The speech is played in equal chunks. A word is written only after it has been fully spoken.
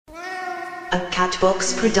A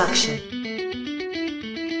Catbox production.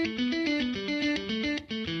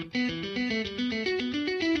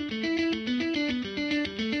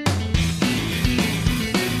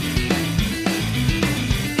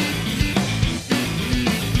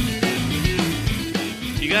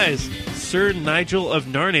 You guys, Sir Nigel of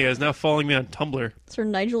Narnia is now following me on Tumblr. Sir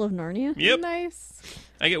Nigel of Narnia? Yep. Nice.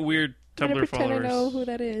 I get weird I'm gonna Tumblr pretend followers. I know who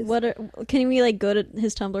that is. Can we go to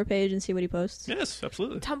his Tumblr page and see what he posts? Yes,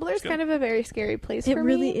 absolutely. Tumblr Let's is go. kind of a very scary place It for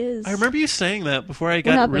really me. is. I remember you saying that before I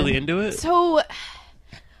got happened? really into it. So,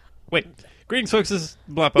 Wait. Greetings, folks. This is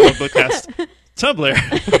Blah Blah Blah Cast.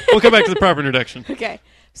 Tumblr. We'll come back to the proper introduction. okay.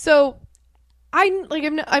 So,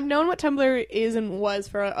 I've known what Tumblr is and was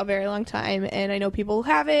for a very long time, and I know people who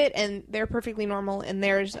have it, and they're perfectly normal, and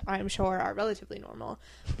theirs, I'm sure, are relatively normal.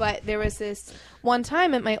 But there was this one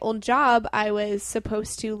time at my old job, I was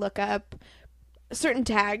supposed to look up certain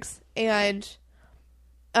tags, and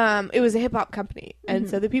it was a hip hop company, and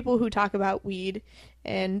so the people who talk about weed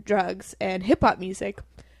and drugs and hip hop music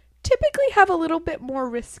typically have a little bit more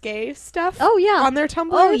risque stuff. Oh, yeah. On their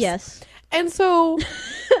Tumblrs. Oh, yes. And so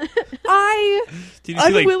I Did you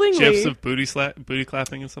see like Unwillingly. gifs of booty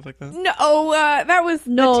clapping and stuff like that? that was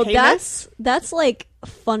No, the tamest. that's like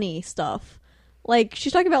funny stuff. Like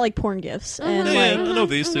she's talking about like porn gifs and Yeah, like I know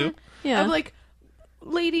these two. yeah. of like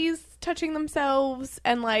ladies touching themselves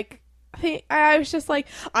and like I was just like,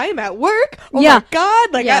 I am at work. Oh Yeah. my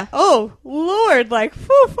god! Like, Yeah. oh Lord! Like,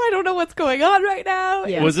 phew, I don't know what's going on right now.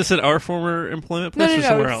 Yeah. Was this at our former employment No, place or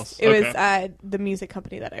somewhere It else? was the music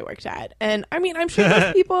company that I worked at, and I mean, I'm sure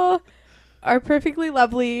those people are perfectly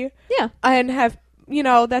lovely. Yeah. And have,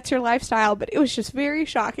 that's your lifestyle, but it was just very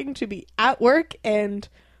shocking to be at work and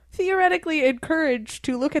theoretically encouraged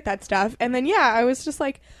to look at that stuff. And then, I was just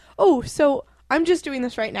like, oh, so I'm just doing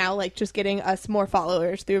this right now, like just getting us more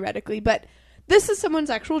followers theoretically, but this is someone's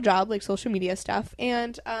actual job, like social media stuff.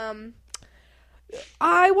 And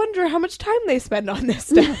I wonder how much time they spend on this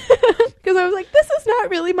stuff. Because I was like, this is not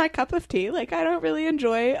really my cup of tea. Like, I don't really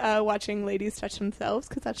enjoy watching ladies touch themselves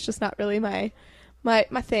because that's just not really my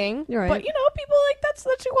thing. You're right. But people like that's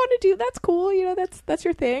what you want to do. That's cool. That's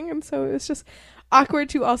your thing. And so it was just awkward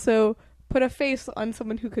to also put a face on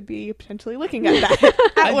someone who could be potentially looking at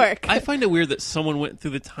that at work. I find it weird that someone went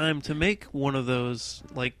through the time to make one of those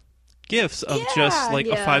like gifs of just like a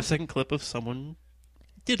yeah. 5-second clip of someone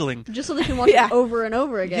diddling. just so they can watch Yeah. it over and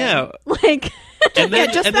over again. Yeah. Like And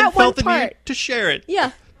then, just and then that felt one the part. need to share it.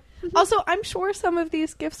 yeah. Also, I'm sure some of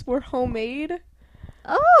these gifts were homemade.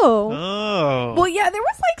 Oh. Oh. Well, yeah, there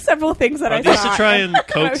was like several things that Are I these thought. to try and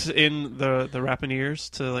coax in the Rapineers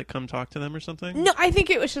to like come talk to them or something? No, I think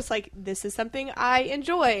it was just like, this is something I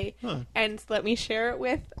enjoy, Huh. and let me share it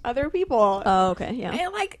with other people. Oh, okay. Yeah.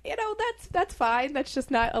 And like, that's fine. That's just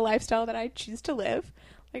not a lifestyle that I choose to live.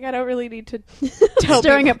 Like, I don't really need to tell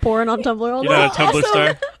Staring people. at porn on Tumblr all You're day. not a Tumblr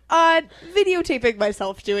Also, star? Videotaping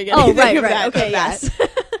myself doing Oh, anything right, of right. that. Okay, of that.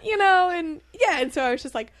 yes. And so I was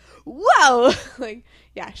just like, whoa! Like,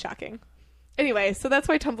 yeah, shocking. Anyway, so that's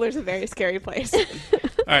why Tumblr is a very scary place. All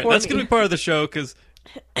right, for that's me. going to be part of the show because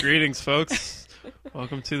greetings, folks.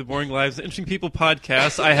 Welcome to the Boring Lives of Interesting People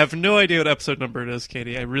podcast. I have no idea what episode number it is,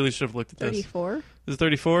 Katie. I really should have looked at this. 34? Is it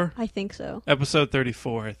 34? I think so. Episode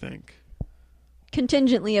 34, I think.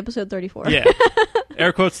 Contingently episode 34. Yeah.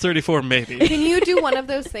 Air quotes 34, maybe. Can you do one of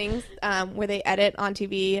those things where they edit on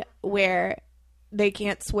TV where they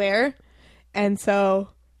can't swear? And so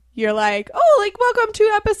you're like, oh, like, welcome to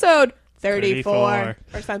episode 34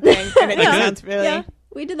 or something. And it just sounds really... Yeah.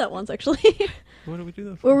 We did that once, actually. What did we do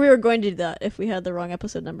that for? Or we were going to do that if we had the wrong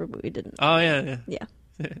episode number, but we didn't. Oh, yeah. Yeah.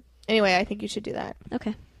 Anyway, I think you should do that.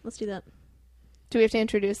 Okay. Let's do that. Do we have to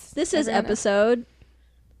introduce This is everyone else? episode.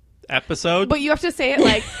 Episode? But you have to say it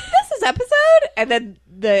like, this is episode, and then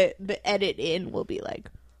the edit in will be like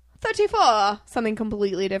 34, something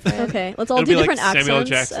completely different. Okay. Let's all It'll do be like different Samuel accents.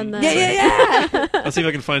 Jackson. And then... Yeah. Let's see if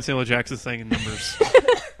I can find Samuel Jackson saying in numbers.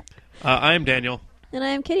 I am Daniel. And I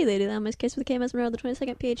am Katie Lady. I'm Miss Case with a K, Mesmer, the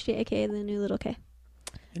 22nd PhD, aka the new little K.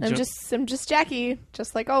 And I'm just Jackie,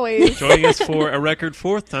 just like always. joining us for a record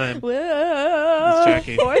fourth time. Whoa,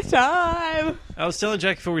 Jackie. fourth time. I was telling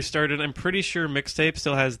Jackie before we started, I'm pretty sure Mixtape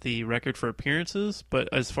still has the record for appearances, but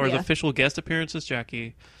as far as Yeah. official guest appearances,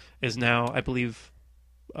 Jackie is now, I believe,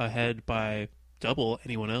 ahead by double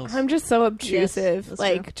anyone else. I'm just so obtrusive. that's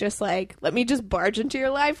like, true. just like, let me just barge into your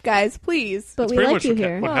life, guys, please. But That's we pretty like much you what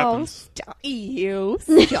here. what Oh, happens. stop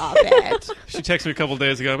it. She texted me a couple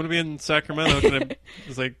days ago, I'm going to be in Sacramento. I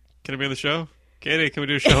was like, can I be on the show? Katie, can we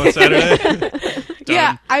do a show on Saturday?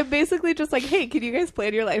 Yeah, I'm basically just like, hey, can you guys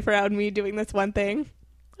plan your life around me doing this one thing?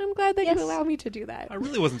 I'm glad that Yes. you allow me to do that. I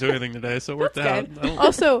really wasn't doing anything today, so it worked That's out. good. I don't-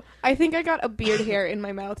 Also, I think I got a beard hair in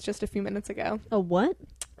my mouth just a few minutes ago. A what?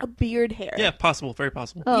 A beard hair. yeah, possible, very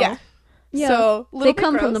possible. Oh. Yeah. Yeah. So, a They little bit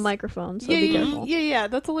come from gross. the microphone, so Yeah, be yeah, careful. yeah,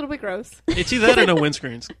 that's a little bit gross. It's either that or no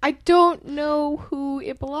windscreens. I don't know who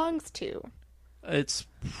it belongs to. It's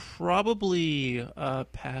probably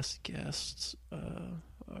past guests,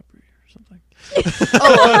 Aubrey or something.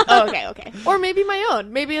 Okay. Or maybe my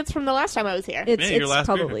own. Maybe it's from the last time I was here. Yeah, your It's last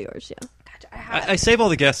probably yours, yeah. Gotcha, I have I save all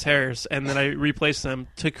the guest hairs and then I replace them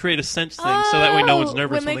to create a scent thing, so that way no one's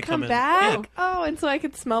nervous when they come in. back. Yeah. Oh, and so I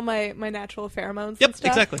could smell my natural pheromones. and Yep, stuff.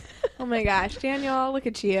 exactly. Oh my gosh, Daniel, look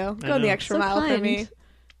at you. Go the know. extra So mile for kind. me.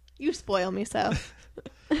 You spoil me so.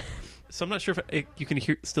 So I'm not sure if you can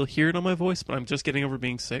still hear it on my voice, but I'm just getting over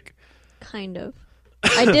being sick. Kind of.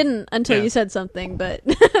 I didn't until Yeah. you said something, but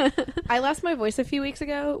I lost my voice a few weeks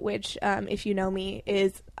ago, which, if you know me,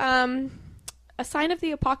 is a sign of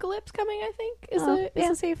the apocalypse coming. I think is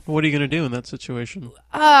a safe. What are you going to do in that situation?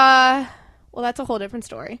 Well, that's a whole different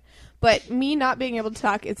story. But me not being able to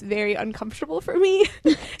talk is very uncomfortable for me,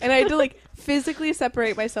 and I had to like physically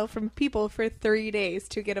separate myself from people for 3 days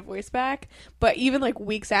to get a voice back. But even like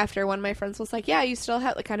weeks after, one of my friends was like, "Yeah, you still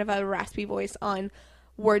have like kind of a raspy voice on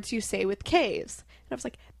words you say with K's," and I was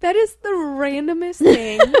like, "That is the randomest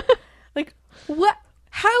thing. Like, what?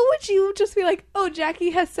 How would you just be like, oh, Jackie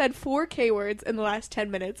has said 4 K words in the last 10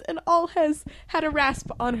 minutes and all has had a rasp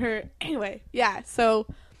on her?" Anyway, yeah, so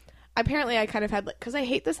apparently I kind of had, like, because I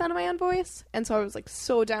hate the sound of my own voice, and so I was, like,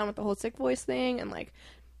 so down with the whole sick voice thing and, like,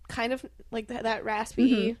 kind of, like, that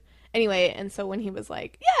raspy. Anyway, and so when he was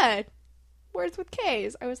like, yeah, words with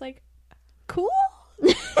K's, I was like, cool?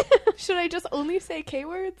 Should I just only say K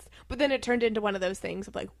words? But then it turned into one of those things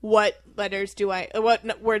of like, what words do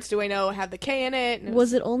I know have the K in it? And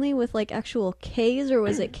was it only with like actual K's or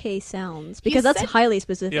was it K sounds? Because that's said- highly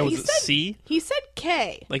specific. Yeah, was He it said- C? He said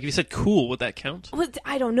K. Like if you said cool, would that count? Well,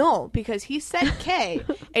 I don't know, because he said K,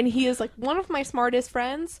 and he is like one of my smartest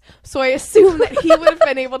friends, so I assume that he would have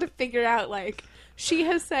been able to figure out like, she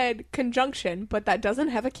has said conjunction, but that doesn't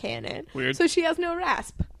have a K in it. Weird. So she has no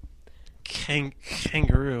rasp.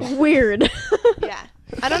 Kangaroo. Weird. Yeah.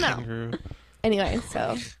 I don't know. Kangaroo. Anyway,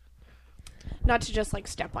 so not to just like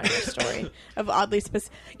step on your story of oddly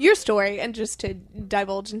specific your story, and just to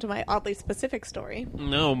divulge into my oddly specific story.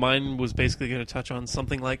 No, mine was basically going to touch on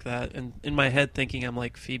something like that, and in my head thinking I'm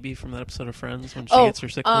like Phoebe from that episode of Friends when she gets her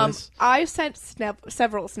sick voice. I sent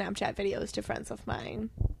several Snapchat videos to friends of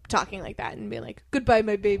mine talking like that and being like, "Goodbye,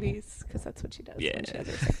 my babies," because that's what she does when she has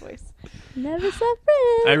her sick voice. Never stop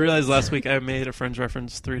friends. I realized last week I made a Friends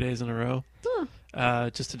reference 3 days in a row, Huh.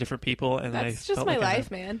 just to different people, and I That's just felt my like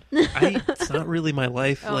life, man. it's not really my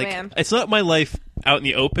life. Oh, like man. it's not my life out in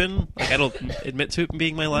the open. Like I don't admit to it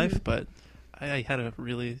being my life, Mm-hmm. but I had a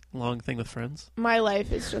really long thing with Friends. My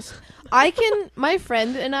life is just my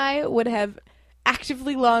friend and I would have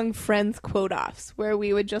actively long Friends quote offs where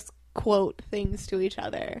we would just quote things to each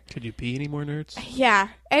other. Could you be any more nerds? Yeah,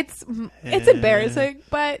 it's embarrassing,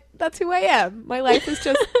 but that's who I am. My life is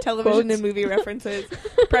just television Quotes. and movie references,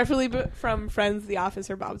 preferably from Friends, The Office,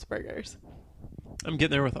 or Bob's Burgers. I'm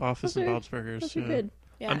getting there with Office Those and are- Bob's Burgers. Those are yeah. good.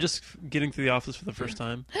 Yeah. I'm just getting through The Office for the first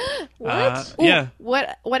time. What? Yeah.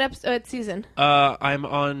 What episode season? I'm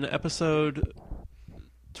on episode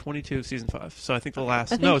 22 of season 5. So I think the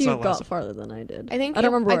last. I think no, it's you not got last. farther than I did. I think I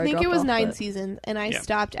don't remember. Where I think dropped it was off, 9 but- seasons, and I Yeah.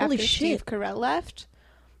 stopped Holy after shit. Steve Carell left.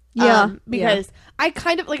 Yeah, Because I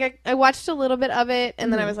kind of like I watched a little bit of it,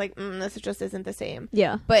 and then I Mhm. was like, this just isn't the same.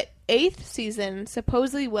 yeah. But 8th season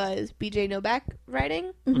supposedly was BJ Novak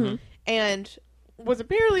writing, Mm-hmm. and was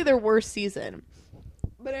apparently their worst season.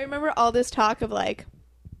 But I remember all this talk of like,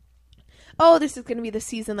 oh, this is going to be the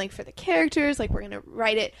season like for the characters, like we're going to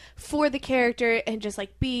write it for the character and just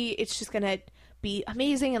like it's just going to be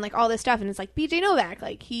amazing and like all this stuff. And it's like BJ Novak,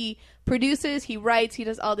 like he produces, he writes, he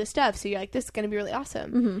does all this stuff. So you're like, this is going to be really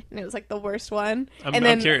awesome. Mm-hmm. And it was like the worst one. I'm and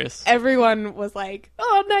then curious. everyone was like,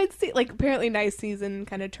 oh, like apparently Nice Season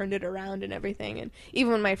kind of turned it around and everything. And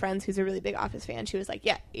even one of my friends who's a really big Office fan, she was like,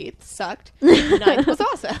 yeah, 8th sucked. 9th was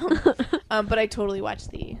awesome. But I totally watched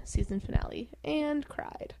the season finale and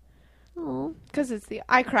cried. Oh, Because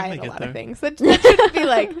I cry I at a get lot there. of things. That shouldn't be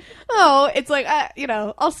like, oh, it's like,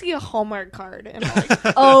 I'll see a Hallmark card. And I'm like,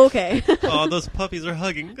 oh, okay. Oh, those puppies are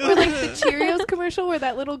hugging. or like the Cheerios commercial where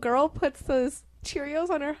that little girl puts those Cheerios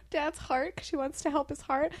on her dad's heart because she wants to help his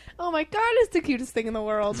heart. Oh my god, it's the cutest thing in the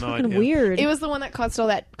world. No Fucking idea. weird. It was the one that caused all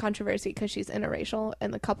that controversy because she's interracial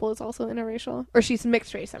and the couple is also interracial. Or she's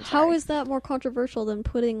mixed race, I'm sorry. How is that more controversial than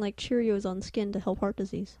putting like Cheerios on skin to help heart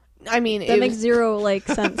disease? I mean, That makes zero like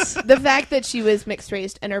sense. the fact that she was mixed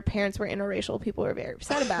race and her parents were interracial, people were very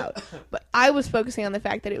upset about. But I was focusing on the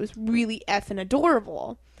fact that it was really effing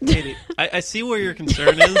adorable. Katie, I see where your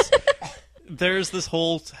concern is. There's this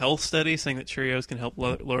whole health study saying that Cheerios can help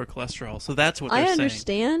lower cholesterol. So that's what they're I saying.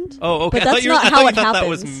 understand. Oh, okay. But I that's thought you were, not I how thought you it thought that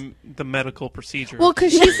was happens. the medical procedure. Well,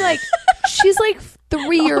 because she's like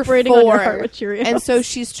 3 or Operating on your 4, heart with Cheerios. and so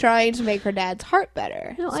she's trying to make her dad's heart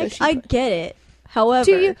better. No, So I get it.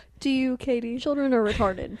 However, do you, Katie? children are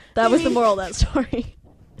retarded. That was the moral of that story.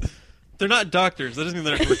 they're not doctors. That doesn't mean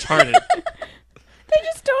they're retarded. They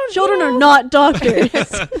just don't. Children are know. not doctors.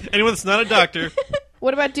 Anyone that's not a doctor,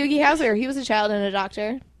 What about Doogie Howser? He was a child and a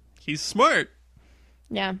doctor. he's smart.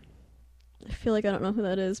 Yeah. I feel like I don't know who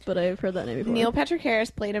that is, but I've heard that name before. Neil Patrick Harris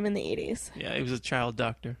played him in the 80s. Yeah, he was a child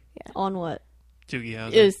doctor. On what? Doogie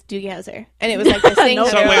Howser. It was Doogie Howser. And it was like this thing. No,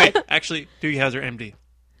 that So they were wait, like, actually, Doogie Howser, MD.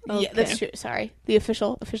 yeah, that's true. Sorry. The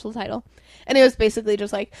official title. And it was basically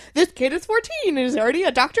just like, this kid is 14 and is already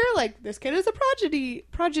a doctor. Like, this kid is a prodigy.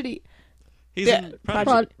 He's Yeah, in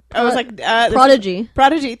Prodigy. I was like, Prodigy.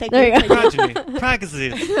 Prodigy. Thank There you. you go. Progeny.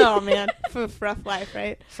 Prodigy. Oh, man. Rough life,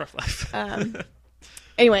 right? Rough life.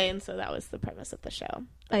 Anyway, and so that was the premise of the show.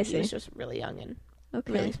 I He see. was just really young and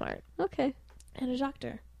Okay. really smart. Okay. And a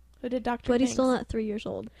doctor. Who did doctor But he's things. still not 3 years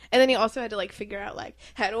old. And then he also had to like figure out like,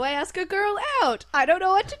 how do I ask a girl out? I don't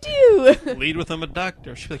know what to do. Lead with I'm a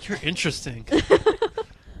doctor. She'd be like, you're interesting.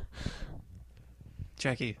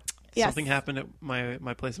 Jackie, Yes. something happened at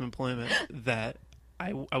my place of employment that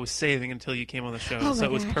I was saving until you came on the show, Oh so my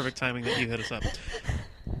it was gosh. perfect timing that you hit us up.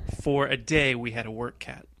 For a day, we had a work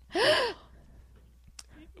cat.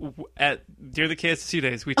 During the KSSU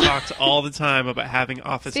days, we talked all the time about having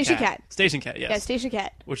office Station cat. Station cat, yes. Yeah, station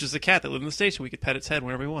cat. Which is a cat that lived in the station. We could pet its head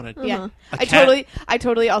whenever we wanted. Yeah. A I cat-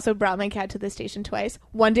 totally also brought my cat to the station twice.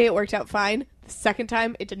 One day it worked out fine. The second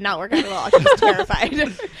time it did not work out at all. She was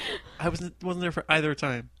terrified. I wasn't there for either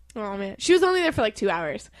time. Oh man. She was only there for like 2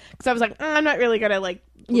 hours. Because I was like, I'm not really gonna like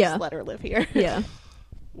Yeah. just let her live here. Yeah.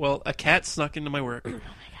 Well, a cat snuck into my work,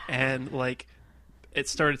 and like it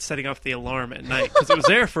started setting off the alarm at night because it was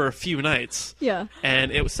there for a few nights, Yeah. and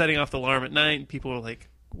it was setting off the alarm at night. And people were like,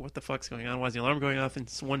 "What the fuck's going on? Why is the alarm going off?" And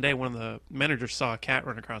so one day, one of the managers saw a cat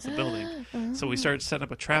run across the building, so we started setting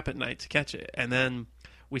up a trap at night to catch it, and then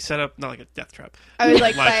we set up not like a death trap. I was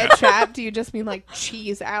like, Live by a trap. trap, do you just mean like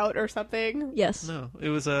cheese out or something? Yes. No, it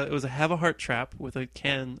was a have a heart trap with a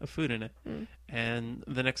can of food in it. And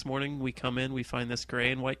the next morning we come in, we find this gray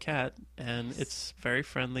and white cat, and it's very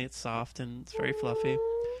friendly, it's soft, and it's very fluffy.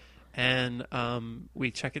 And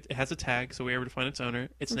we check it. It has a tag, so we were able to find its owner.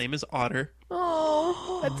 Its name is Otter.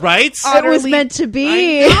 Oh, that's Right? It was Utterly- meant to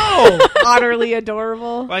be. No. utterly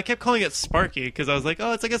adorable. Well, I kept calling it Sparky because I was like,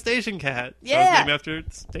 "Oh, it's like a station cat." So Yeah. it's named after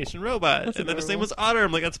Station Robot, That's and then his name adorable. was Otter.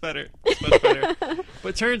 I'm like, "That's better. That's much better." But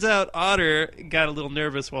it turns out Otter got a little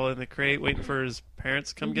nervous while in the crate, waiting for his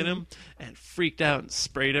parents to come get him, and freaked out and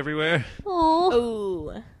sprayed everywhere. Aw.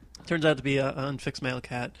 Ooh. Turns out to be an unfixed male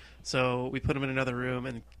cat, so we put him in another room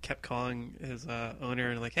and kept calling his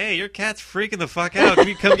owner and like, "Hey, your cat's freaking the fuck out. Can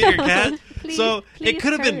you come get your cat?" Please- so please it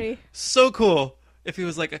could have been hurry. so cool if he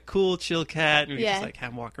was like a cool, chill cat and we could Yeah. just like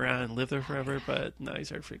have him walk around and live there forever. But no, he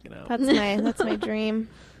started freaking out. That's my dream.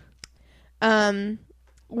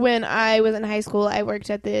 When I was in high school, I worked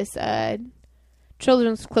at this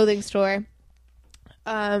children's clothing store,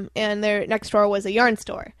 and their next door was a yarn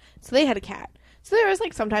store. So they had a cat. So there was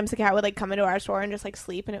like sometimes the cat would like come into our store and just like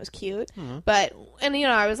sleep, and it was cute. But and you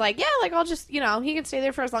know I was like, yeah, like I'll just he can stay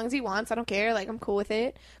there for as long as he wants. I don't care. Like I'm cool with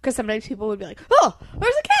it. Because sometimes people would be like, oh,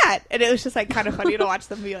 there's a cat, and it was just like kind of funny to watch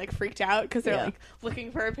them be like freaked out because they're Yeah. like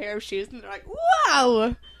looking for a pair of shoes, and they're like,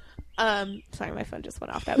 wow. Sorry, my phone just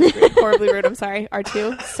went off. That was rude. Horribly rude. I'm sorry.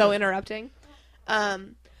 R2, so interrupting. What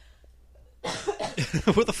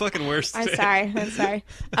the fucking worst? I'm sorry.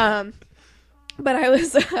 But I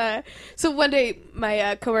was, so one day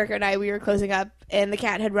my coworker and I, we were closing up and the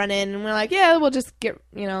cat had run in and we're like, yeah, we'll just kick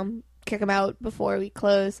him out before we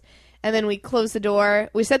close. And then we closed the door.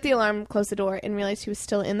 We set the alarm, closed the door, and realized he was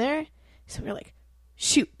still in there. So we were like,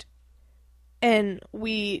 shoot. And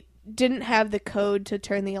we didn't have the code to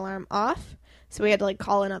turn the alarm off. So we had to like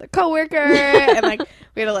call another coworker and like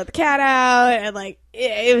we had to let the cat out and like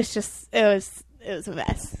it was a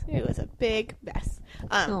mess. It was a big mess.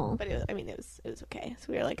 Aw. But it was okay. So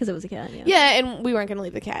we were like, Because it was a cat, yeah. yeah, and we weren't going to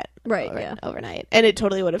leave the cat Right, yeah. overnight, and it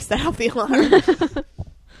totally would have set off the alarm.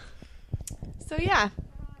 So yeah,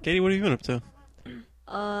 Katie, what have you been up to?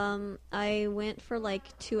 I went for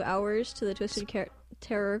like 2 hours to the Twisted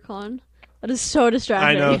Terror Con. That is so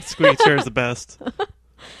distracting. I know, Squeaky Chair is the best.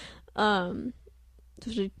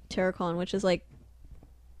 Twisted Terror Con, which is like,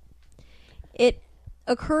 it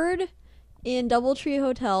occurred in DoubleTree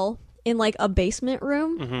Hotel in like a basement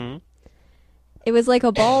room. Mm-hmm. It was like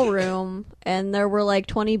a ballroom, and there were like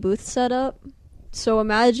 20 booths set up. So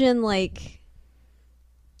imagine like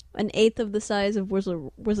an eighth of the size of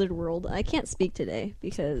Wizard World. I can't speak today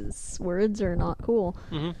because words are not cool.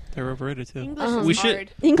 Mm-hmm. They're overrated too. English Uh-huh. is We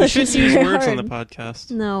hard. English we is should use very words hard. on the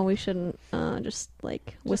podcast. No, we shouldn't. Just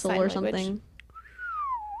like whistle sign or language. something.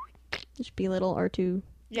 Just be little R2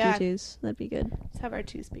 Yeah, G2s. That'd be good. let's have our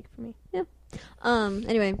two speak for me.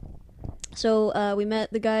 Anyway, so we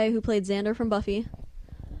met the guy who played Xander from Buffy.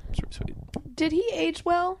 Sweet. Did he age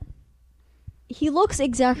well? He looks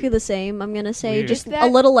exactly the same. I'm gonna say Weird. just Is that- a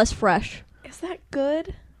little less fresh. Is that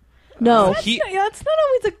good? No, That's, He- that's not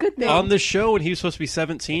always a good thing. On the show, when he was supposed to be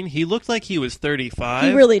 17, he looked like he was 35.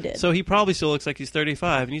 he really did. So he probably still looks like he's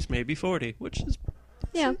 35, and he's maybe 40, which is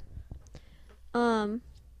Yeah.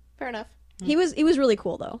 Fair enough. He was really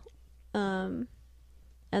cool though. And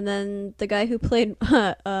then the guy who played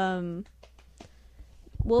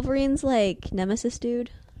Wolverine's like nemesis dude.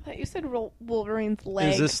 I thought you said Wolverine's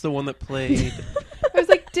leg. Is this the one that played? I was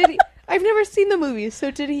like, did he? I've never seen the movie,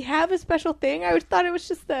 so did he have a special thing? I thought it was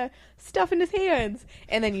just the stuff in his hands.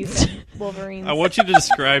 And then you said Wolverine's. I want you to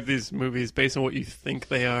describe these movies based on what you think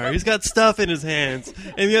they are. He's got stuff in his hands,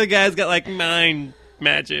 and the other guy's got like mind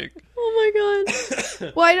magic. Oh my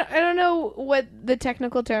god. Well, I don't know what the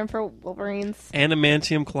technical term for Wolverine's.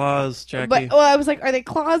 Adamantium claws, Jackie. But I was like, are they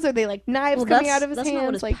claws? Are they like knives Well, coming that's, out of his that's hands? not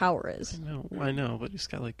what his like, power is. I know, but he's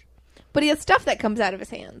got like. but he has stuff that comes out of his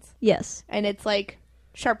hands, Yes. and it's like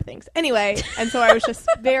sharp things. Anyway, and so I was just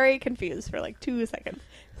very confused for like 2 seconds.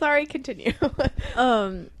 Sorry, continue. But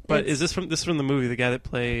it's is this from the movie? The guy that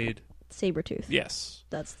played? Sabretooth. Yes.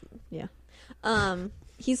 That's yeah.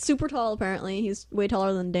 He's super tall apparently. He's way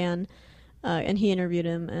taller than Dan. And he interviewed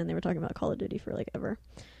him, and they were talking about Call of Duty for like ever.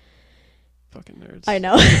 Fucking nerds. I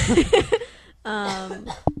know.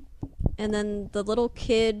 And then the little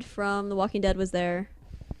kid from The Walking Dead was there,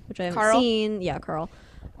 which I haven't Carl? seen. Yeah, Carl.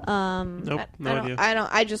 Nope. No idea.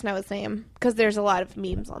 I just know his name because there's a lot of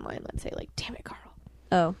memes online that say like, "Damn it, Carl."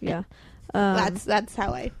 Oh yeah. That's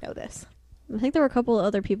how I know this. I think there were a couple of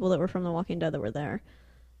other people that were from The Walking Dead that were there,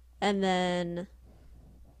 and then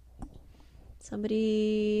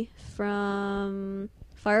somebody from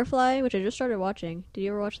Firefly, which I just started watching. Did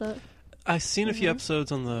you ever watch that? I've seen a few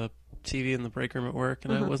episodes on the TV in the break room at work,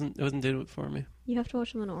 and it wasn't doing it for me. You have to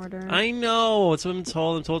watch them in order. I know. It's what I'm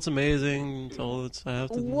told. I'm told it's amazing. I'm told I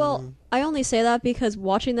have to. Well, I only say that because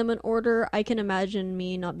watching them in order, I can imagine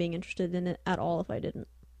me not being interested in it at all if I didn't.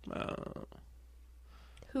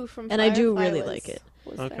 Who from And I do Firefly really was- like it.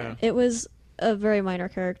 was Okay. there? It was a very minor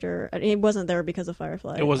character. I mean, it wasn't there because of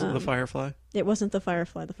Firefly. It wasn't the Firefly. It wasn't the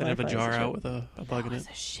Firefly. The They have Firefly a jar is the out ship. with a bug in It's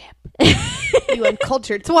it. a ship. You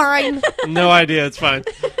uncultured swine. No idea. It's fine.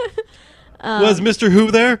 Um, Was Mr. Who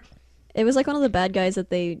there? It was like one of the bad guys that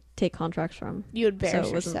they take contracts from. You embarrass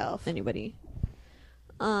so it wasn't yourself. anybody.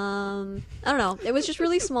 I don't know. It was just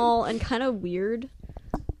really small and kind of weird.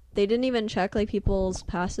 They didn't even check like people's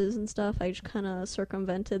passes and stuff. I just kind of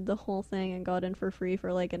circumvented the whole thing and got in for free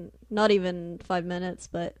for like not even 5 minutes,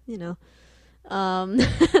 but you know.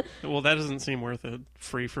 Well, that doesn't seem worth it.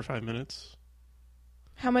 Free for 5 minutes.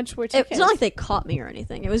 How much were tickets? It's not like they caught me or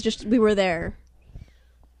anything. It was just we were there.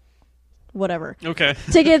 Whatever. Okay.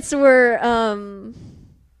 Tickets were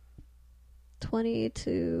 20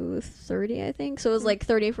 to 30, I think. So it was like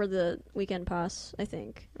 30 for the weekend pass, I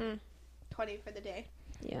think. 20 for the day.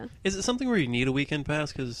 Yeah. Is it something where you need a weekend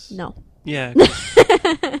pass? Because No. yeah,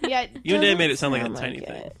 Yeah, you and Dan made doesn't it sound like a sound tiny like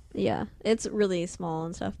thing. it. Yeah, it's really small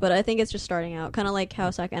and stuff, but I think it's just starting out, kind of like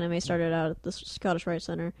how SAC Anime started out at the Scottish Rite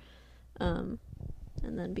Center, and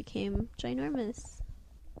then became ginormous.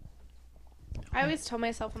 I always tell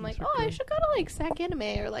myself, I'm like, Those are oh, I cool. should go to like SAC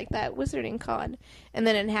Anime or like that Wizarding Con, and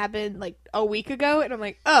then it happened like a week ago, and I'm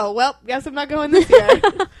like, oh well, guess I'm not going this year.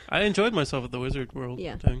 I enjoyed myself at the Wizard World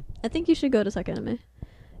Yeah. thing. I think you should go to SAC Anime.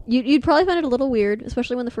 You'd probably find it a little weird,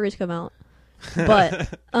 especially when the furries come out. But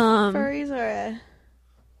Furries are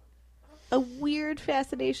a weird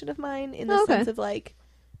fascination of mine in the Oh, okay. sense of like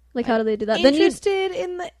how do they do that? Then you interested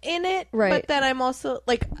in it, Right. But then I'm also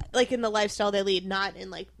like in the lifestyle they lead, not in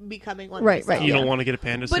like becoming one. Right, myself. right. You Yeah. don't want to get a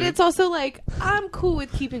panda But suit. it's also like I'm cool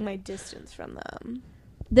with keeping my distance from them.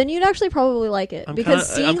 then you'd actually probably like it I'm because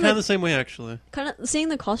kind of seeing the same way actually. seeing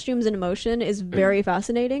the costumes in motion is very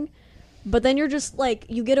fascinating. But then you're just like,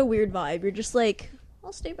 you get a weird vibe. You're just like,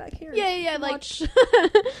 I'll stay back here. Yeah, and like watch.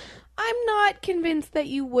 I'm not convinced that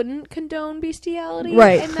you wouldn't condone bestiality,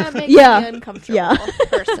 Right. and that makes Yeah. me uncomfortable, Yeah.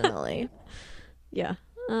 personally. Yeah.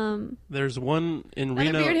 There's one in And a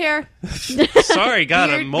Reno. beard hair. Sorry, God,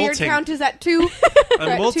 beard, I'm beard molting. count is at 2. I'm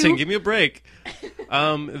Right, molting. 2. Give me a break.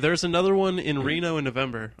 There's another one in Reno in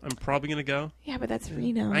November. I'm probably gonna go. Yeah, but that's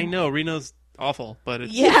Reno. I know Reno's awful, but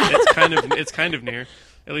it's Yeah. it's kind of near.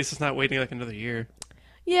 At least it's not waiting like another year.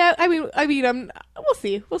 Yeah, I mean,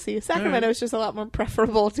 we'll see. Sacramento is just a lot more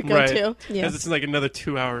preferable to go Right. to. Yeah. Because it's like another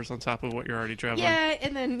 2 hours on top of what you're already traveling. Yeah,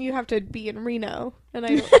 and then you have to be in Reno, and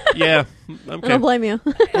I Yeah. I Okay. don't blame you.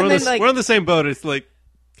 We're on the same boat. It's like,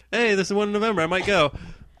 hey, this is one in November. I might go.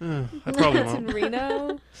 I probably it's in won't.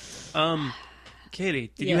 Reno.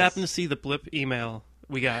 Katie, did you Yes. happen to see the blip email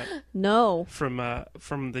we got No. from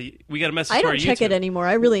the? We got a message I to our don't check YouTube. it anymore.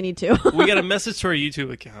 I really need to. We got a message to our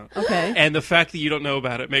YouTube account. Okay. And the fact that you don't know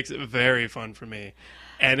about it makes it very fun for me.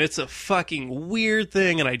 And it's a fucking weird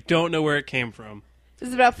thing, and I don't know where it came from. Is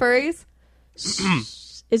it about furries? Is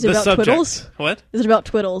it The about subject. twiddles? What? Is it about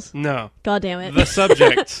twiddles? No. God damn it. The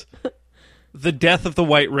subject. The death of the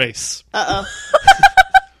white race. Uh-oh.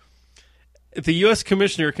 The U.S.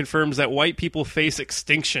 Commissioner confirms that white people face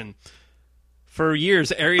extinction. For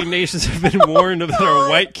years, Aryan nations have been warned of their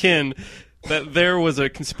white kin that there was a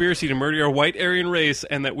conspiracy to murder our white Aryan race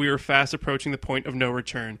and that we were fast approaching the point of no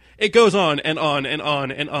return. It goes on and on and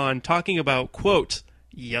on and on, talking about, quote,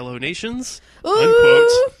 yellow nations,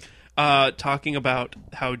 unquote, talking about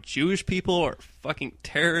how Jewish people are fucking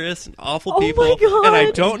terrorists and awful people. my God. And I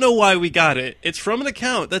don't know why we got it. It's from an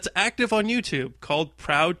account that's active on YouTube called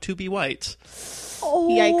Proud to be White.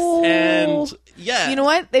 Yikes. And yeah. You know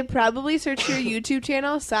what? They probably searched your YouTube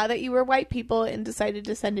channel, saw that you were white people, and decided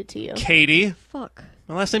to send it to you. Katie. Fuck.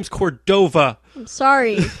 My last name's Cordova. I'm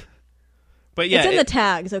sorry. But yeah. it's in the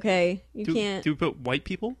tags, okay? You can't. Do we put white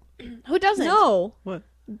people? Who doesn't? No. What?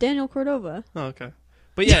 Daniel Cordova. Oh, okay.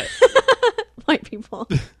 But yeah, White people.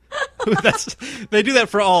 they do that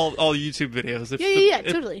for all YouTube videos. If Yeah,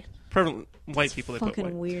 if totally. prevalent white people, they put Fucking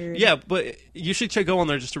white. weird. Yeah, but you should go on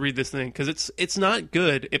there just to read this thing because it's not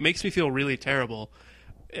good. It makes me feel really terrible.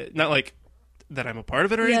 Not like that I'm a part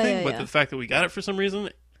of it or Yeah, anything, yeah, but yeah. the fact that we got it for some reason.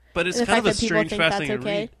 But it's And the kind of fact a that people strange, think that's fascinating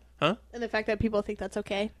okay. read. Huh? And the fact that people think that's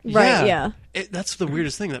okay. Right, yeah. That's the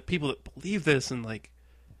weirdest thing, that people that believe this and like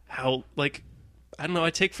how like I don't know,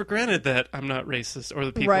 I take for granted that I'm not racist or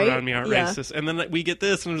the people Right, around me aren't yeah. racist. And then we get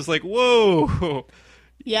this and I'm just like, whoa.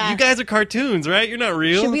 Yeah. You guys are cartoons, right? You're not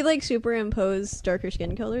real. Should we like superimpose darker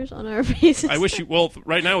skin colors on our faces? I wish you. Well,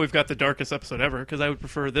 right now we've got the darkest episode ever because I would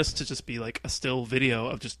prefer this to just be like a still video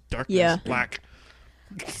of just darkness, Yeah. black.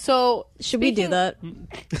 So, Should we do that?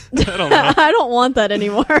 I don't know. I don't want that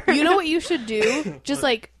anymore. you know what you should do?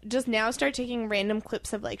 Just now start taking random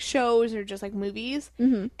clips of like shows or just like movies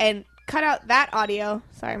and cut out that audio.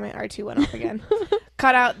 Sorry, my R2 went off again.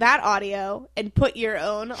 Cut out that audio and put your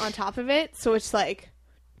own on top of it. So it's like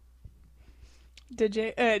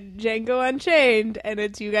Django Unchained, and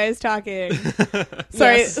it's you guys talking.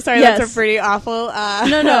 Sorry, Yes. that's Yes. a pretty awful.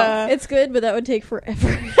 No, it's good, but that would take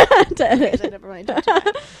forever to edit. Never mind. Don't do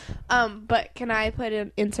that. But can I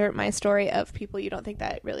insert my story of people you don't think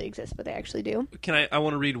that really exist, but they actually do? Can I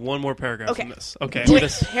want to read one more paragraph Okay. from this. Okay. Wait,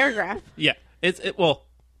 This- paragraph. yeah. Well,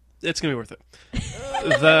 it's gonna be worth it.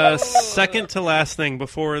 The second to last thing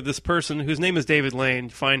before this person, whose name is David Lane,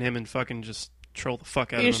 find him and fucking just troll the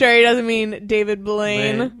fuck out You of him. sure he doesn't mean David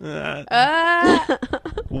Blaine?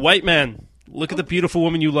 White man, look at the beautiful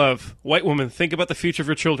woman you love. White woman, think about the future of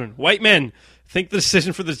your children. White men, think the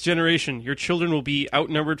decision for this generation. Your children will be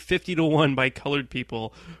outnumbered 50-1 by colored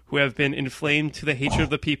people who have been inflamed to the hatred of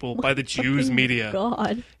the people by the Jews media.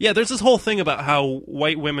 God. Yeah, there's this whole thing about how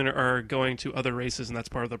white women are going to other races, and that's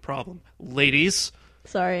part of the problem. Ladies,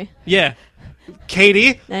 Sorry. yeah.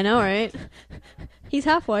 Katie. I know, right? He's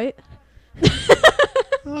half white.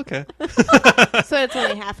 Okay. So it's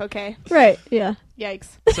only half okay. Right, yeah. Yikes.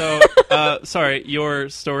 So, sorry, your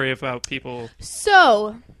story about people.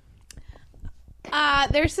 So,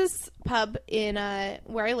 there's this pub in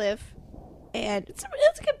where I live, and it's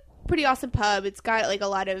like a pretty awesome pub. It's got like a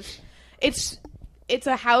lot of it's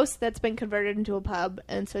a house that's been converted into a pub,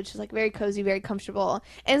 and so it's just like very cozy, very comfortable,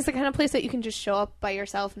 and it's the kind of place that you can just show up by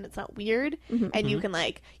yourself and it's not weird, and you can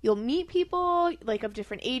you'll meet people like of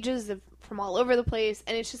different ages from all over the place,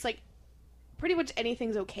 and it's just like pretty much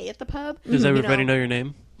anything's okay at the pub. Does everybody know your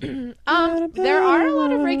name? There are a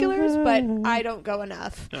lot of regulars, but I don't go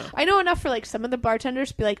enough. No. I know enough for like some of the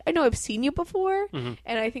bartenders to be like, I know I've seen you before, Mhm.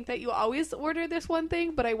 and I think that you always order this one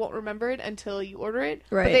thing, but I won't remember it until you order it.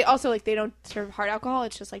 Right. But they also like they don't serve hard alcohol.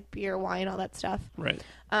 It's just like beer, wine, all that stuff. Right.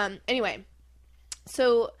 Anyway,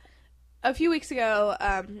 so a few weeks ago,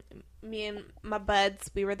 me and my buds,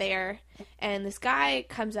 we were there, and this guy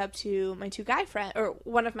comes up to my two guy friends, or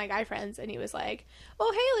one of my guy friends, and he was like,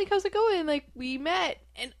 oh, hey, like, how's it going? Like, we met,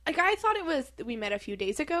 and like, I thought it was we met a few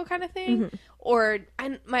days ago kind of thing,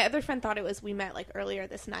 and my other friend thought it was we met, like, earlier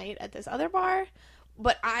this night at this other bar,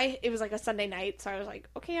 but it was, like, a Sunday night, so I was like,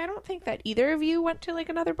 okay, I don't think that either of you went to, like,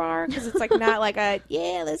 another bar, because it's, like, not, like, a,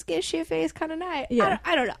 yeah, let's get shit-faced kind of night. Yeah.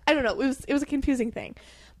 I don't know. It was a confusing thing.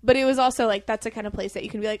 But it was also, like, that's the kind of place that you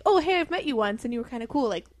can be like, oh, hey, I've met you once, and you were kind of cool.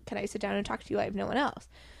 Like, can I sit down and talk to you? I have no one else.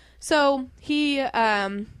 So he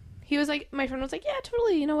was like, my friend was like, yeah,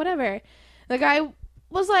 totally, you know, whatever. The guy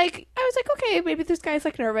was like, I was like, okay, maybe this guy's,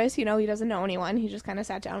 like, nervous. You know, he doesn't know anyone. He just kind of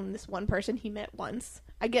sat down with this one person he met once.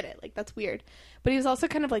 I get it. Like, that's weird. But he was also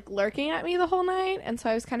kind of, like, lurking at me the whole night. And so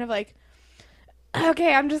I was kind of like,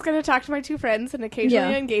 okay, I'm just going to talk to my two friends and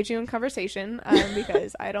occasionally engage you in conversation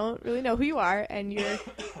because I don't really know who you are, and your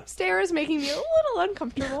stare is making me a little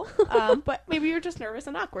uncomfortable, but maybe you're just nervous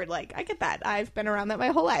and awkward. Like, I get that. I've been around that my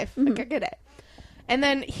whole life. Like, I get it. And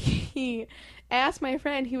then he asked my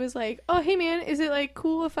friend, he was like, oh, hey, man, is it, like,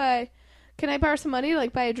 cool if can I borrow some money to,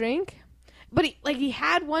 like, buy a drink? But, he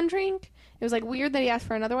had one drink. It was, like, weird that he asked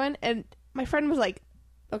for another one, and my friend was like,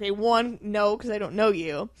 okay, one, no, because I don't know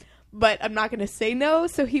you. But I'm not going to say no.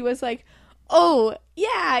 So he was like, oh,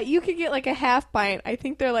 yeah, you could get like a half pint. I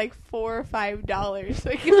think they're like $4 or $5. So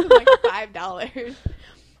he gives him like $5.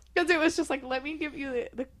 Because it was just like, let me give you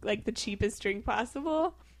the cheapest drink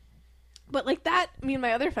possible. But like that, me and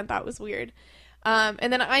my other friend thought was weird. And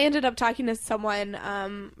then I ended up talking to someone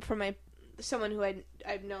someone who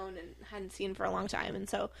I've known and hadn't seen for a long time. And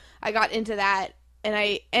so I got into that. And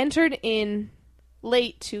I entered in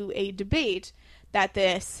late to a debate that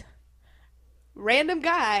this random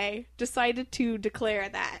guy decided to declare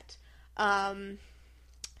that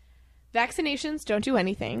vaccinations don't do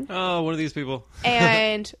anything. Oh, one of these people.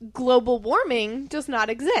 And global warming does not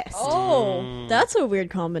exist. Oh, that's a weird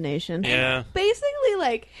combination. Yeah. Basically,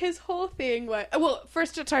 like, his whole thing was... Well,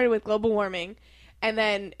 first it started with global warming, and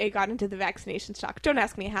then it got into the vaccination talk. Don't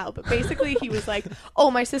ask me how, but basically he was like,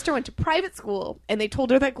 oh, my sister went to private school, and they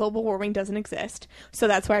told her that global warming doesn't exist, so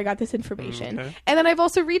that's where I got this information. Okay. And then I've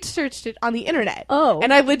also researched it on the internet. Oh.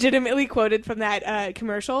 And I legitimately quoted from that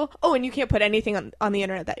commercial, oh, and you can't put anything on the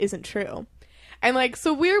internet that isn't true. And, like,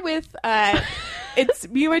 so we're with, it's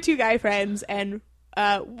me and my two guy friends, and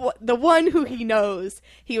the one who he knows,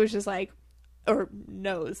 he was just like, or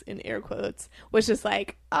knows in air quotes, was just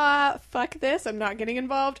like, fuck this, I'm not getting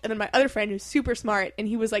involved. And then my other friend who's super smart, and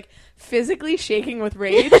he was like physically shaking with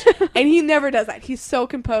rage, and he never does that. He's so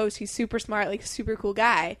composed, he's super smart, like super cool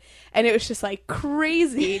guy, and it was just like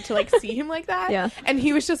crazy to like see him like that. Yeah. And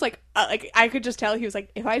he was just like I could just tell he was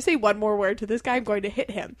like, if I say one more word to this guy, I'm going to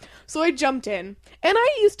hit him. So I jumped in, and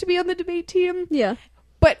I used to be on the debate team. Yeah.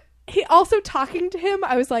 But he also, talking to him,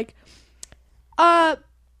 I was like,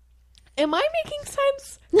 am I making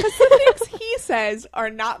sense? Because the things he says are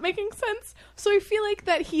not making sense. So I feel like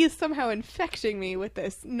that he is somehow infecting me with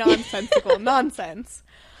this nonsensical nonsense.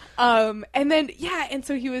 And then, yeah, and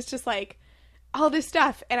so he was just like, all this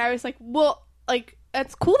stuff. And I was like, well, like,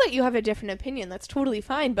 that's cool that you have a different opinion. That's totally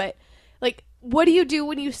fine. But, like, what do you do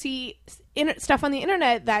when you see stuff on the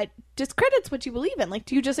internet that discredits what you believe in? Like,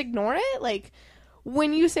 do you just ignore it? Like,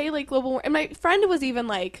 when you say, like, global warming... And my friend was even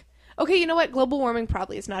like, okay, you know what? Global warming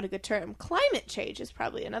probably is not a good term. Climate change is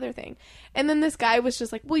probably another thing. And then this guy was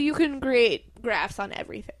just like, well, you can create graphs on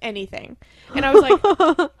anything. And I was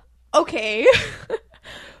like, okay,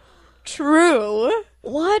 true.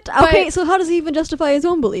 What? But- Okay, so how does he even justify his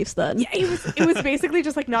own beliefs then? Yeah, it was basically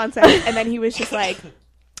just like nonsense. And then he was just like,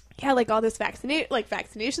 yeah, like all this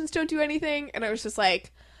vaccinations don't do anything. And I was just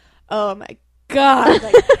like, oh my God.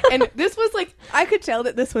 Like, and this was like, I could tell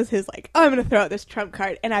that this was his like, oh, I'm going to throw out this Trump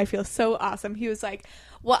card. And I feel so awesome. He was like,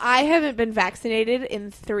 well, I haven't been vaccinated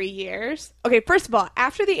in 3 years. Okay, first of all,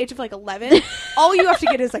 after the age of like 11, all you have to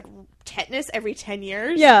get is like tetanus every 10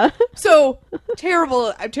 years. Yeah. So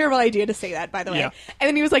terrible idea to say that, by the way. Yeah. And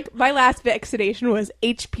then he was like, my last vaccination was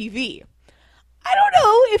HPV. I don't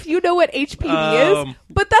know if you know what HPV is,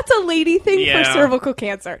 but that's a lady thing yeah. for cervical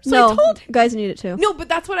cancer. So No, I told guys need it too. No, but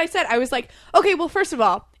that's what I said. I was like, okay, well, first of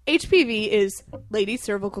all, HPV is lady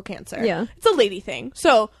cervical cancer. Yeah. It's a lady thing.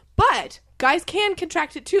 So, but guys can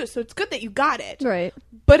contract it too, so it's good that you got it. Right.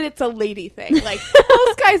 But it's a lady thing. Like,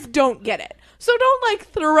 most guys don't get it. So don't, like,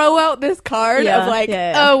 throw out this card Yeah, of, like,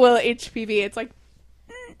 yeah. oh, well, HPV. It's like,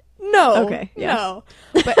 no. Okay, yeah. No.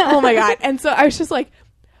 But, oh, my God. And so I was just like,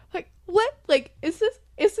 what? Like, is this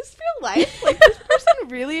real life? Like, this person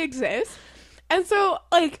really exists? And so,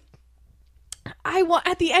 like,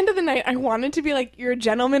 at the end of the night, I wanted to be like, you're a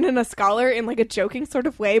gentleman and a scholar in, like, a joking sort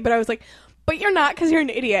of way, but I was like, but you're not, because you're an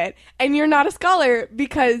idiot, and you're not a scholar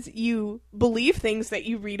because you believe things that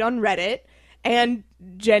you read on Reddit. And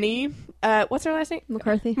Jenny, what's her last name?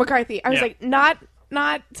 McCarthy. I was Yeah. like,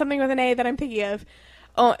 not something with an A that I'm thinking of.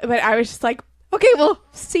 Oh, but I was just like, okay, well,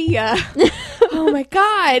 see ya. Oh my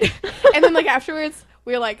God. And then, like, afterwards,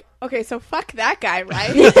 we were like, okay, so fuck that guy,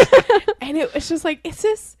 right? And it was just like, is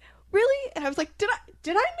this really? And I was like, did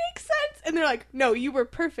I make sense? And they're like, no, you were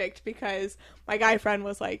perfect, because my guy friend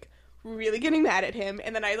was like really getting mad at him.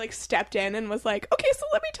 And then I like stepped in and was like, okay, so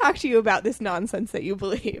let me talk to you about this nonsense that you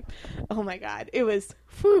believe. Oh my God. It was,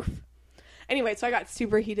 whew. Anyway, so I got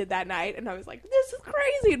super heated that night, and I was like, this is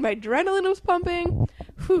crazy, and my adrenaline was pumping.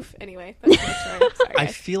 Whew. Anyway, that's my story. Sorry, I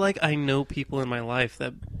guys. feel like I know people in my life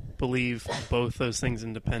that believe both those things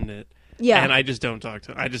independent. Yeah. And I just don't talk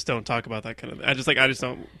to. I just don't talk about that kind of. I just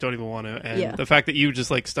don't even want to. And Yeah. the fact that you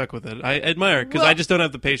just like stuck with it, I admire, because Well, I just don't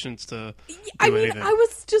have the patience to. I do mean, anything. I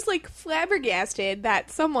was just like flabbergasted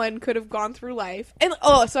that someone could have gone through life, and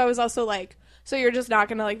so I was also like, so you're just not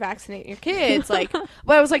gonna like vaccinate your kids, like, but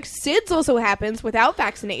I was like, SIDS also happens without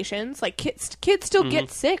vaccinations, like kids still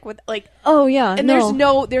get sick with like, Oh yeah. and there's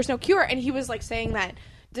no cure, and he was like saying that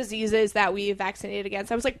diseases that we vaccinated against,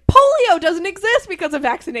 I was like, polio doesn't exist because of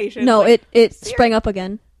vaccination. No, Like, it sprang up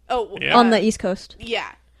again Yeah. on the East Coast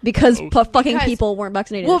yeah. because fucking Because- people weren't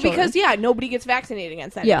vaccinated. Well, as children. because nobody gets vaccinated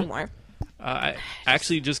against that Yeah. anymore. I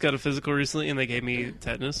actually just got a physical recently, and they gave me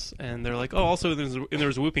tetanus, and they're like, "Oh, also there's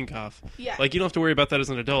a whooping cough." Yeah. Like, you don't have to worry about that as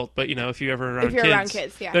an adult, but if you're ever around you're kids, around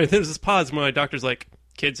kids, yeah. there's this pause where my doctor's like,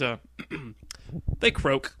 "Kids, they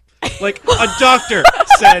croak." Like, a doctor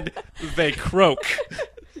said they croak,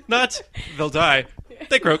 not they'll die.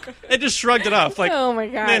 They croak, and just shrugged it off. Like, Oh my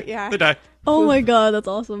God, "Meh, yeah. they die. oh my god, that's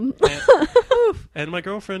awesome. And my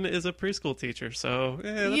girlfriend is a preschool teacher, so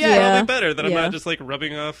that's Yeah. probably better that I'm Yeah. not just like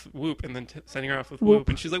rubbing off Whoop and then sending her off with Whoop. Whoop,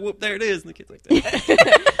 and she's like, "Whoop, there it is," and the kid's like,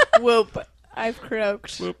 "There." Whoop. I've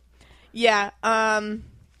croaked. Whoop. Yeah.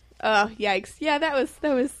 Yikes. Yeah, that was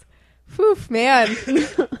whew, man.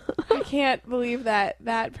 I can't believe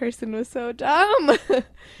that person was so dumb.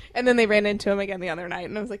 And then they ran into him again the other night,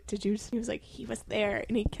 and I was like, did you? He was like, he was there,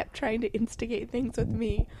 and he kept trying to instigate things with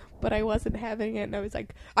me, but I wasn't having it, and I was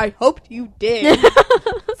like, I hoped you did.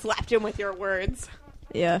 Slapped him with your words.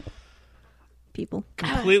 Yeah. People.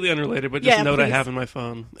 Completely unrelated, but just Yeah, a note I please. have in my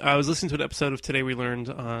phone. I was listening to an episode of Today We Learned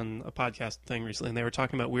on a podcast thing recently, and they were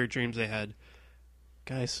talking about weird dreams they had.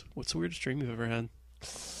 Guys, what's the weirdest dream you've ever had?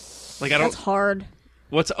 Like, That's hard.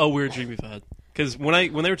 what's a weird dream you've had? Because when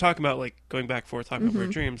they were talking about like going back and forth talking about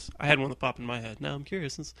weird dreams, I had one that popped in my head. Now I'm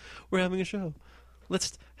curious, since we're having a show,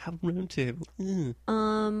 let's have a round table.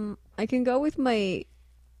 I can go with my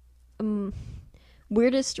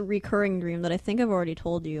weirdest recurring dream that I think I've already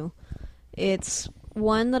told you. It's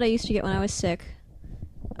one that I used to get when I was sick.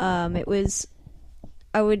 It was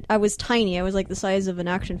I was tiny. I was like the size of an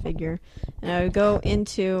action figure, and I would go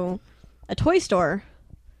into a toy store.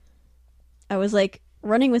 I was like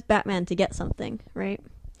running with Batman to get something, right?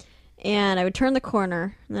 And I would turn the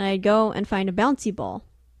corner, and then I'd go and find a bouncy ball,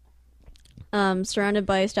 surrounded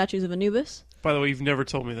by statues of Anubis. By the way, you've never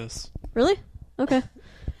told me this. Really? Okay.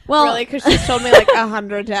 Well, Really? Because she's told me like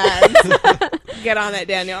 100 times. Get on it,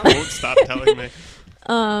 Daniel. Won't stop telling me.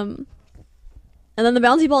 and then the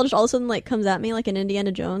bouncy ball just all of a sudden like comes at me like an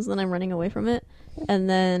Indiana Jones, and then I'm running away from it, and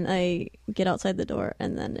then I get outside the door,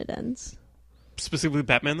 and then it ends. Specifically,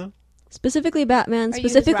 Batman though. Specifically Batman, Are you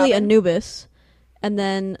his specifically Robin? Anubis, and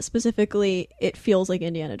then specifically it feels like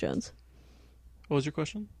Indiana Jones. What was your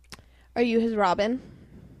question? Are you his Robin?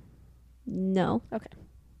 No. Okay.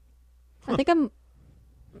 I think I'm.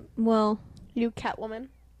 Well, You Catwoman?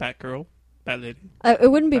 Batgirl, Bat Lady.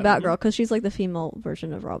 it wouldn't be Batwoman? Batgirl because she's like the female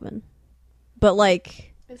version of Robin. But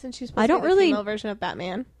like, Isn't she supposed I to don't be the really- female version of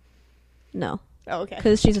Batman? no, Oh, okay.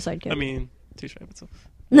 because she's a sidekick. I mean, touche. But so.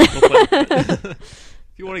 We'll play it.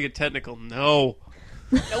 If you want to get technical, no.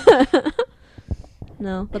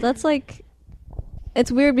 No, but that's like,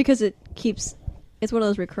 it's weird because it's one of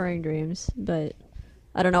those recurring dreams, but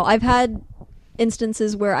I don't know. I've had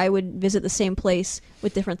instances where I would visit the same place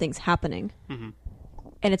with different things happening, Mhm.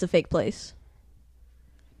 and it's a fake place.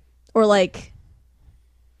 Or like,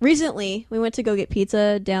 recently we went to go get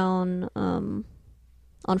pizza down on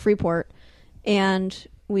Freeport, and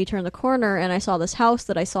we turned the corner, and I saw this house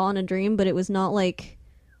that I saw in a dream, but it was not like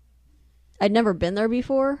I'd never been there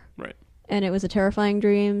before. Right. And it was a terrifying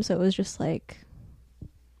dream, so it was just like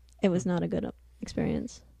it was not a good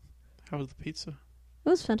experience. How was the pizza? It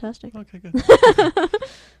was fantastic. Okay, good.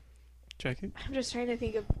 Jackie? I'm just trying to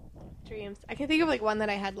think of dreams. I can think of like one that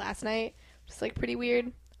I had last night, just like pretty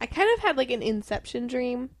weird. I kind of had like an Inception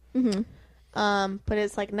dream, Mm-hmm. but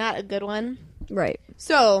it's like not a good one. Right.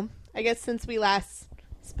 So I guess since we last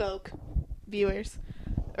spoke, viewers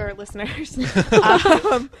or listeners,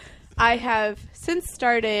 I have since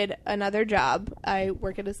started another job. I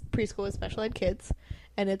work at a preschool with special ed kids,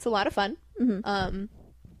 and it's a lot of fun. Mm-hmm.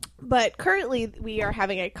 But currently we are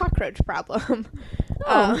having a cockroach problem.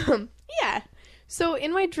 Oh. Yeah. So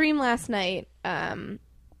in my dream last night, I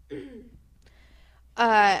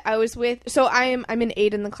was with. So I'm an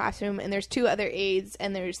aide in the classroom, and there's 2 other aides,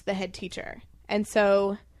 and there's the head teacher. And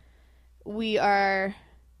so we are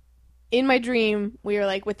in my dream. We are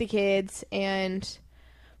like with the kids, and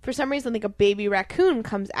for some reason, like a baby raccoon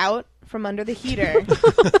comes out from under the heater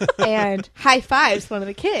and high fives one of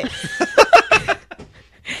the kids.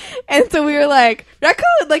 And so we were like, raccoon,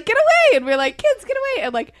 like, get away. And we were like, kids, get away.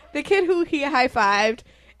 And like the kid who he high fived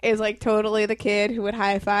is like totally the kid who would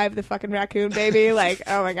high five the fucking raccoon baby. Like,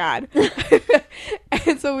 oh my God.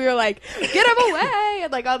 And so we were like, get him away.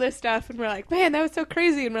 And like all this stuff. And we're like, man, that was so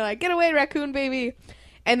crazy. And we're like, get away, raccoon baby.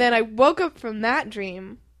 And then I woke up from that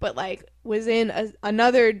dream, but like was in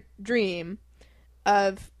another dream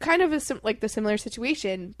of kind of like the similar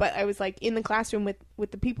situation. But I was like in the classroom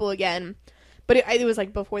with the people again. But it was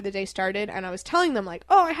like before the day started, and I was telling them like,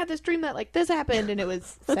 "Oh, I had this dream that like this happened," and it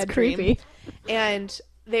was That's said creepy. dream. And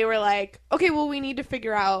they were like, "Okay, well, we need to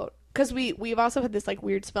figure out because we've also had this like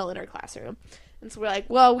weird smell in our classroom, and so we're like,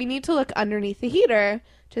 well, we need to look underneath the heater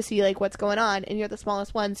to see like what's going on, and you're the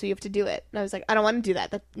smallest one, so you have to do it." And I was like, "I don't want to do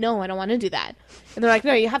that. No, I don't want to do that." And they're like,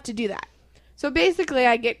 "No, you have to do that." So basically,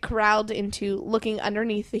 I get corralled into looking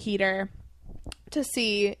underneath the heater to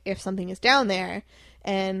see if something is down there.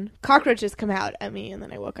 And cockroaches come out at me, and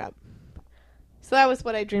then I woke up. So that was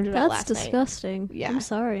what I dreamed about That's last night. disgusting. Yeah. I'm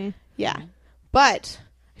sorry. Yeah. But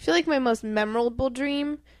I feel like my most memorable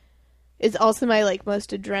dream is also my like most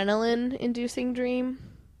adrenaline inducing dream.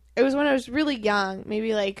 It was when I was really young,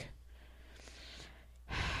 maybe like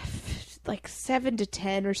 7 to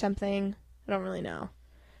 10 or something. I don't really know.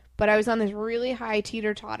 But I was on this really high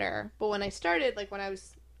teeter-totter. But when I started, like when I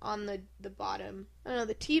was on the bottom, I don't know,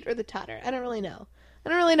 the teet or the totter. I don't really know. I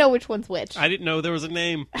don't really know which one's which. I didn't know there was a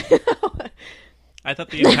name. I thought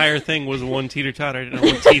the entire thing was one teeter-totter. I didn't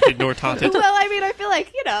know one teeted nor totted. Well, I mean, I feel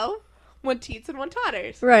like, one teets and one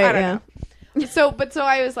totters. Right, I don't yeah. know. So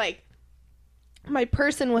I was like, my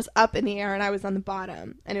person was up in the air and I was on the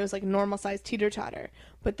bottom. And it was like normal sized teeter-totter.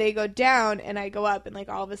 But they go down and I go up and like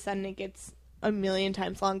all of a sudden it gets a million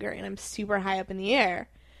times longer and I'm super high up in the air.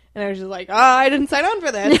 And I was just like, oh, I didn't sign on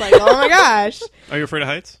for this. Like, oh my gosh. Are you afraid of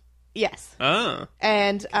heights? Yes. Ah.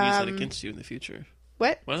 And, Use that against you in the future.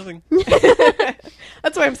 what? Well, nothing.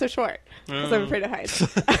 That's why I'm so short. Because I'm afraid of heights.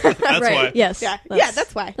 That's Right. why. Yes. Yeah. Yeah,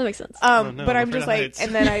 that's why. That makes sense. Oh, no, but I'm I'm just afraid of like, heights.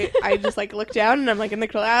 and then I just like look down and I'm like in the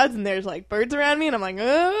clouds and there's like birds around me and I'm like,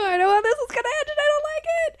 oh, I know how this is gonna end and I don't like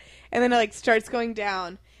it. And then it like starts going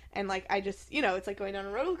down and like I just, it's like going down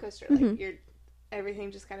a roller coaster. Like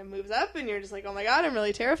everything just kind of moves up and you're just like, oh my God, I'm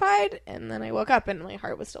really terrified. And then I woke up and my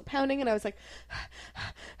heart was still pounding and I was like,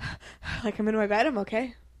 like I'm in my bed, I'm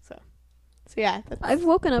okay. So yeah. I've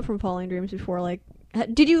woken up from falling dreams before. Like,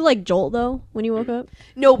 did you like jolt though when you woke up?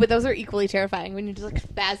 No, but those are equally terrifying when you just like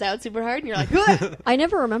spaz out super hard and you're like, "Ugh." I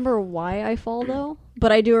never remember why I fall though,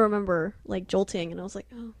 but I do remember like jolting, and I was like,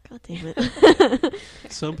 oh God damn it.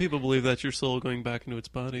 Some people believe that's your soul going back into its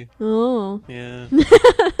body. Oh. Yeah. I was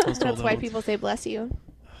told That's that why once. people say bless you.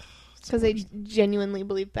 Because they genuinely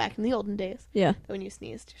believe back in the olden days Yeah, that when you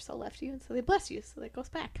sneezed, your soul left you, and so they bless you, so that goes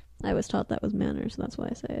back. I was taught that was manners, so that's why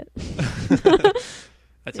I say it.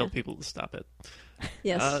 I tell people to stop it.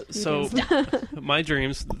 Yes. you So do. my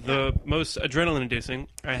dreams, the most adrenaline inducing,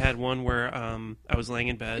 I had one where I was laying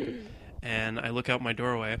in bed and I look out my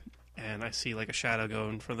doorway and I see like a shadow go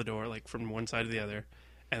in front of the door, like from one side to the other,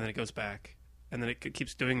 and then it goes back. And then it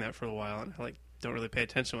keeps doing that for a while, and I like don't really pay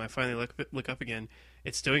attention. When I finally look up again,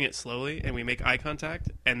 it's doing it slowly, and we make eye contact,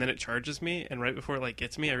 and then it charges me, and right before it like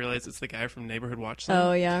gets me, I realize it's the guy from Neighborhood Watch Sign.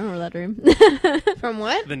 Oh yeah, I remember that dream. From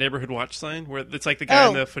what? The Neighborhood Watch Sign, where it's like the guy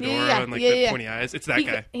in the fedora and like the pointy eyes. It's that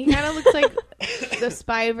guy. He kind of looks like the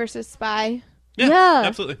Spy versus Spy. Yeah, Yeah.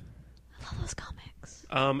 absolutely. I love those comics.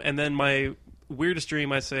 And then my weirdest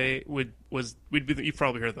dream, I say, would be you've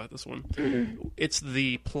probably heard about this one. It's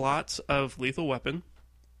the plot of Lethal Weapon,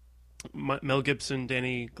 Mel Gibson,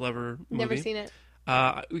 Danny Glover movie. Never seen it.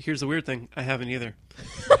 Here's the weird thing: I haven't either.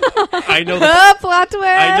 I know the Plot twist.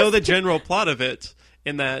 I know the general plot of it.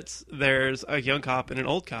 In that there's a young cop and an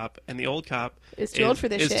old cop, and the old cop Is too old for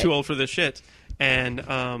this shit. Is too old for this shit. And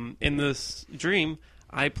in this dream,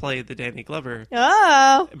 I played the Danny Glover.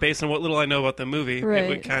 Oh. Based on what little I know about the movie, Right.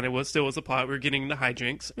 it kind of still was a plot. We were getting into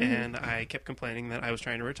hijinks, and I kept complaining that I was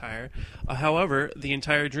trying to retire. However, the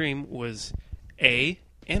entire dream was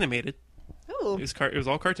animated. Ooh. It was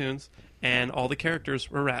all cartoons, and all the characters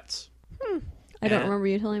were rats. I don't And- remember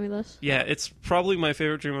you telling me this. Yeah, it's probably my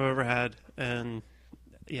favorite dream I've ever had, and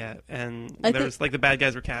yeah, and I there's like the bad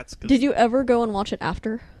guys were cats. 'Cause Did you ever go and watch it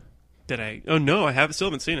after? Did I? Oh no, I still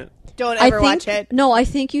haven't seen it. Don't ever I think, watch it. No, I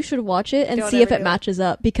think you should watch it and Don't see if ever it do it. matches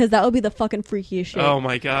up, because that would be the fucking freakiest shit. Oh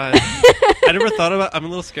my god, I never thought about. I'm a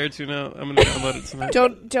little scared to now. I'm gonna download it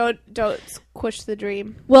tonight. Don't squish the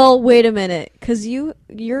dream. Well, wait a minute, because you're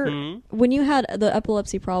Mhm. when you had the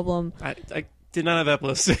epilepsy problem. I did not have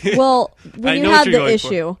epilepsy. Well, I when you know what had you're the going for.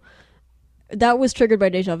 issue, that was triggered by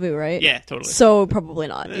deja vu, right? yeah, totally. So probably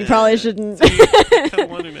not. You probably shouldn't. I kind of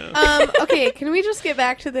want to know. Okay, can we just get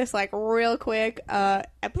back to this like real quick?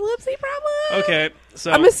 Epilepsy problem? Okay,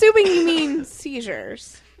 so I'm assuming you mean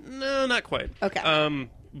seizures. no, not quite. Okay.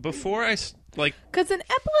 Before like Because an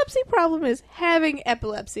epilepsy problem is having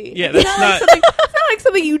epilepsy. Yeah, It's that's like not- something, it's not like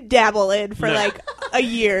something you dabble in for No. like a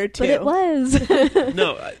year or two. But it was.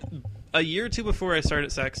 no, a year or two before I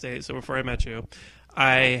started Sac State, so before I met you,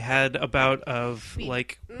 I had a bout of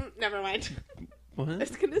like Never mind. I what?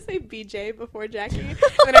 was going to say BJ before Jackie. And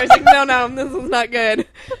then I was like, no, this is not good.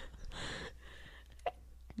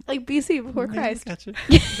 Like BC before Christ. Gotcha.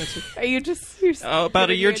 Are you just... You're About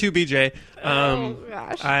a year or two, BJ. Oh,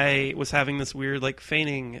 gosh. I was having this weird like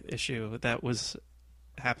feigning issue that was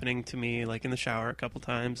happening to me like in the shower a couple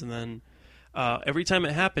times, and then every time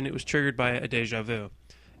it happened, it was triggered by a deja vu.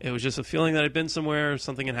 It was just a feeling that I'd been somewhere,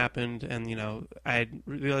 something had happened, and I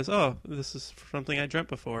realized, oh, this is something I dreamt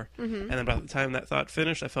before. And then by the time that thought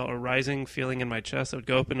finished, I felt a rising feeling in my chest that would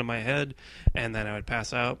go up into my head, and then I would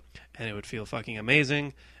pass out, and it would feel fucking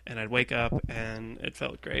amazing, and I'd wake up, and it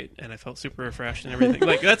felt great, and I felt super refreshed and everything.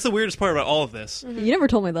 Like that's the weirdest part about all of this. You never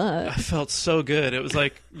told me I that. felt so good. It was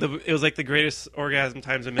like the greatest orgasm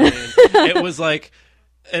times a million. It was like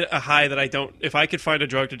a high that I don't. If I could find a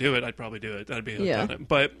drug to do it, I'd probably do it. I'd be hooked Yeah. on it.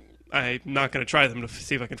 But I'm not going to try them to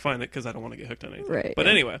see if I can find it because I don't want to get hooked on anything. Right, But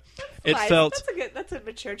yeah. anyway, it Life. felt That's a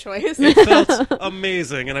mature choice. it felt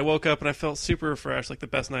amazing, and I woke up and I felt super refreshed, like the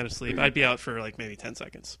best night of sleep. I'd be out for like maybe 10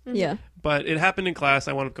 seconds. Yeah. But it happened in class.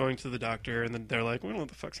 I wound up going to the doctor, and then they're like, "We don't know what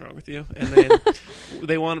the fuck's wrong with you." And then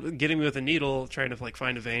they wound up getting me with a needle, trying to like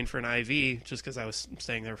find a vein for an IV, just because I was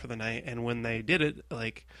staying there for the night. And when they did it,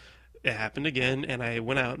 like it happened again, and I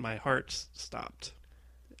went out, and my heart stopped.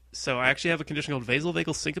 So I actually have a condition called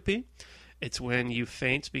vasovagal syncope. It's when you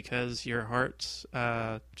faint because your heart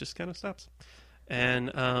just kind of stops,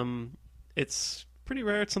 and it's pretty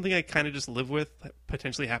rare. It's something I kind of just live with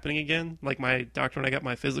potentially happening again. Like my doctor when I got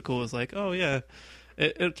my physical was like, "Oh yeah,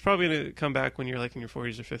 it's probably gonna come back when you're like in your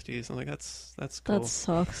 40s or 50s." I'm like, "That's cool." That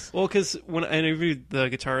sucks. Well, because when I interviewed the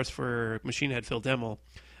guitarist for Machine Head, Phil Demmel,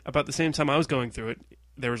 about the same time I was going through it,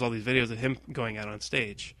 there was all these videos of him going out on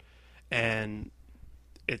stage, and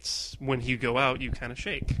it's when you go out, you kind of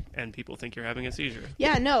shake, and people think you're having a seizure.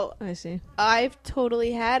 Yeah, no. I see. I've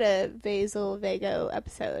totally had a vago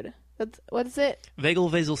episode. What is it? Vagal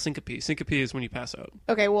vasal syncope. Syncope is when you pass out.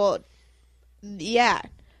 Okay, well, yeah.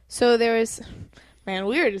 So there was... Man,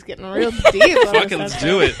 we were just getting real deep. on Fuck it, this let's episode.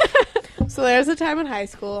 do it. So there was a time in high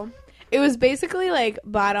school. It was basically like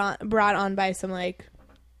brought on by some like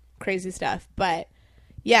crazy stuff. But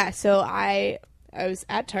yeah, so I was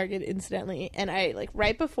at Target incidentally, and I like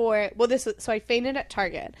right before so I fainted at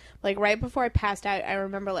Target. Like right before I passed out, I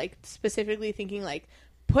remember like specifically thinking like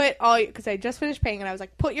because I just finished paying, and I was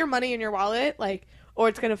like, put your money in your wallet, like, or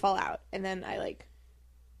it's gonna fall out. And then I like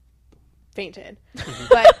fainted.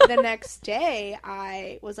 But the next day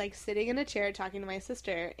I was like sitting in a chair talking to my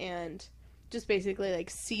sister and just basically like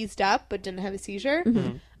seized up but didn't have a seizure.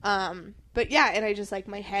 But yeah, and I just like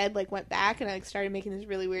my head like went back and I like started making this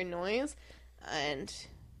really weird noise. And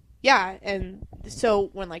yeah, and so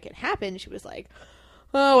when like it happened, she was like,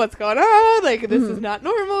 "Oh, what's going on? Like this is not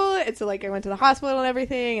normal." And so like I went to the hospital and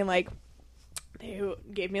everything, and like they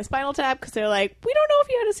gave me a spinal tap because they're like, "We don't know if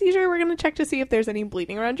you had a seizure. We're gonna check to see if there's any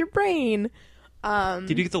bleeding around your brain." Did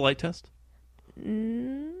you get the light test?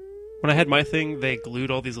 When I had my thing, they glued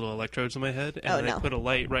all these little electrodes in my head, and Oh, then no. they put a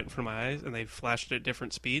light right in front of my eyes, and they flashed it at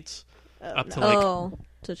different speeds, up to Oh.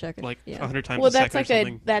 to check it. like yeah. 100 times Well, a that's second or like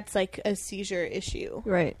something. that's like a seizure issue.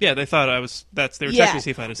 Right. Yeah, they thought they were checking to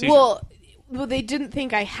see if I had a seizure. Well, they didn't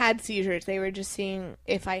think I had seizures. They were just seeing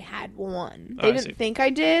if I had one. Oh, They I didn't see. think I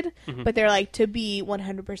did, Mhm. but they're like, to be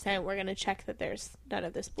 100%, we're going to check that there's none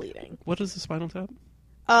of this bleeding. What is the spinal tap?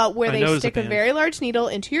 Where I they know it's a stick a band. very large needle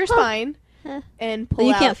into your spine and But pull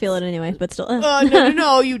you out. can't feel it anyway, but still.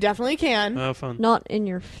 No, you definitely can. Oh, fun. Not in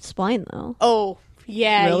your spine, though. Oh,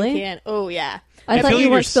 yeah, Really? you can. Oh, yeah. I You thought feel you in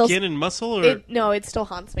your weren't still. skin and muscle, or No, it still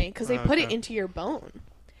haunts me because they Oh, put it okay. into your bone.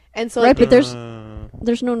 And so, Right, like, but there's Uh,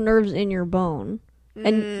 there's no nerves in your bone,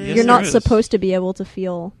 and Yes, you're not there is. supposed to be able to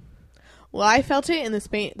feel. well, I felt it, and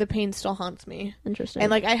the pain still haunts me. Interesting.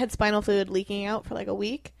 And like I had spinal fluid leaking out for like a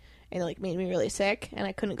week, and it like made me really sick, and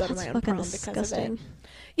I couldn't go That's to my own fucking prom because of disgusting. it.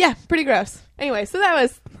 Yeah, pretty gross. Anyway, so that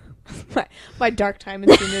was my dark time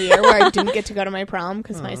in senior year where I didn't get to go to my prom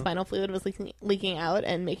because my spinal fluid was leaking out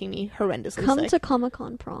and making me horrendously Come sick. to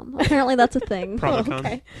Comic-Con prom. Apparently, that's a thing. Promicon.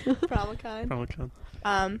 Okay, Promicon. Promicon.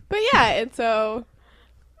 But yeah, and so.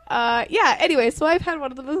 Yeah. Anyway, so I've had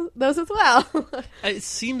one of those as well. It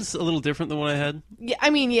seems a little different than what I had. Yeah, I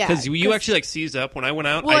mean, yeah, Because you actually like seized up when I went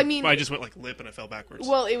out. Well, I I mean- I just went like limp and I fell backwards.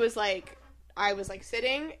 Well, it was like I was like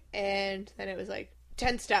sitting, and then it was like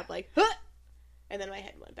tensed up, like, huh! And then my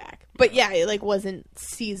head went back. But yeah, it like wasn't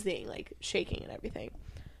seizing, like shaking and everything.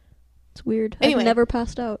 It's weird. Anyway. I've never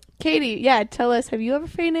passed out. Katie, yeah, tell us, have you ever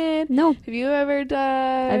fainted? No, Have you ever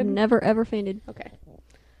died? I've never ever fainted. Okay.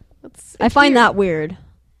 I find that weird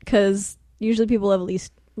because usually people have at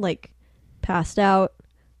least like passed out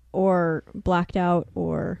or blacked out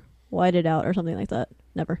or whited out or something like that.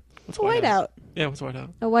 Never. What's white out. Yeah, what's white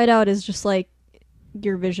out? A whiteout is just like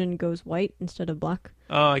your vision goes white instead of black.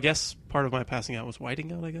 I guess part of my passing out was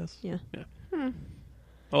whiting out, I guess. Yeah.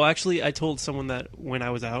 Oh, actually, I told someone that when I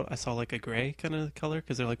was out, I saw like a gray kind of color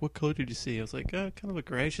because they're like, "What color did you see?" I was like, "Kind of a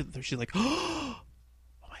gray." She's like, "Oh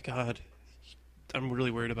my god, I'm really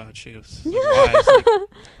worried about you." I was like, why? I was like,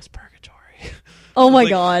 "It's purgatory." Oh my Like-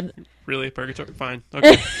 god. Really, purgatory? Fine.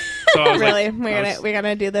 Okay. So I was Really? like, we're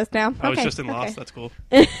gonna do this now? I was Okay, just in Lost. okay. That's cool.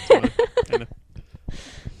 That's fine. Kinda.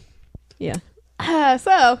 Yeah.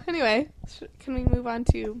 So, anyway, can we move on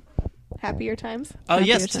to happier times? Happier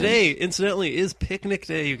Yes, times. today, incidentally, is picnic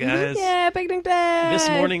day, you guys. Yeah, picnic day! This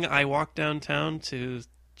morning, I walked downtown to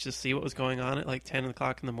just see what was going on at like 10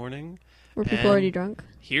 o'clock in the morning. Were people And already drunk?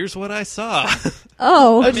 Here's what I saw.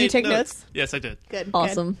 Oh, Oh, did you Made take notes? Yes, I did. Good.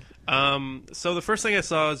 awesome. So the first thing I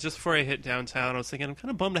saw is just before I hit downtown, I was thinking, I'm kind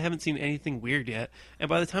of bummed I haven't seen anything weird yet. And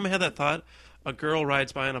by the time I had that thought, a girl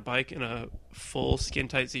rides by on a bike in a full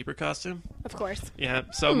skin-tight zebra costume. Of course. Yeah,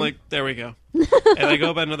 so I'm like, there we go. And I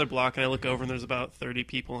go about another block, and I look over, and there's about 30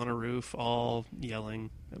 people on a roof, all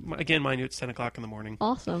yelling. Again, mind you, it's 10 o'clock in the morning.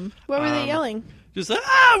 Awesome. What were they yelling? Just,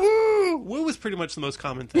 woo! Woo was pretty much the most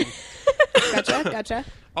common thing. Gotcha.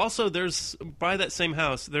 Also, there's, by that same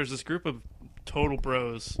house, there's this group of total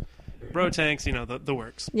bros, bro tanks, you know, the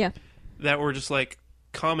works, Yeah. that were just like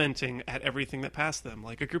commenting at everything that passed them.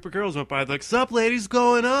 Like a group of girls went by, like, "Sup, ladies,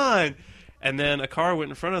 going on?" And then a car went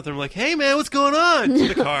in front of them, like, "Hey, man, what's going on?" to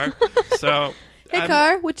the car. So, Hey, I'm-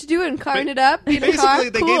 car, what you doing? Carring it up? Being a basically, car?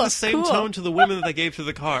 they Cool, gave the same cool. tone to the women that they gave to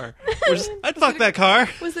the car. We're just, I'd fuck that car.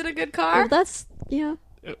 Was it a good Well, car? that's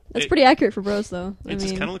that's It- pretty accurate for bros, though. I It just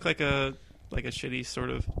mean, kind of looked like a shitty sort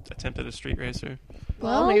of attempt at a street racer.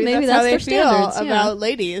 well, maybe maybe that's how that's they their feel standards, yeah. about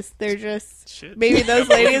ladies. They're just Shit. maybe those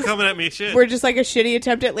You're ladies coming at me, shit. were just like a shitty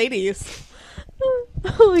attempt at ladies.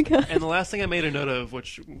 oh my god. And the last thing I made a note of,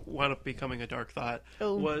 which wound up becoming a dark thought,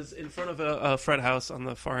 Oh. was in front of a frat house on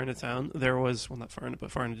the far end of town. There was, well, not far end,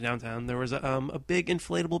 but far end of downtown. There was a big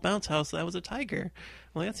inflatable bounce house that was a tiger.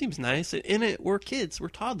 I'm like, that seems nice. In it were kids, were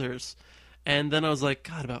toddlers. And then I was like,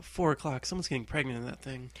 God, about 4 o'clock, someone's getting pregnant in that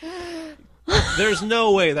thing. There's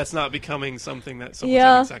no way that's not becoming something that someone's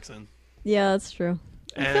Yeah. having sex in. Yeah, that's true.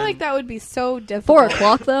 I feel like that would be so 4 difficult.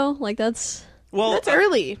 o'clock though, like that's Well, That's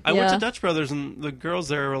early. I went Yeah. to Dutch Brothers, and the girls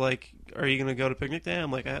there were like, "Are you going to go to picnic day?" I'm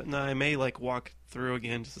like, "No, I may like walk through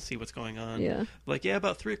again just to see what's going on." yeah. Like, yeah,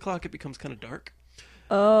 about 3 o'clock it becomes kind of dark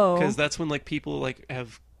Oh, because that's when like people like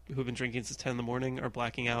who've been drinking since 10 in the morning are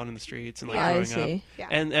blacking out in the streets and like I throwing see. up. Yeah.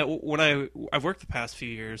 And when I've worked the past few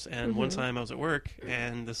years, and one time I was at work,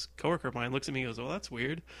 and this coworker of mine looks at me and goes, "Well, that's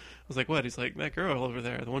weird." I was like, "What?" He's like, "That girl over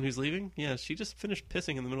there, the one who's leaving. Yeah, she just finished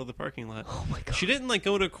pissing in the middle of the parking lot. Oh my god. She didn't like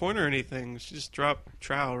go to a corner or anything. She just dropped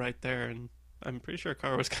trowel right there, and I'm pretty sure a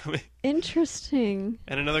car was coming." Interesting.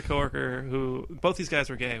 And another coworker who both these guys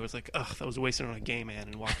were gay was like, "Ugh, that was wasted on a gay man,"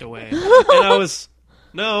 and walked away. And I was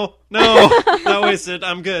No, not wasted.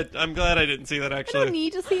 I'm good. I'm glad I didn't see that I don't actually.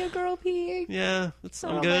 need to see a girl pee. Yeah, It's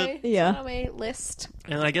I'm not good. on Yeah. my list.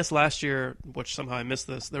 And I guess last year, which somehow I missed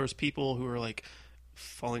this, there was people who were like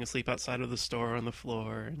falling asleep outside of the store on the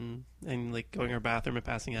floor and like going to our bathroom and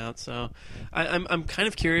passing out. So I'm kind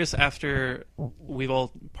of curious after we've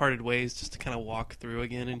all parted ways just to kind of walk through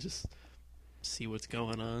again and just see what's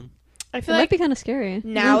going on. I It feel might like be kind of scary.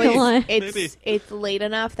 now Not gonna lie. Maybe. it's late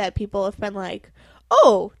enough that people have been like,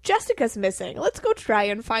 oh, Jessica's missing. Let's go try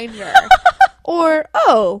and find her. Or,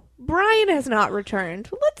 oh, Brian has not returned.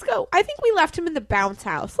 Let's go. I think we left him in the bounce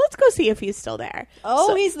house. Let's go see if he's still there. Oh,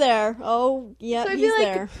 So- he's there. Oh, yeah, So I he's feel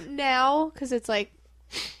like there. now, because it's like,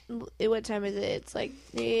 what time is it? It's like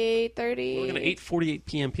 8:30. We're going to 8:48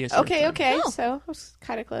 p.m. PST. Okay, time. okay. Oh. So I was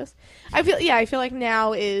kind of close. I feel like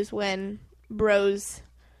now is when bros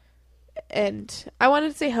and I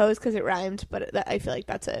wanted to say hoes because it rhymed, but I feel like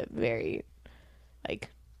that's a very like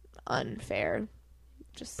unfair,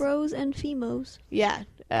 just Bros and femos. yeah,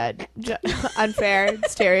 unfair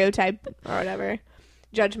stereotype or whatever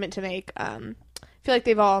judgment to make. I feel like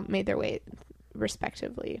they've all made their way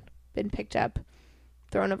respectively, been picked up,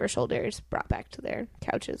 thrown over shoulders, brought back to their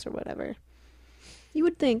couches or whatever. You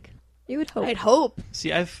would think. You would hope. I'd hope.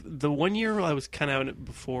 See, the 1 year I was kind of out in it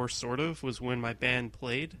before, sort of, was when my band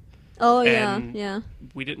played. Oh, yeah, And- yeah.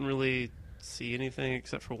 We didn't really see anything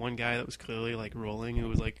except for one guy that was clearly like rolling, who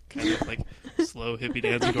was like kind of like slow hippie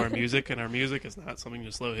dancing to our music, and our music is not something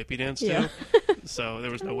to slow hippie dance to. Yeah. So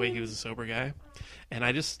there was no way he was a sober guy. And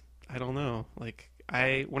I don't know. Like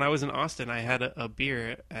when I was in Austin, I had a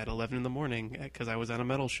beer at 11 in the morning because I was on a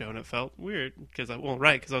metal show, and it felt weird because I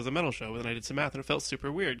was a metal show, and then I did some math, and it felt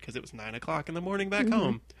super weird because it was 9 o'clock in the morning back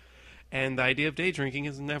home. And the idea of day drinking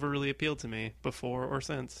has never really appealed to me before or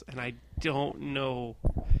since, and I don't know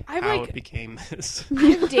I've how like it became this.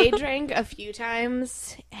 I've day drank a few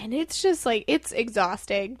times, and it's just like it's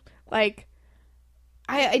exhausting. Like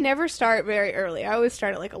I never start very early. I always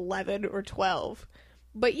start at like 11 or 12.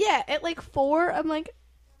 But yeah, at like 4, I'm like,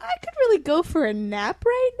 I could really go for a nap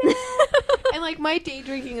right now. And like my day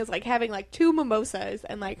drinking is like having like 2 mimosas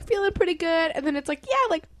and like feeling pretty good, and then it's like, yeah,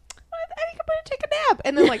 like I think I'm gonna take a nap,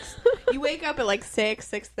 and then like you wake up at like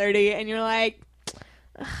 6:30, and you're like,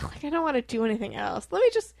 I don't want to do anything else. Let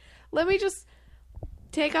me just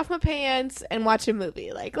take off my pants and watch a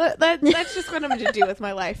movie. Like that's just what I'm going to do with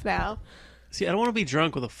my life now. See, I don't want to be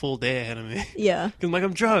drunk with a full day ahead of me. Yeah. Because I'm like,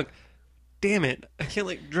 I'm drunk. Damn it. I can't,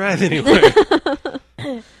 like, drive anywhere.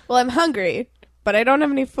 Well, I'm hungry, but I don't have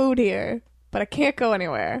any food here, but I can't go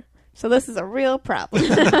anywhere. So this is a real problem.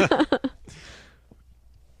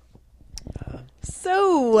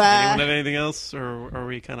 So, Anyone have anything else, or are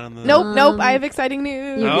we kind of on the... nope. I have exciting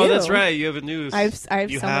news. You Oh, do. that's right. You have a news. I have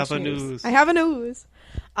you so have much a news. news. I have a news.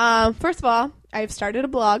 First of all, I've started a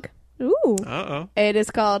blog. Ooh. Uh-oh. It is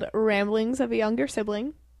called Ramblings of a Younger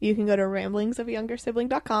Sibling. You can go to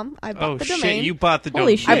ramblingsofayoungersibling.com. I bought Oh, the shit. domain. You bought the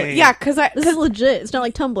Holy domain. shit. Yeah, because This is legit. It's not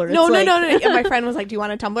like Tumblr. No. It's like... And my friend was like, "Do you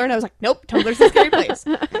want a Tumblr?" And I was like, "Nope, Tumblr's a scary place."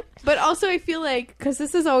 But also, I feel like because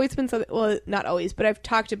this has always been something. Well, not always, but I've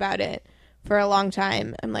talked about it for a long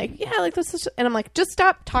time. I'm like, yeah, like this is, and I'm like, just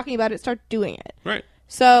stop talking about it, start doing it. Right.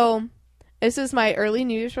 So, this is my early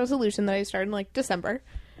New Year's resolution that I started in like December.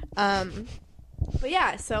 But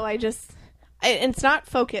yeah, so and it's not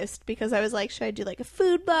focused because I was like, should I do like a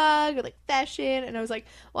food blog or like fashion? And I was like,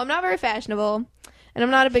 well, I'm not very fashionable and I'm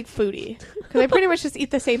not a big foodie because I pretty much just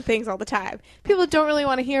eat the same things all the time. People don't really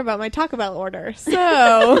want to hear about my Taco Bell order.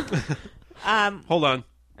 So, Hold on.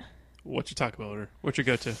 What's your Taco Bell order? What's your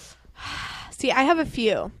go-to? see, I have a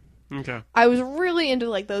few. Okay. I was really into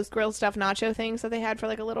like those grilled stuffed nacho things that they had for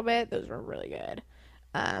like a little bit. Those were really good.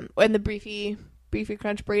 And the Beefy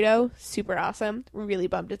Crunch burrito, super awesome. Really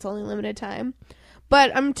bummed it's only limited time.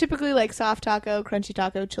 But I'm typically like soft taco, crunchy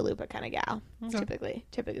taco, chalupa kind of gal. It's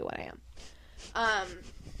typically what I am.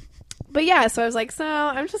 But yeah, so I was like, so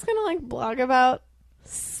I'm just gonna like blog about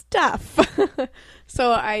stuff.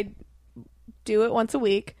 So I do it once a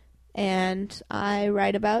week, and I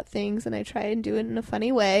write about things, and I try and do it in a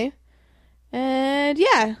funny way. And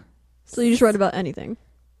yeah, So you just write about anything.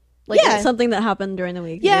 Like Yeah. something that happened during the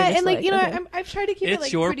week. yeah, You're just and like you know, okay. I've tried to keep it It's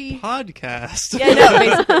like your pretty. podcast. Yeah, no,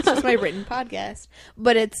 basically it's just my written podcast,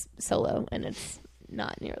 but it's solo and it's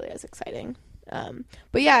not nearly as exciting.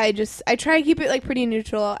 But yeah, I try to keep it like pretty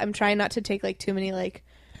neutral. I'm trying not to take like too many like,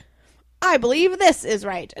 I believe this is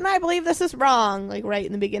right and I believe this is wrong, like right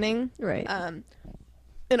in the beginning. Right.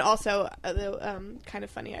 And also, kind of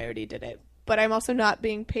funny, I already did it, but I'm also not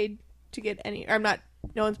being paid to get any. Or I'm not.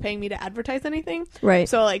 No one's paying me to advertise anything. Right.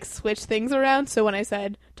 So I, like, switch things around. So when I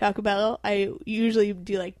said Taco Bell, I usually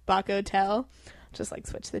do like Baco Tel. just like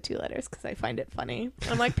switch the 2 letters because I find it funny.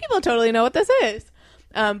 I'm like, people totally know what this is.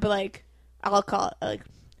 But like, I'll call it like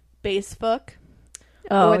Facebook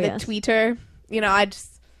or the yes. tweeter. You know, I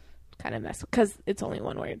just kind of mess because it's only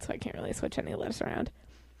one word, so I can't really switch any letters around.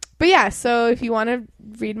 But yeah, so if you want to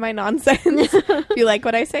read my nonsense, if you like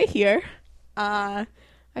what I say here, I've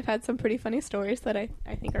had some pretty funny stories that I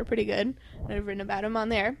think are pretty good. And I've written about them on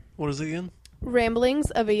there. What is it again?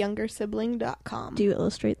 Ramblingsofayounger.sibling.com. Do you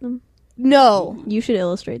illustrate them? No, You should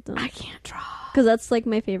illustrate them. I can't draw. Because that's like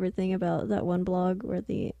my favorite thing about that one blog where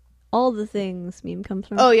the all the things meme comes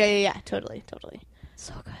from. Oh yeah, totally.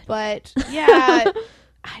 so good. But yeah,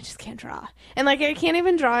 I just can't draw, and like I can't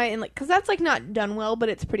even draw it in like because that's like not done well, but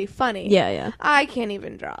it's pretty funny. Yeah. I can't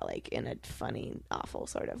even draw like in a funny, awful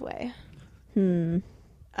sort of way.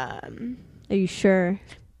 Are you sure?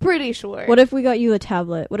 Pretty sure. What if we got you a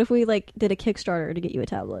tablet? What if we like did a Kickstarter to get you a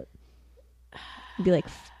tablet? It'd be like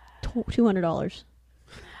 $200.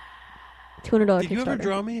 $200 Did you ever Kickstarter.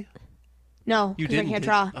 draw me? No, You because I didn't. can't did-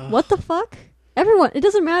 draw. What the fuck? Everyone, it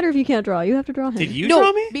doesn't matter if you can't draw. You have to draw him. Did you No,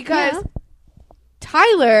 draw me? because Yeah.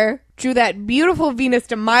 Tyler drew that beautiful Venus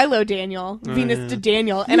to Milo Daniel, Venus yeah. to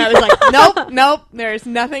Daniel, and I was like, nope, there's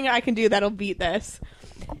nothing I can do that'll beat this.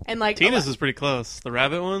 And like, Tina's is pretty close. The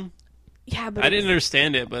rabbit one? yeah, but I didn't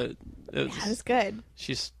understand it, but it was, Yeah, it was good.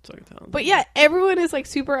 she's so talented. But yeah, everyone is like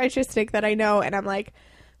super artistic that I know, and I'm like,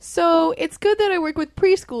 so it's good that I work with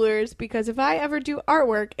preschoolers because if I ever do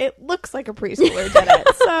artwork, it looks like a preschooler did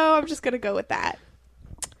it. So I'm just gonna go with that.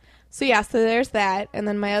 So yeah, so there's that, and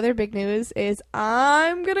then my other big news is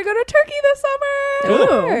I'm gonna go to Turkey this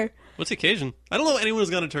summer. Ooh. What's the occasion? I don't know if anyone who's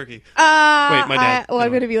gone to Turkey. Wait, my dad. I'm Anyway.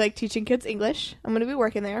 going to be like teaching kids English. I'm going to be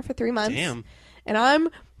working there for 3 months. Damn. And I'm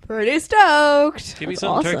pretty stoked. Give me That's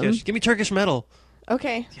something awesome. Turkish. Give me Turkish metal.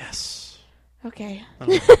 Okay. Yes. Okay. I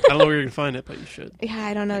don't know where you're going to find it, but you should. Yeah,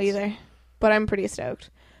 I don't know either. But I'm pretty stoked.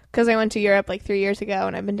 Because I went to Europe like 3 years ago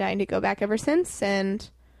and I've been dying to go back ever since. And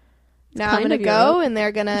now I'm kind going to of go Europe. and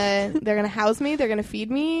they're gonna house me. They're going to feed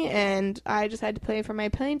me. And I just had to pay for my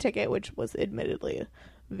plane ticket, which was admittedly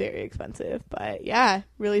very expensive. But yeah,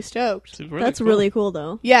 really stoked. It's That's cool. really cool,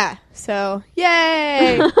 though. Yeah. So,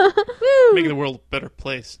 yay. Woo. Making the world a better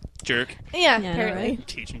place. Jerk. Yeah, Yeah, apparently. right.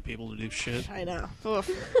 Teaching people to do shit. I know. Oof.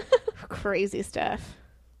 Crazy stuff.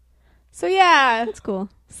 So yeah. That's cool.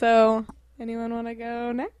 So anyone want to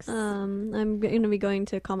go next? I'm going to be going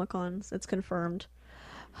to Comic-Con. It's confirmed.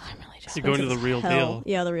 I'm really jealous. You're going to the real Hell. deal.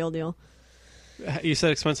 Yeah, the real deal. You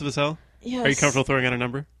said expensive as hell? Yes. Are you comfortable throwing out a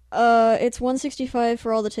number? It's $165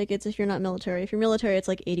 for all the tickets if you're not military. If you're military, it's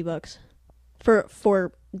like $80 for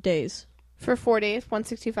 4 days. For 4 days,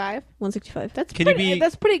 165. $165. That's Can you pretty. be-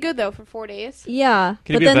 That's pretty good though for 4 days. Yeah,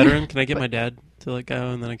 Can you but be a then veteran? Can I get my dad to like go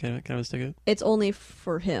and then I can have his ticket? it's only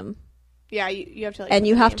for him, Yeah, you have to. Like, and put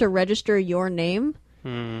you the have name. to register your name.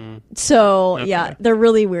 Hmm. So Okay. yeah, they're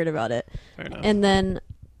really weird about it. Fair enough. And then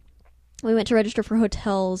we went to register for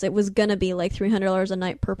hotels. It was gonna be like $300 a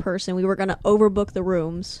night per person. We were gonna overbook the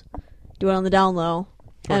rooms, do it on the down low,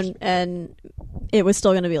 course. and it was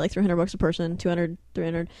still gonna be like $300 a person, 200,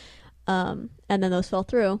 300. And then those fell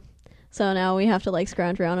through. So now we have to like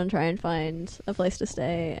scrounge around and try and find a place to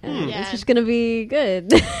stay, and Yeah. it's just gonna be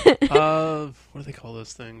good. What do they call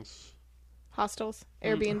those things? hostels,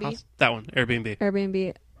 Airbnb. That one, Airbnb.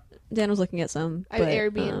 Airbnb. Dan was looking at some. I but,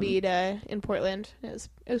 Airbnb'd in Portland. It was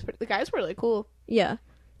pretty, the guys were really cool. Yeah.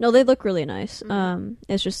 No, they look really nice.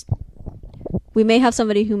 It's just we may have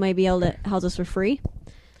somebody who may be able to house us for free.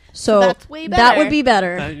 So that's way that better. would be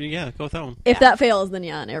better. Yeah, go with that one. If Yeah. that fails, then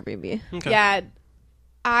yeah, an Airbnb. Okay. Yeah.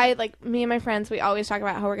 I like me and my friends. We always talk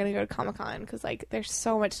about how we're gonna go to Comic-Con because like there's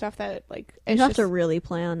so much stuff that like You it's have just, to really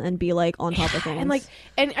plan and be like on top of things.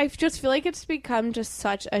 and I just feel like it's become just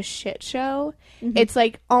such a shit show. It's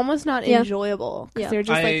like almost not Yeah. enjoyable because Yeah. they're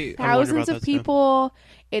just I like wonder thousands about of that, too. people.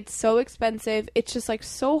 It's so expensive. It's just like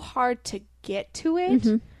so hard to get to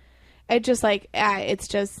it. It just like it's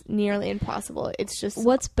just nearly impossible. It's just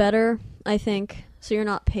What's better, I think, so you're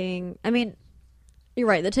not paying. I mean, you're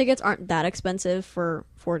right. The tickets aren't that expensive for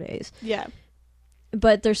 4 days, yeah.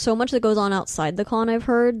 but there's so much that goes on outside the con. I've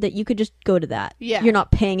heard that you could just go to that. Yeah. You're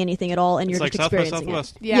not paying anything at all, and It's you're like just South by experiencing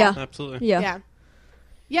Southwest. it. Yeah. Absolutely. Yeah. Yeah.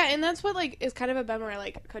 Yeah, and that's what like is kind of a bummer.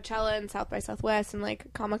 Like Coachella and South by Southwest and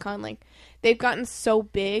like Comic-Con, like they've gotten so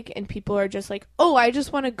big, and people are just like, "Oh, I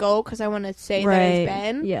just want to go because I want to say that I've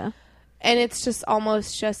been." Yeah. And it's just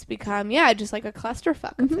almost just become just like a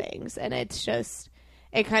clusterfuck of things, and it's just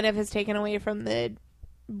it kind of has taken away from the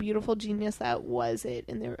beautiful genius that was it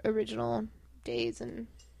in the original days, and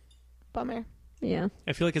bummer. Yeah.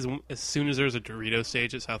 I feel like as soon as there was a Dorito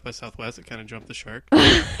stage at South by Southwest, it kind of jumped the shark.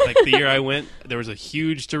 Like the year I went, there was a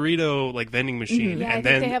huge Dorito like vending machine, Yeah, I and think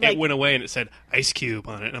then they have, it like- went away and it said Ice Cube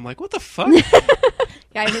on it, and I'm like, what the fuck?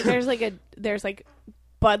 Yeah, I think there's like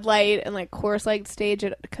Bud Light and like Coors Light stage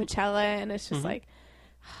at Coachella, and it's just like,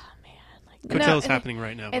 oh man, like Coachella's and happening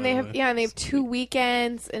right now. And by they the have way. and they have 2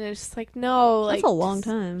 weekends, and it's just like no, like That's a long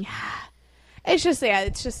time. it's just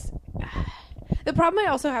it's just the problem I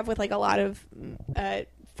also have with like a lot of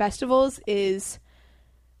festivals is,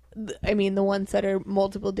 I mean, the ones that are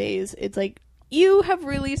multiple days. It's like you have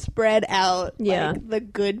really spread out like the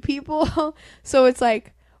good people, so it's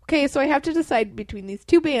like okay, so I have to decide between these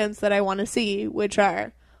 2 bands that I want to see, which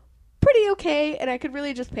are pretty okay, and I could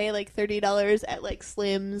really just pay like $30 at like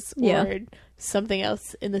Slim's or something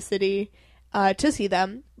else in the city to see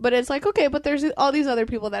them. But it's like okay, but there's all these other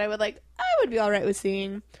people that I would be all right with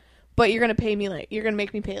seeing. But you're gonna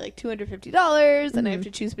make me pay like $250, and I have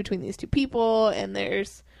to choose between these 2 people, and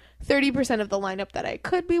there's 30% of the lineup that I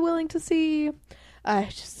could be willing to see.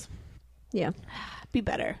 Just be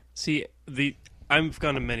better. See, I've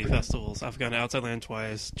gone to many festivals. I've gone to Outside Land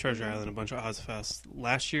twice, Treasure Island, a bunch of Ozfest.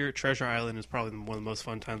 Last year, Treasure Island is probably one of the most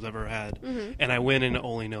fun times I've ever had, and I went in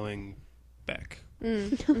only knowing Beck.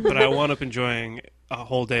 But I wound up enjoying a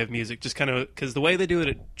whole day of music, just kind of because the way they do it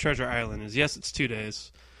at Treasure Island is yes, it's 2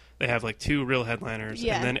 days. They have like 2 real headliners,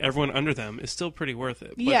 and then everyone under them is still pretty worth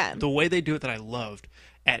it. But the way they do it that I loved,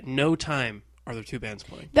 at no time are there 2 bands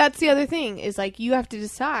playing. That's the other thing is like you have to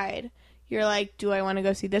decide. You're like, do I want to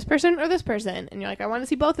go see this person or this person? And you're like, I want to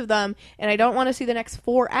see both of them, and I don't want to see the next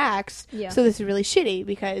 4 acts. Yeah. So this is really shitty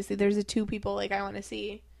because there's the 2 people like I want to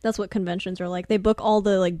see. That's what conventions are like. They book all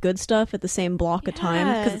the like good stuff at the same block of time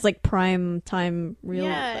because it's like prime time real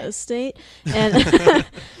estate, and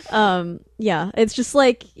it's just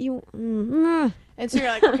like you. And so you're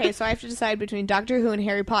like, okay, so I have to decide between Doctor Who and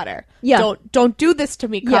Harry Potter. Yeah. Don't do this to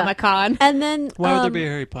me, Comic-Con. And then Why would there be a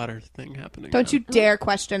Harry Potter thing happening? Don't you dare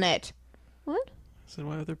question it. What? So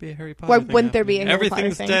why would there be a Harry Potter? Why thing wouldn't there be a happening? Harry Potter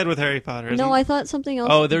Everything's thing? dead with Harry Potter. Isn't No, it? I thought something else.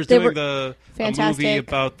 Oh, there's They doing were- a Fantastic movie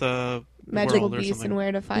about the Magical world or Beasts something. and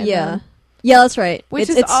where to find Yeah. them. Yeah, that's right. Which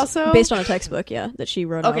it's, is it's also- based on a textbook. Yeah, that she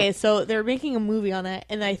wrote. Okay, so they're making a movie on that,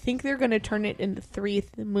 and I think they're going to turn it into 3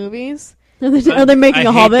 movies. Are they making I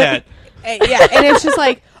a hate Hobbit? that. Yeah, and it's just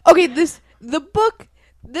like, okay, this book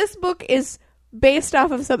is based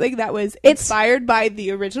off of something that was inspired by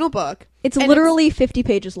the original book. It's And literally 50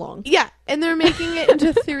 pages long. Yeah, and they're making it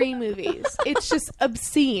into 3 movies. It's just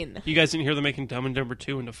obscene. You guys didn't hear they're making Dumb and Dumber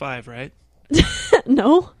 2 into 5, right?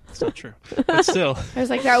 No. That's not true. But still, I was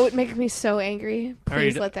like, that would make me so angry.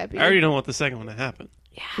 Please let that be. I already don't want the second one to happen.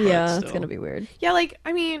 Yeah, still. it's gonna be weird. Yeah, like,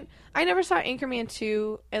 I mean, I never saw Anchorman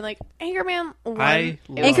 2, and, like, Anchorman 1. I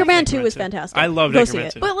loved Anchorman 2 is 2. fantastic. I loved Go see Anchorman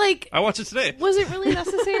it. 2. But, like, I watched it today. was it really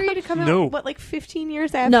necessary to come out, No. what, like, 15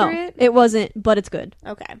 years after No, it? it wasn't, but it's good.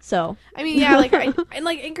 Okay. So I mean, yeah, like, and,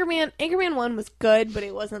 like, Anchorman 1 was good, but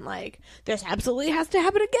it wasn't like, this absolutely has to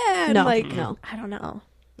happen again. No, Like, no. I don't know.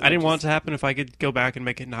 I didn't want it to happen. If I could go back and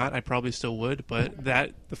make it not, I probably still would. But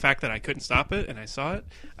the fact that I couldn't stop it and I saw it,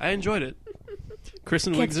 I enjoyed it.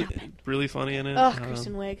 Kristen Can't Wiig's stop it. really funny in it. Ugh,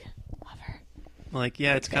 Kristen Wiig. Love her. Like,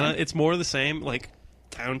 yeah, it's kind of it's more of the same. Like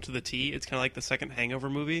down to the T. It's kind of like the second Hangover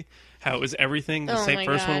movie. How it was everything the Oh same my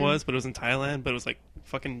first one God. was, but it was in Thailand. But it was like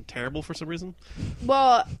fucking terrible for some reason.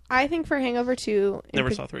 Well, I think for Hangover 2... Never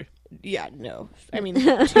saw 3. Yeah, no. I mean, 2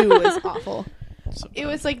 was awful. So It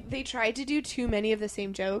was like they tried to do too many of the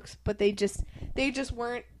same jokes, but they just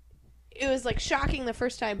weren't. It was like shocking the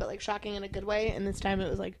first time, but like shocking in a good way. And this time it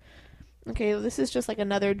was like, okay, well, this is just like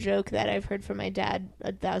another joke that I've heard from my dad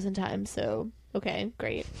 1,000 times. So okay,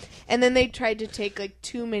 great. And then they tried to take like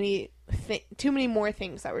too many more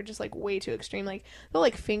things that were just like way too extreme. Like the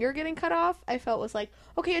like finger getting cut off, I felt was like,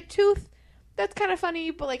 okay, a tooth, that's kind of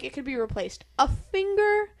funny, but like it could be replaced. A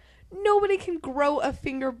finger. Nobody can grow a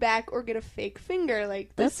finger back or get a fake finger.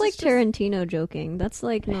 Like that's this like is just- Tarantino joking. That's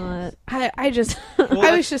like not. I just Well,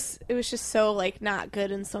 I was just it was just so like not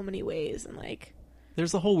good in so many ways and like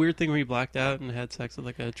there's the whole weird thing where he blacked out and had sex with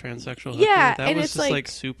like a transsexual. Yeah, hooker. That and was it's just like-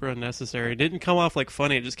 super unnecessary. It didn't come off like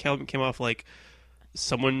funny. It just came off like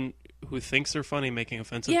someone who thinks they're funny making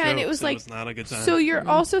offensive Yeah, jokes. and it was like not a good time. so you're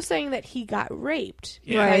also saying that he got raped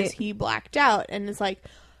Yeah. because Right. he blacked out and it's like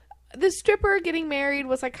the stripper getting married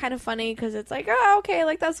was like kind of funny because it's like oh okay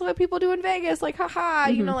like that's what people do in Vegas like haha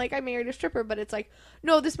you know like I married a stripper but it's like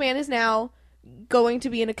no this man is now going to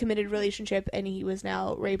be in a committed relationship and he was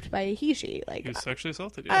now raped by a he he was sexually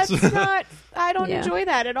assaulted. that's Yes, not I don't Yeah. enjoy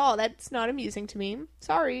that at all that's not amusing to me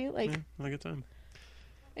sorry like yeah, not a good time.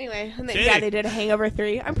 Anyway, and then, Okay. yeah, they did a Hangover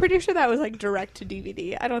 3. I'm pretty sure that was like direct to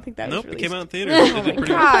DVD. I don't think that Nope, was it released. came out in theaters. Oh my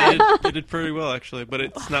God. It did pretty well, actually, but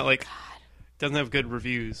it's not like doesn't have good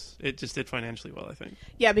reviews. It just did financially well, I think.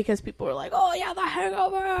 Yeah, because people were like, "Oh yeah, The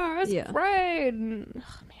Hangover, it's Yeah. great." And,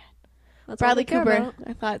 oh man, That's all Bradley they care Cooper. about.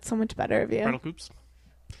 I thought so much better of you. Bridal Coops.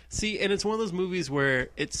 See, and it's one of those movies where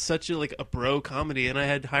it's such a like a bro comedy, and I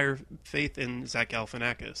had higher faith in Zach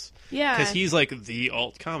Galifianakis Yeah, because he's like the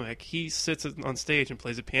alt comic. He sits on stage and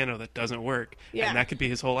plays a piano that doesn't work, Yeah. and that could be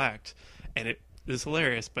his whole act, and it is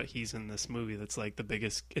hilarious. But he's in this movie that's like the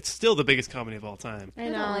biggest. It's still the biggest comedy of all time, I I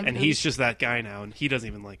don't know. like and him. he's just that guy now, and he doesn't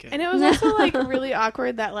even like it. And it was also like really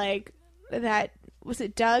awkward that was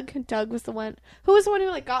it Doug? Doug was the one. Who was the one who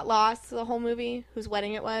like got lost the whole movie? Whose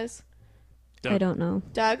wedding it was? Doug. I don't know.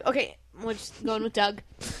 Doug. Okay, we're just going with Doug.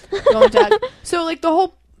 Going with Doug. So like the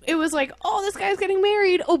whole, it was like, oh, this guy's getting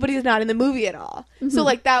married. Oh, but he's not in the movie at all. So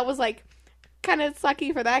like that was like kind of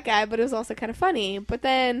sucky for that guy, but it was also kind of funny. But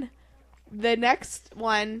then the next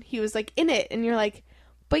one, he was like in it, and you're like,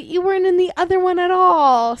 but you weren't in the other one at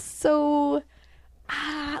all. So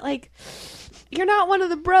like you're not one of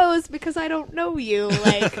the bros because I don't know you.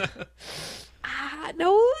 Like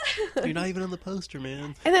no. You're not even on the poster,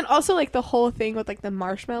 man. And then also like the whole thing with like the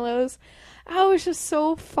marshmallows, I was just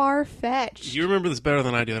so far fetched. You remember this better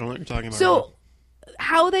than I do. I don't know what you're talking about. So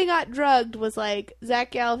how they got drugged was like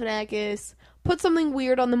Zach Galifianakis put something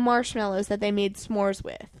weird on the marshmallows that they made s'mores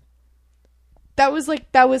with. That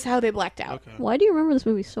was how they blacked out. Okay. Why do you remember this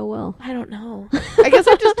movie so well? I don't know. I guess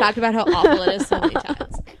I've just talked about how awful it is so many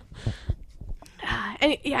times.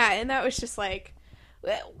 And that was just like,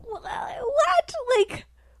 what? Like,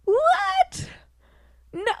 what?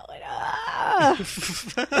 No.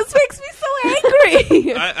 This makes me so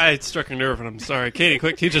angry. I struck a nerve, and I'm sorry. Katie,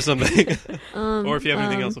 quick, teach us something. Or if you have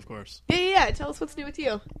anything else, of course. Yeah. Tell us what's new with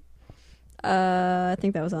you. I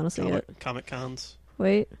think that was honestly it. Comic cons.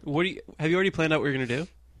 Wait. Have you already planned out what you're going to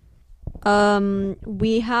do?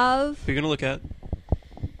 We have. Who are you going to look at?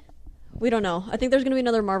 We don't know. I think there's going to be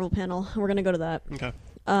another Marvel panel. We're going to go to that. Okay.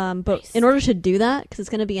 But Nice. in order to do that, because it's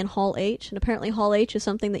going to be in Hall H, and apparently Hall H is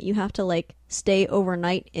something that you have to like stay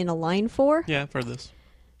overnight in a line for. Yeah, I've heard this.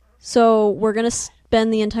 So we're going to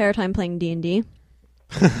spend the entire time playing D&D.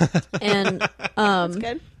 And That's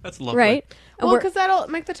good. That's lovely. right. And Well, we're- because that'll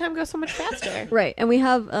make the time go so much faster. Right, and we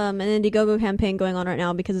have an Indiegogo campaign going on right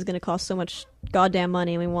now because it's going to cost so much goddamn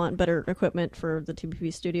money, and we want better equipment for the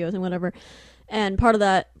TPP studios and whatever. And part of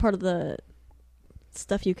the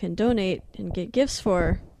stuff you can donate and get gifts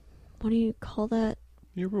for, what do you call that?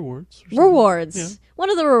 Your rewards. or something. Rewards. Yeah. One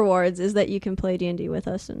of the rewards is that you can play D&D with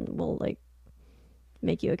us, and we'll like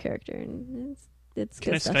make you a character, and it's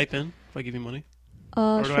Can good I stuff. Skype in if I give you money?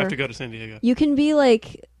 Or do Sure. I have to go to San Diego? You can be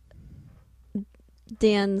like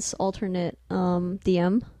Dan's alternate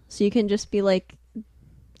DM, so you can just be like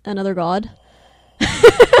another god.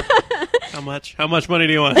 How much? How much money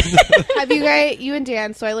do you want? Have you and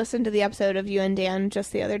Dan, so I listened to the episode of you and Dan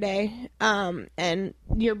just the other day, and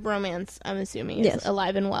your bromance, I'm assuming, is Yes.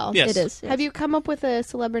 alive and well. Yes. It is. Have you come up with a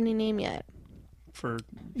celebrity name yet? For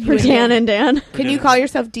For Dan and Dan? Can you call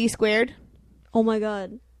yourself D squared? Oh my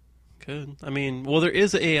god. good. I mean, well, there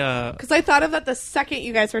is a. Because I thought of that the second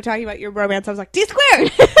you guys were talking about your bromance. I was like, D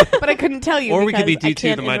squared! But I couldn't tell you. Or we could be because I D2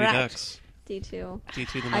 can't the Mighty interact. Ducks. D2.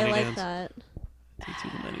 D2 the I Mighty like Dans. that.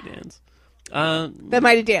 D2 the Mighty Dans. The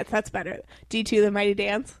Mighty Dance, that's better. D2 the Mighty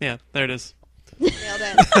Dance. Yeah, there it is. Nailed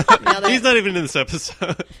it. Nailed He's it. not even in this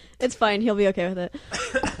episode. It's fine. He'll be okay with it.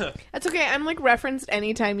 That's okay. I'm like referenced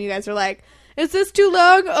anytime you guys are like, is this too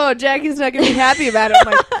long? Oh, Jackie's not going to be happy about it. I'm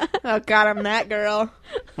like, oh, God, I'm that girl.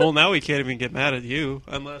 Well, now we can't even get mad at you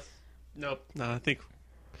unless. Nope. No, I think.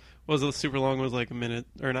 Was it super long? Was like a minute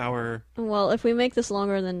or an hour? Well, if we make this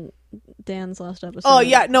longer than Dan's last episode. Oh,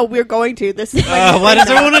 yeah. No, we're going to. This is Why does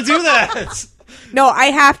everyone want to do that? No, I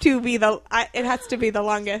have to be it has to be the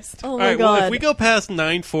longest. Oh All my right. god. Well, if we go past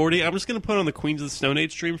 9:40, I'm just gonna put on the Queens of the Stone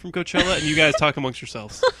Age stream from Coachella, and you guys talk amongst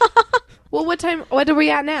yourselves. Well, what are we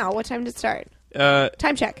at now? What time did it start?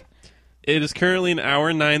 Time check. It is currently an hour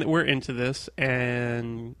and 9 that we're into this,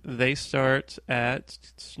 and they start at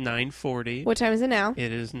 9:40. What time is it now?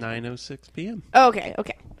 It is 9:06 p.m. Oh, okay.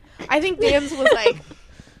 I think Dan's was like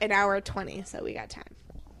an hour 20, so we got time.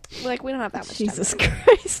 Like, we don't have that much Jesus time.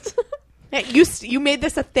 Christ. Hey, you made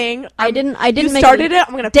this a thing. I didn't You make started it.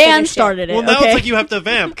 I'm gonna Dan finish it. started it. Well, now okay? it's like you have to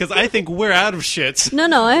vamp because I think we're out of shit.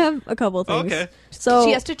 No, I have a couple things. Okay. So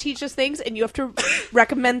She has to teach us things, and you have to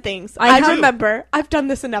recommend things. I I have- remember. I've done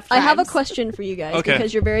this enough I times. have a question for you guys Okay.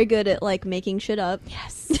 because you're very good at like making shit up.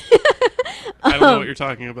 Yes. I don't know what you're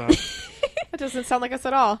talking about. That doesn't sound like us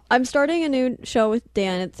at all. I'm starting a new show with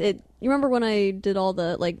Dan. you remember when I did all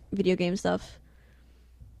the like video game stuff?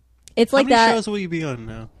 It's How like many that. shows will you be on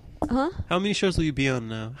now? Huh? How many shows will you be on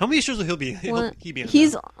now? How many shows will he be on?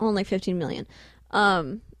 He's on like 15 million.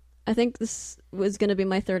 I think this was going to be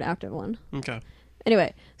my third active one. Okay.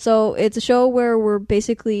 Anyway, so it's a show where we're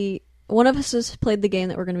basically, one of us has played the game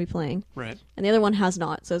that we're going to be playing, Right. and the other one has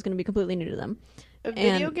not, so it's going to be completely new to them. A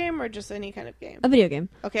video And- game or just any kind of game? A video game.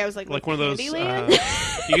 Okay, I was like Like one of those. Candyland?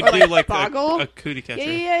 You Or could do like like Boggle? a cootie catcher.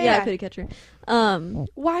 Yeah. Cootie Catcher.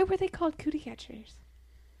 Why were they called cootie catchers?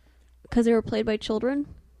 Because they were played by children.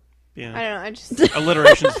 Yeah. I don't know. I just,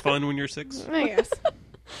 Alliteration's fun when you're 6. I guess.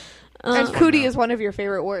 And Um, cootie is one of your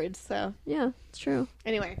favorite words, so. yeah, it's true.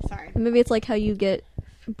 Anyway, sorry. Maybe it's like how you get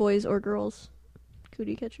boys or girls.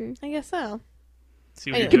 Cootie Catcher. I guess so.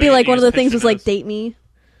 See what It you're It could be doing, like you one of just the things pitched was it like as- date me.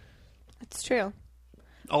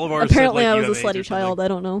 All of ours Apparently, said, I like, was you a have AIDS slutty or child. something. I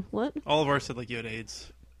don't know what. All of ours said like you had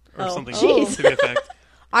AIDS or Oh, something jeez. to the effect.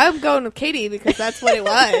 I'm going with Katie because that's what it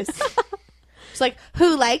was. She's like,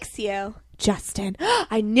 who likes you? Justin.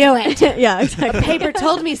 I knew it. Yeah, exactly. Paper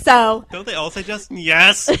told me so. Don't they all say Justin?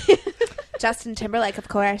 Yes. Justin Timberlake, of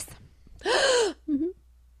course.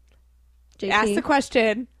 JP. Ask the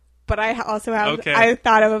question, but I also have. Okay. I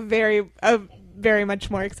thought of a very much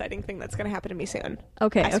more exciting thing that's going to happen to me soon.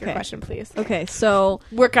 Okay, Ask your okay. question, please. Okay, so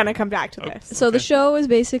We're going to come back to this. the Okay. show is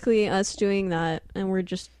basically us doing that, and we're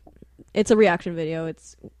just, it's a reaction video.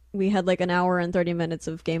 We had like an hour and 30 minutes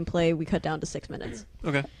of gameplay. We cut down to 6 minutes.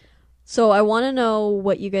 Okay. So I want to know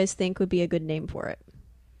what you guys think would be a good name for it.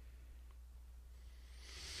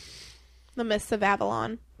 The Mists of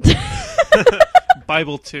Avalon.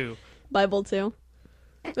 Bible 2. Bible 2.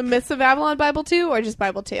 The Mists of Avalon Bible 2 or just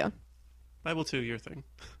Bible 2? Bible 2, your thing.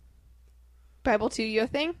 Bible 2, your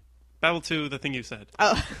thing? Bible 2, the thing you said.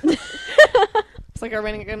 Oh. It's like, are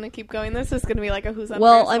we going to keep going? This is going to be like a who's on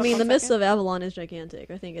Well, first? I Hold mean, on the a Mists second. of Avalon is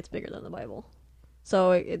gigantic. I think it's bigger than the Bible.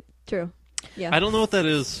 So true. Yeah, I don't know what that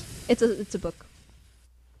is. it's a book.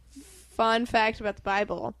 Fun fact about the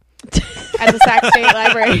Bible. At the Sac State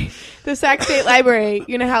Library. The Sac State Library,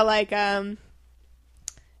 you know how like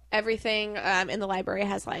everything in the library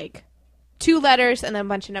has like 2 letters and then a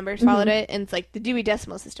bunch of numbers followed it, and it's like the Dewey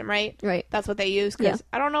Decimal System, right? Right. That's what they use, because Yeah.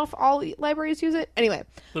 I don't know if all libraries use it. Anyway,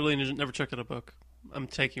 Literally never checked out a book. I'm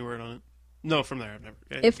taking your word on it. No, from there I've never.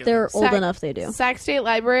 If they're old Sac- enough, they do. Sac State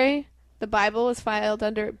Library, the Bible is filed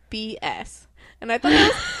under BS. And I thought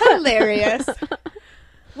that was hilarious.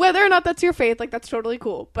 Whether or not that's your faith, like, that's totally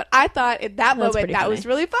cool. But I thought in that That's moment, pretty that funny. was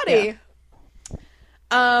really funny.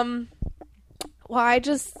 Well, I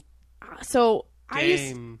just... So, I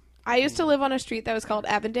used to live on a street that was called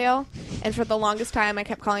Avondale. And for the longest time, I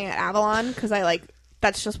kept calling it Avalon. Because I, like...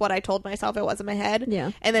 That's just what I told myself it was in my head. Yeah.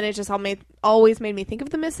 And then it just always made me think of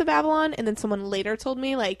the Mists of Avalon. And then someone later told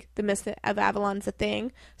me, like, the Mists of Avalon's a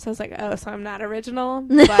thing. So I was like, oh, so I'm not original.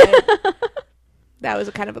 But that was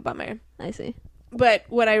kind of a bummer. I see. But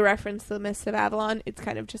when I reference the Mists of Avalon, it's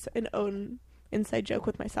kind of just an own inside joke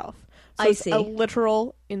with myself. So I it's see. a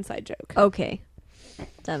literal inside joke. Okay,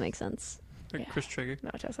 that makes sense. Yeah. Chris Trigger.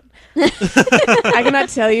 No, it doesn't. I cannot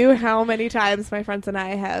tell you how many times my friends and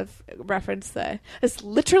I have referenced it's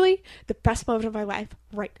literally the best moment of my life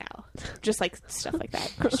right now. Just like stuff like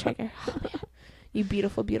that. Chris Traeger. Oh, man. You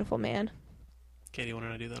beautiful, beautiful man. Katie wanted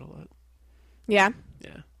to do that a lot. Yeah.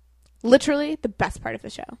 Yeah. Literally the best part of the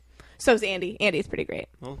show. So is Andy. Andy's pretty great.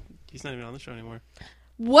 Well, he's not even on the show anymore.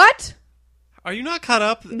 What? Are you not caught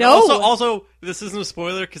up? No. Also, this isn't a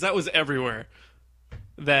spoiler because that was everywhere.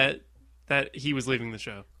 That he was leaving the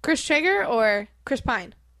show. Chris Traeger or Chris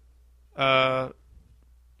Pine?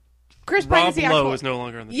 Chris Pine Rob is the Lowe actual... is no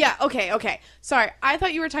longer on the show. Yeah, okay. Sorry. I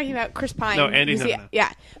thought you were talking about Chris Pine. No, Andy's who's not the- in that.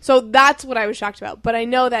 Yeah. So that's what I was shocked about. But I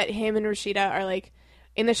know that him and Rashida are like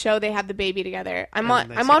in the show they have the baby together. I'm And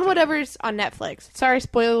they on skipped it. whatever's on Netflix. Sorry,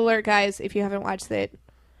 spoiler alert guys if you haven't watched it.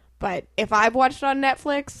 But if I've watched it on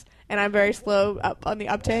Netflix and I'm very slow up on the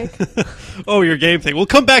uptake. Oh, your game thing. We'll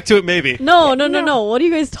come back to it maybe. No. What are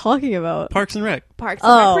you guys talking about? Parks and Rec. Parks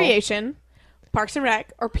and Oh. Recreation, Parks and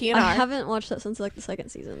Rec, or PNR. I haven't watched that since like the second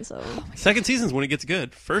season, so Second season's when it gets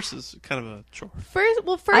good. First is kind of a chore. First,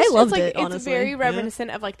 I loved it's like it, it's honestly. very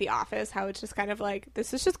reminiscent of like The Office, how it's just kind of like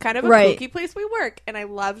this is just kind of a Right. kooky place we work, and I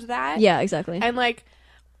loved that. yeah, exactly. And like,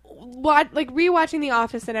 rewatching The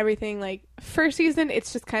Office and everything, like first season,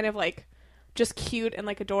 it's just kind of like just cute and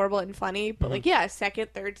like adorable and funny. But like, yeah, second,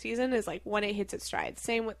 third season is like when it hits its stride.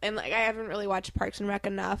 Same with, and like I haven't really watched Parks and Rec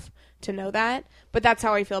enough to know that, but that's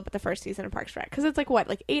how I feel about the first season of Parks and Rec because it's like what,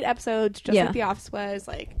 like 8 episodes, just Yeah. like The Office was.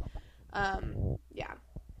 Like, yeah.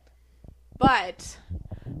 But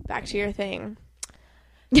back to your thing.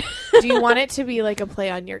 Do you want it to be like a play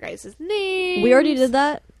on your guys' name? We already did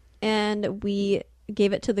that. and we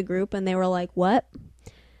gave it to the group, and they were like, "What?"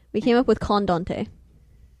 We came up with Condante.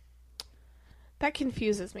 That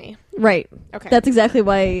confuses me. Right. Okay. That's exactly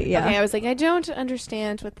why. Yeah. Okay, I was like, I don't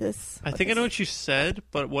understand what this. I think I know what you said,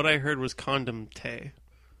 but what I heard was condom-te.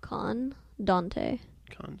 Condante,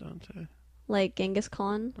 Condante. like Genghis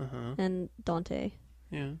Khan Uh-huh. and Dante.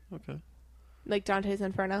 Yeah, okay. Like Dante's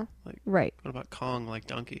Inferno. Right. What about Kong, like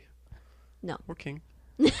donkey? No. Or king?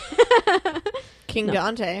 King No.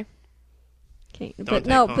 Dante. Okay. But Dante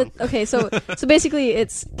no. Kong. But okay. So basically,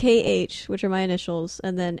 it's KH, which are my initials,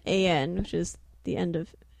 and then AN, which is the end of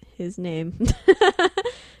his name,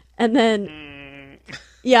 and then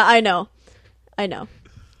yeah, I know.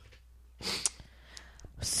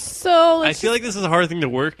 So I feel like this is a hard thing to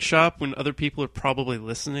workshop when other people are probably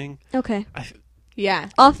listening. Okay. yeah,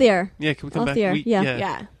 Off the air. Yeah, can we come Off back? the air, yeah.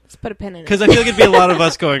 yeah. Let's put a pin in it. Because I feel like it'd be a lot of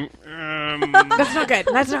us going, That's not good.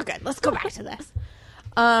 That's not good. Let's go back to this.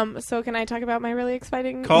 So can I talk about my really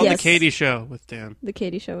exciting call Yes. the Katie Show with Dan. The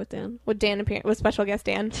Katie Show with Dan. with Dan appearing with special guest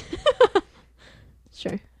Dan?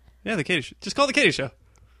 Sure. Yeah, the Katie Show. Just call it the Katie Show.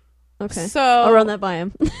 Okay. So I'll run that by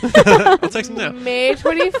him. I'll text him now. May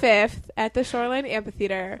 25th at the Shoreline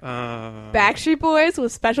Amphitheater. Uh, Backstreet Boys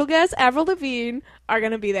with special guest Avril Lavigne are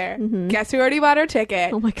going to be there. Guess who already bought our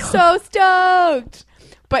ticket? Oh my God. So stoked!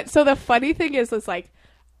 But so the funny thing is, it's like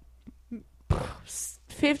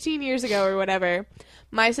 15 years ago or whatever,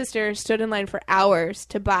 my sister stood in line for hours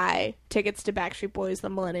to buy tickets to Backstreet Boys The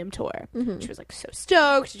Millennium Tour. She was like so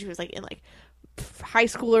stoked. She was like in like high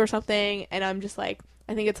school or something, and I'm just like,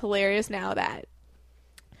 I think it's hilarious now that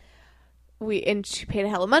she paid a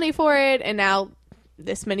hell of money for it, and now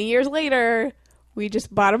this many years later we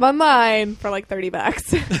just bought them online for like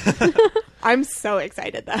 $30. I'm so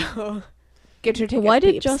excited though. Get your tickets. Why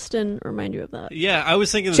did peeps. Justin remind you of that? yeah, I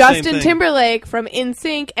was thinking the same Justin thing. Timberlake from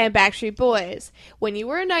NSYNC and Backstreet Boys? When you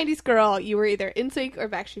were a 90s girl, you were either NSYNC or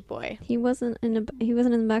Backstreet Boy. He wasn't in the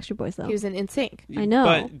Backstreet Boys though. He was in NSYNC. I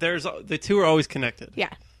know. But the two are always connected. Yeah.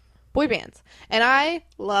 Boy bands. And I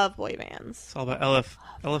love boy bands. It's all about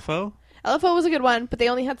LFO. LFO was a good one, but they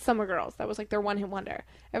only had Summer Girls. That was like their one-hit wonder.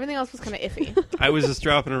 Everything else was kind of iffy. I was just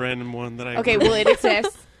dropping a random one that I... Okay, well, it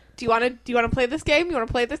exists. Do you want to play this game? You want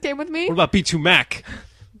to play this game with me? What about B2 Mac?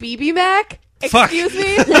 BB Mac? Fuck. Excuse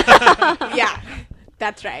me? Yeah,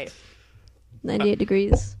 that's right. 98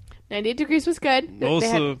 Degrees. 98 Degrees was good.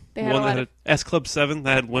 Also, they had one a that lot had S Club 7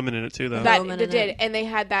 that had women in it too, though. that Roman it in did, it. and they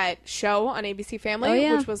had that show on ABC Family, Oh,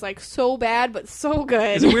 yeah. which was like so bad but so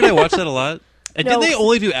good. Is it weird I watched that a lot? And No, did they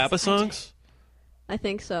only do ABBA songs? I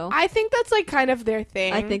think so. I think that's like kind of their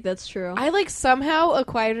thing. I think that's true. I like somehow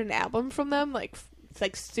acquired an album from them, like it's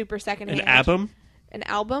like super secondhand. An album? An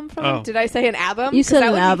album from Oh. them? Did I say an album? You 'Cause said that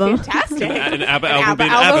an would be album. Fantastic. An ABBA An album being ABBA an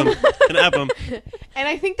album. album. An album. And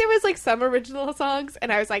I think there was like some original songs,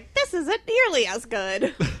 and I was like, this isn't nearly as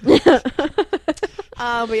good.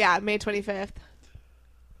 But yeah, May 25th,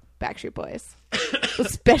 Backstreet Boys. With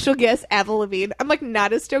special guest Avril Lavigne. I'm like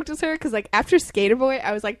not as stoked as her because like after Skater Boy,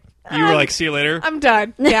 I was like, You were like, see you later. I'm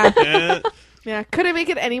done. Yeah, Eh, yeah. Could I make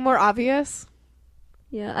it any more obvious?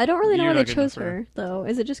 Yeah, I don't really know You're why not they good chose enough for her though.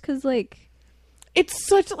 Is it just because like It's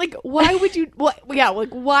such like why would you? What? Yeah, like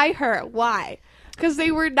why her? Why? Because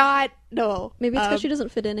they were not. No, maybe it's because she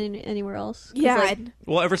doesn't fit in anywhere else? 'Cause, Yeah, like,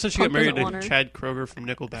 well, ever since she got Punk married doesn't want to her. Chad Kroger from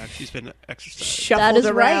Nickelback, she's been exercised. shuffled That is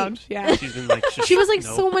around. right. Yeah, She's been like, she was like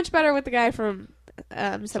no. so much better with the guy from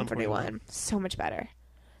Sum Sum 41. So much better.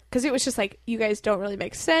 Because it was just like you guys don't really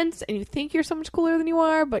make sense, and you think you're so much cooler than you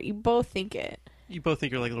are, but you both think it. You both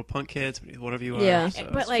think you're like little punk kids, but one of you are. Yeah. So.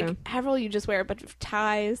 But like true. Avril, you just wear a bunch of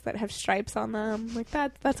ties that have stripes on them. Like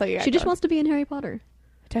that's how you. she just wants to be in Harry Potter.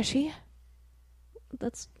 Does she?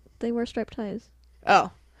 They wear striped ties.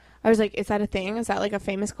 Oh, I was like, is that a thing? Is that like a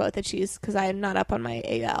famous quote that she's? Because I'm not up on my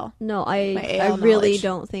AL. No, My I AL really knowledge.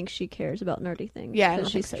 don't think she cares about nerdy things. Yeah, I don't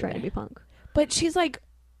because think she's so trying to either. be punk. But she's like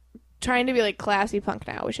trying to be like classy punk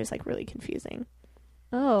now, which is like really confusing.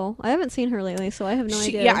 Oh, I haven't seen her lately, so I have no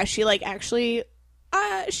idea. Yeah, she like actually.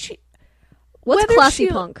 She. What's whether classy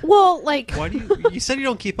she- punk? Well, like Why do you said you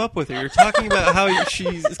don't keep up with her? You're talking about how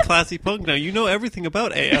she's classy punk now. You know everything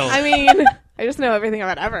about AL. I mean, I just know everything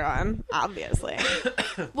about everyone, obviously.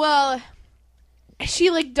 Well,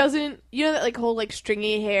 she like doesn't, you know, that like whole like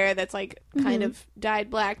stringy hair that's like kind of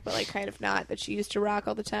dyed black, but like kind of not, that she used to rock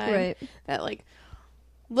all the time. Right. That like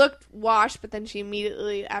looked washed, but then she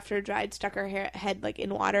immediately after it dried stuck her head like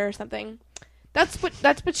in water or something. That's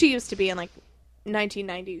what she used to be in like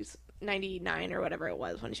 1990s. 99 or whatever it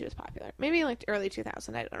was when she was popular. Maybe like early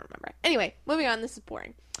 2000. I don't remember. Anyway, moving on. This is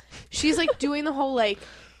boring. She's like doing the whole like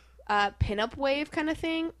pinup wave kind of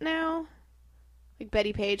thing now. like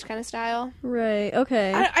Betty Page kind of style. Right.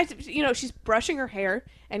 Okay. She's brushing her hair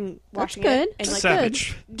and washing good. it and like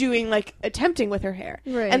Savage. doing like attempting with her hair.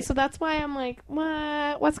 Right. And so that's why I'm like,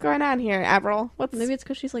 what's going on here, Avril? Maybe it's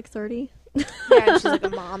because she's like 30. Yeah, and she's like a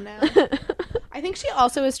mom now. I think she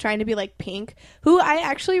also is trying to be like Pink, who I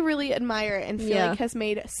actually really admire and feel Yeah. like has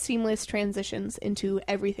made seamless transitions into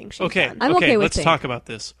everything she's Okay, done. I'm okay with let's Pink. talk about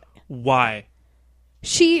this. Why?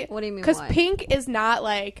 What do you mean, Because why? Pink is not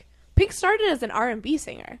like... Pink started as an R&B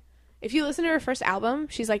singer. If you listen to her first album,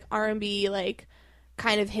 she's like R&B, like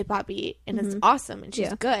kind of hip-hop-y, and it's awesome, and she's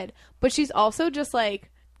Yeah. good. But she's also just like,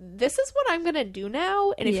 this is what I'm going to do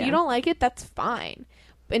now, and if Yeah. you don't like it, that's fine.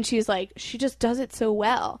 And she's like, she just does it so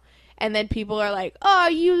well. And then people are like, oh,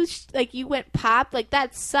 you went pop? Like,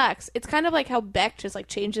 that sucks. It's kind of like how Beck just, like,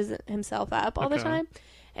 changes himself up all the Okay. time.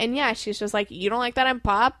 And, yeah, she's just like, you don't like that I'm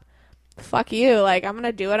pop? Fuck you. Like, I'm going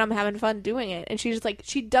to do it. I'm having fun doing it. And she's just like,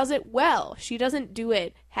 she does it well. She doesn't do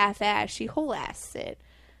it half-ass. She whole-ass it.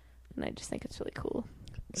 And I just think it's really cool.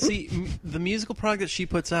 See, the musical product that she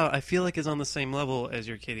puts out, I feel like is on the same level as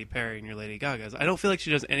your Katy Perry and your Lady Gaga's. I don't feel like she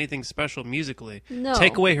does anything special musically. No.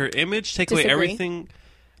 Take away her image, take away Disagree. everything.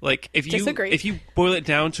 Like if Disagree. you boil it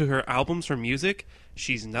down to her albums, her music,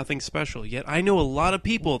 she's nothing special. Yet I know a lot of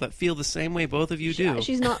people that feel the same way both of you do.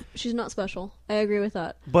 She's not special. I agree with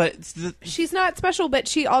that. But She's not special, but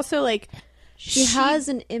she also, like... She has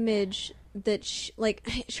an image that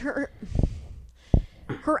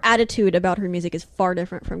her attitude about her music is far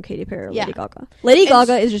different from Katy Perry or Yeah. Lady Gaga. Lady And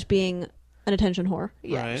Gaga is just being an attention whore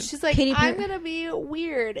Yeah, Right. she's like, Katy I'm Perry- gonna be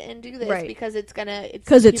weird and do this Right. because it's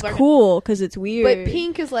because it's people are gonna-" cool, because it's weird. But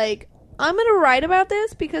Pink is like, I'm gonna write about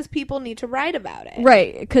this because people need to write about it.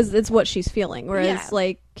 right? Because it's what she's feeling. Whereas Yeah.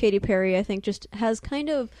 like Katy Perry, I think just has kind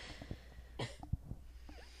of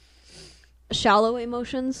shallow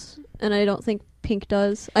emotions, and I don't think Pink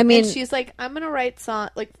does. I mean, And she's like, I'm gonna write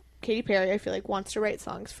like Katy Perry, I feel like, wants to write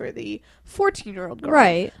songs for the 14-year-old girl.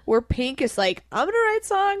 Right. Where Pink is like, I'm gonna write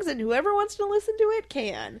songs and whoever wants to listen to it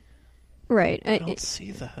can. right. I don't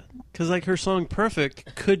see that because like her song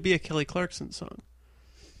 "Perfect" could be a Kelly Clarkson song.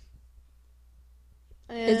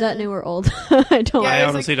 Is that new or old? I don't. Yeah, I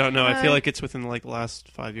was honestly like, don't know. I feel like it's within like the last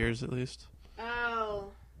 5 years at least. Oh.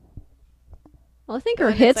 Well, I think But her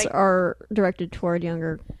it's hits like- are directed toward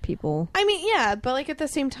younger people. I mean, yeah, but like at the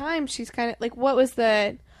same time, she's kind of like, what was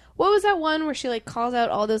that one where she like calls out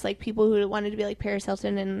all those like people who wanted to be like Paris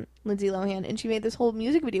Hilton and Lindsay Lohan, and she made this whole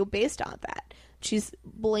music video based on that. She's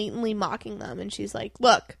blatantly mocking them, and she's like,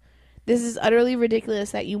 look, this is utterly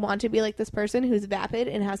ridiculous that you want to be like this person who's vapid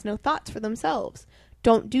and has no thoughts for themselves.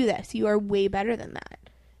 Don't do this. You are way better than that.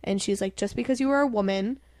 And she's like, just because you are a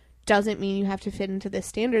woman doesn't mean you have to fit into this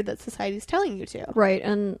standard that society's telling you to. Right,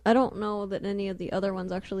 and I don't know that any of the other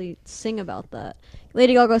ones actually sing about that.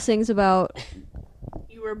 Lady Gaga sings about,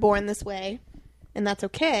 You were born this way, and that's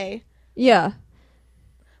okay. yeah,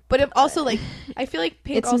 But if also, like, I feel like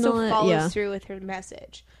Pink It's also not- follows yeah. through with her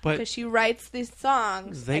message. But Because she writes these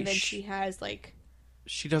songs, They and then sh- she has, like...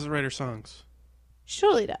 she doesn't write her songs. She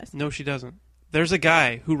totally does. No, she doesn't. There's a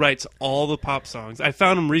guy who writes all the pop songs. I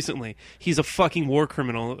found him recently. He's a fucking war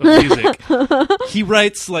criminal of music. He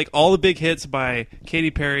writes like all the big hits by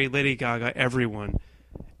Katy Perry, Lady Gaga, everyone.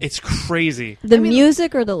 It's crazy. the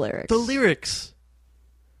music or the lyrics. The lyrics.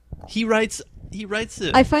 He writes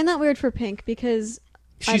it. I find that weird for Pink because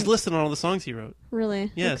She's listed on all the songs he wrote.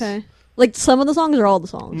 really, Yes. okay, like some of the songs are all the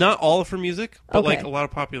songs. Not all of her music, but Okay. like a lot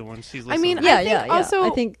of popular ones. She's listed I mean, on. Yeah, I think yeah. also I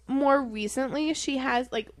think- more recently she has,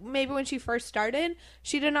 like, maybe when she first started,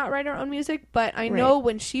 she did not write her own music, but I know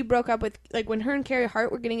when she broke up with, like, when her and Carrie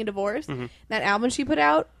Hart were getting a divorce, that album she put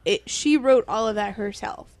out, she wrote all of that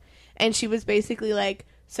herself. And she was basically like,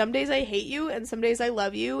 some days I hate you, and some days I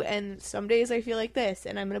love you, and some days I feel like this,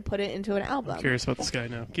 and I'm going to put it into an album. I'm curious about this guy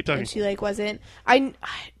now. Keep talking. And she, like, wasn't...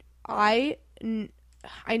 I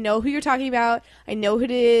know who you're talking about. I know who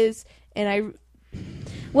it is, and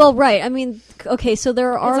Well, right. I mean, okay, so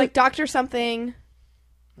there are it's like Doctor something.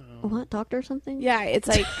 what Doctor something? Yeah, it's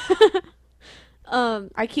like Um.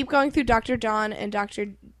 I keep going through Dr. John and Dr.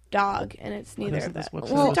 Dog, and it's What neither is of this that. website?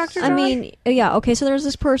 Is Well, it Dr. I Dog? mean, yeah. Okay, so there's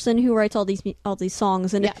this person who writes all these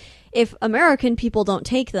songs, and Yeah. if American people don't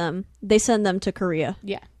take them, they send them to Korea,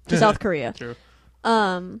 Yeah. to South Korea. True.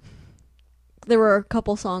 There were a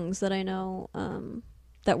couple songs that I know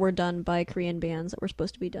that were done by Korean bands that were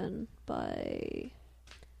supposed to be done by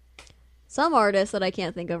some artist that I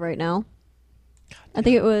can't think of right now. I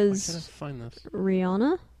think it Why can't I was find this?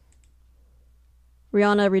 Rihanna.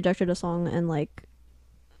 Rihanna rejected a song, and like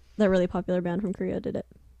that really popular band from Korea did it.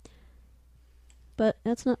 But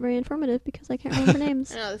that's not very informative because I can't remember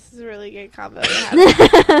names. I know, this is a really good combo. to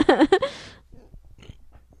have.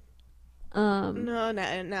 No,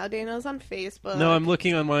 now Daniel's on Facebook. No, I'm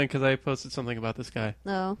looking online because I posted something about this guy.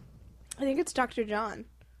 No, I think it's Dr. John.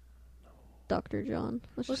 Dr. John.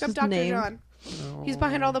 That's Look just up his Dr. name. John. No. He's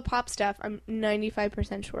behind all the pop stuff. I'm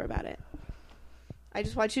 95% sure about it. I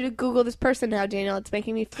just want you to Google this person now, Daniel. It's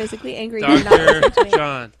making me physically angry. You're not listening to Dr. me.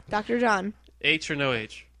 John. Dr. John. H or no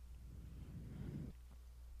H?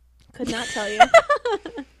 Could not tell you.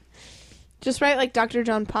 Just write like Dr.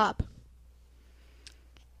 John Pop.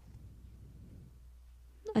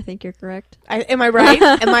 I think you're correct. Am I right?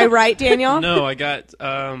 Am I right, Daniel? No, I got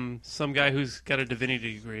some guy who's got a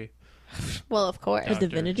divinity degree. Well, of course. A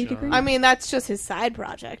divinity John. degree? I mean, that's just his side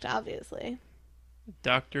project, obviously.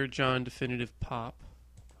 Dr. John Definitive Pop.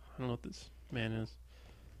 I don't know what this man is.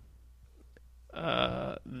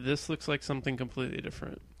 This looks like something completely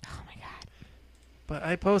different. Oh my god. But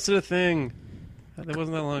I posted a thing. That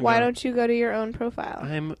wasn't that long Why ago. don't you go to your own profile?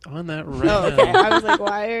 I'm on that right Oh, okay. now. I was like,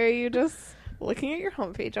 why are you just looking at your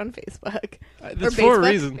homepage on Facebook? That's for a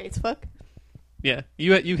reason. Facebook. Yeah,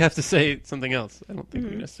 you have to say something else. I don't think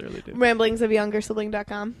we necessarily do.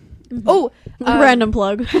 Ramblingsofyoungersibling.com. Mhm. Oh, Random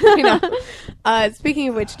plug. you know. Speaking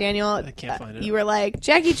of which, Daniel, I can't find it. you were like,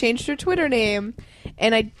 Jackie changed her Twitter name,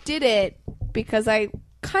 and I did it because I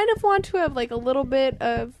kind of want to have like a little bit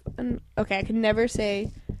of okay, I can never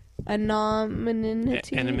say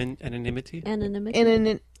anonymity. Anonymity? Anonymity. An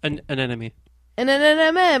enemy.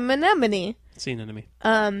 Anonymity. Seen enemy.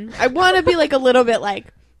 I want to be like a little bit like,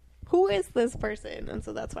 who is this person? And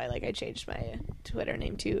so that's why like I changed my Twitter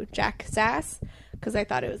name to Jack Sass because I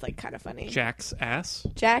thought it was like kind of funny. Jack's ass?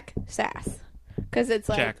 Jack Sass. Because it's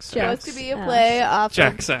like Jack supposed Sass. to be a play off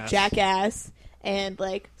Jack of Sass. Jackass and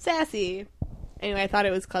like sassy. Anyway, I thought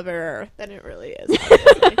it was cleverer than it really is.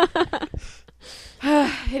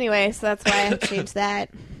 Anyway, so that's why I changed that.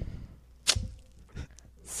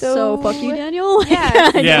 So fuck you, Daniel.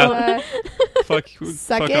 Yeah. Yeah. So, Fuck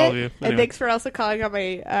suck fuck it. all of you. And Anyway. thanks for also calling out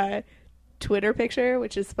my Twitter picture,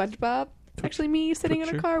 which is SpongeBob. It's actually me sitting in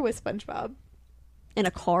a Picture? car with SpongeBob. In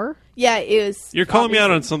a car? Yeah, it was. You're calling me out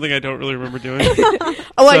on obviously- something I don't really remember doing.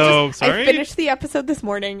 Oh, So, sorry? I finished the episode this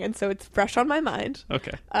morning, and so it's fresh on my mind.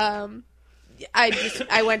 Okay.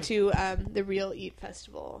 I went to the Real Eat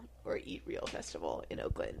Festival or Eat Real Festival in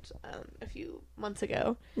Oakland a few months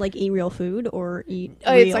ago. Like eat real food or eat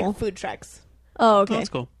Oh, real? it's like food trucks. Oh, Oh, okay. that's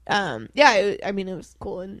cool. Yeah, it was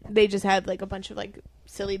cool, and they just had like a bunch of like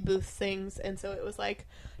silly booth things, and so it was like,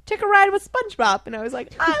 take a ride with SpongeBob, and I was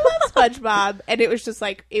like, I love SpongeBob, and it was just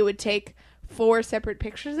like it would take 4 separate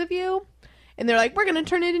pictures of you, and they're like, we're gonna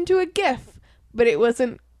turn it into a GIF, but it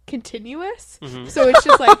wasn't continuous, so it's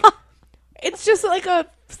just like. It's just like a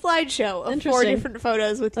slideshow of 4 Interesting. different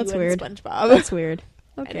photos with That's you weird. and SpongeBob. That's weird.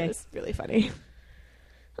 And it Okay. was really funny.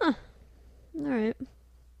 All right.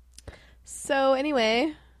 So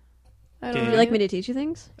anyway, I don't Would Would know. you like me to teach you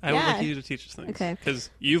things? I would Yeah. like you to teach us things. Okay. Because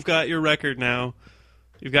you've got your record now.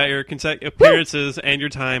 You've got your appearances and your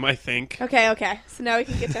time, I think. Okay. So now we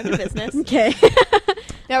can get down to business. Okay.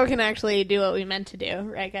 Now we can actually do what we meant to do,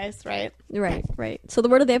 right, guys? Right? right. So the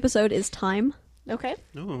word of the episode is time. Okay.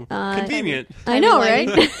 Oh, Uh, convenient. I know, right?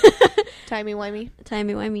 Timey-wimey.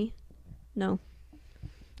 Timey-wimey. No.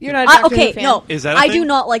 You're not a Doctor okay, Who fan. no. Is that a I thing? do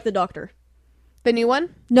not like the Doctor. The new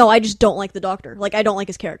one? No, I just don't like the Doctor. Like, I don't like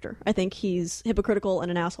his character. I think he's hypocritical and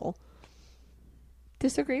an asshole.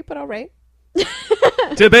 Disagree, but all right.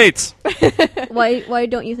 Debates. Why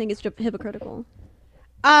don't you think it's hypocritical?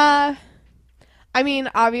 I mean,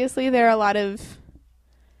 obviously there are a lot of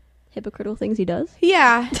Hypocritical things he does?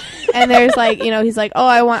 yeah, and there's like he's like, oh,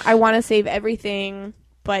 I want to save everything,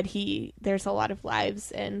 but there's a lot of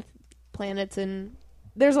lives and planets and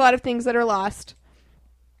there's a lot of things that are lost.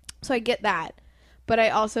 So I get that, but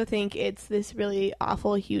I also think it's this really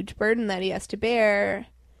awful, huge burden that he has to bear,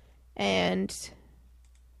 and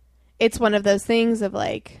it's one of those things of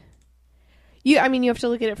like, you have to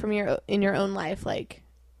look at it from in your own life, like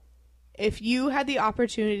if you had the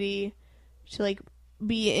opportunity to like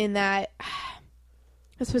be in that.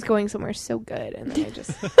 This was going somewhere so good, and then I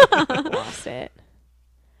just lost it.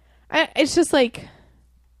 It's just like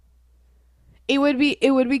it would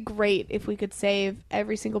be great if we could save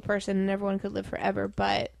every single person and everyone could live forever,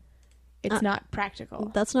 but it's not practical.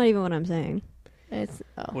 That's not even what I'm saying. It's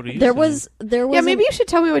What are you There saying? was yeah. Maybe you should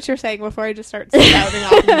tell me what you're saying before I just start spouting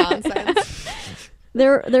off nonsense.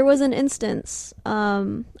 there was an instance.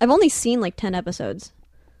 I've only seen like 10 episodes,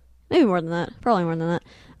 maybe more than that. Probably more than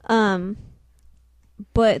that.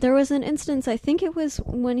 But there was an instance. I think it was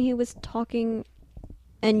when he was talking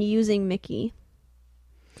and using Mickey.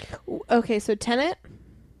 Okay, so Tenet.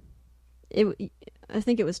 I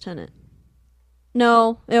think it was Tenet.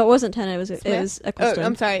 No, it wasn't Tennant. It Smith? was Eccleston. Oh,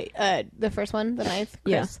 I'm sorry. The first one, the ninth.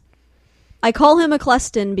 Yeah. Chris. I call him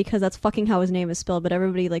Eccleston because that's fucking how his name is spelled, but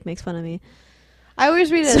everybody like makes fun of me. I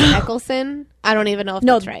always read it as Eccleston. I don't even know if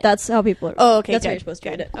No, that's right. that's how people are. Oh, okay. That's good, how you're supposed to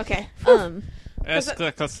good. read it. Okay.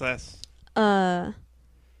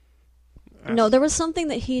 No, there was something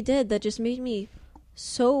that he did that just made me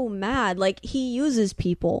so mad. Like, he uses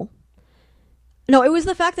people. No, it was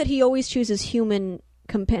the fact that he always chooses human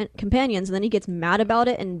companions, and then he gets mad about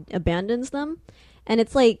it and abandons them. And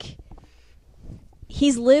it's like,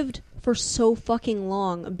 he's lived for so fucking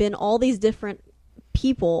long, been all these different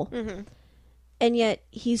people, and yet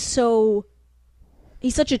he's such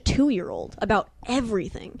a 2-year-old about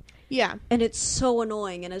everything. Yeah. And it's so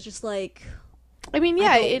annoying, and it's just like, I mean,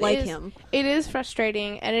 yeah, I don't it like is. him. It is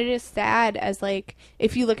frustrating, and it is sad. As like,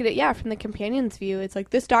 if you look at it, yeah, from the companion's view, it's like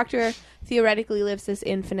this doctor theoretically lives this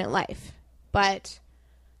infinite life, but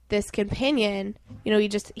this companion, you know,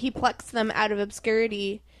 he plucks them out of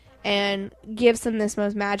obscurity and gives them this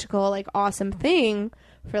most magical, like, awesome thing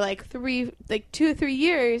for like 2 or 3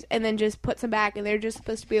 years, and then just puts them back, and they're just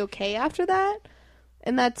supposed to be okay after that.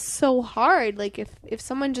 And that's so hard. Like, if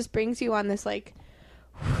someone just brings you on this like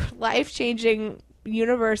life-changing,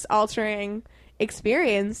 universe-altering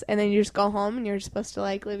experience, and then you just go home and you're supposed to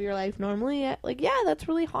like live your life normally, like, yeah, that's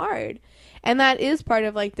really hard. And that is part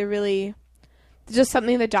of like the really just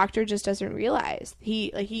something the doctor just doesn't realize.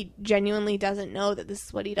 He genuinely doesn't know that this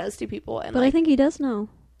is what he does to people. And but I think he does know,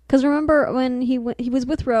 because remember when he was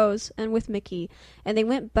with Rose and with Mickey, and they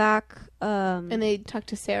went back, and they talked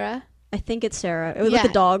to Sarah. I think it's Sarah. It was with the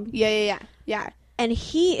dog. Yeah. And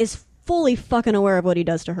he is fully fucking aware of what he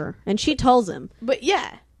does to her, and she tells him. But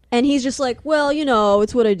yeah. And he's just like, well, you know,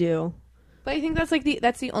 it's what I do. But I think that's like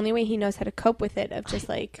that's the only way he knows how to cope with it. Of just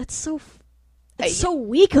like, That's so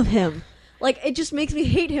weak of him. Like, it just makes me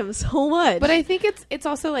hate him so much. But I think it's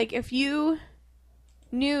also like, if you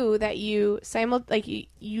knew that you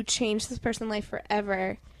you changed this person's life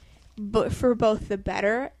forever, but for both the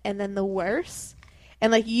better and then the worse,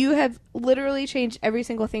 and like you have literally changed every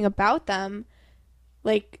single thing about them,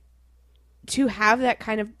 like, to have that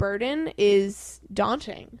kind of burden is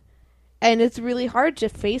daunting. And it's really hard to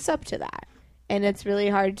face up to that. And it's really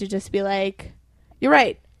hard to just be like, you're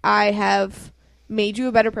right, I have made you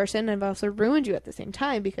a better person, and I've also ruined you at the same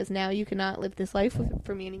time, because now you cannot live this life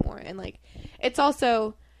for me anymore. And like, it's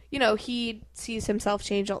also, you know, he sees himself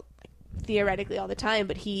change theoretically all the time,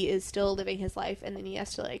 but he is still living his life, and then he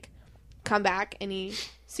has to like come back, and he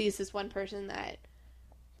sees this one person that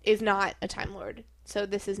is not a Time Lord. So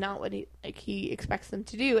this is not what he expects them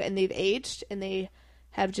to do, and they've aged, and they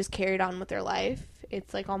have just carried on with their life.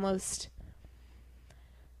 It's like almost,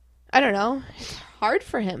 I don't know, it's hard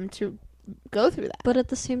for him to go through that. But at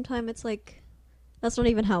the same time, it's like, that's not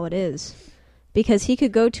even how it is. Because he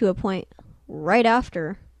could go to a point right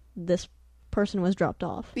after this person was dropped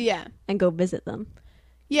off. Yeah. And go visit them.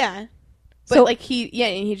 Yeah. But So, like and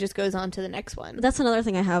he just goes on to the next one. that's another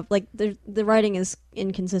thing I have. Like, the writing is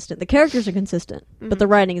inconsistent. The characters are consistent, but the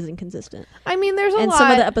writing is inconsistent. I mean, there's a lot. And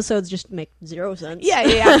some of the episodes just make zero sense.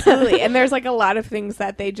 Yeah, absolutely. And there's like a lot of things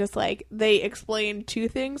that they just like, they explain 2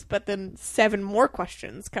 things, but then 7 more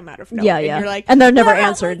questions come out of nowhere. Yeah. And you're like, and they're never "Ah,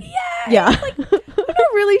 answered. Yeah. Yeah. I'm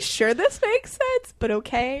not really sure this makes sense, but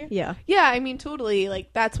okay. Yeah. Yeah, I mean, totally.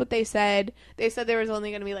 Like, that's what they said. They said there was only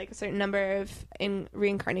going to be like a certain number of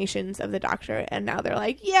reincarnations of the Doctor, and now they're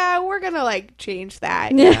like, yeah, we're gonna like change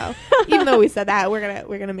that. You know, even though we said that, we're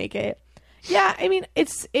gonna make it. Yeah, I mean,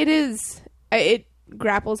 it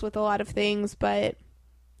grapples with a lot of things, but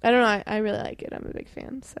I don't know. I really like it. I'm a big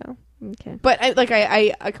fan. So, Okay. but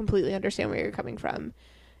I completely understand where you're coming from,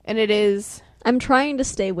 and it is. I'm trying to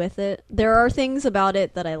stay with it. There are things about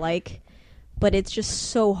it that I like, but it's just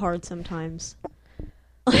so hard sometimes.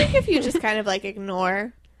 I think if you just kind of like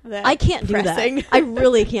ignore that, I can't do pressing. that. I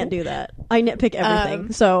really can't do that. I nitpick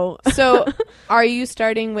everything. So are you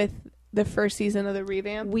starting with the first season of the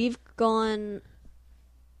revamp? we've gone.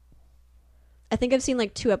 I think I've seen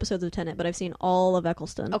like 2 episodes of Tenet, but I've seen all of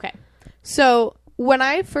Eccleston. Okay. So when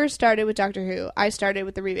I first started with Doctor Who, I started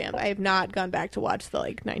with the revamp. I have not gone back to watch the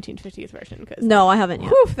like 1950s version, because No, I haven't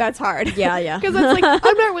yet. that's hard. Yeah. Because that's like,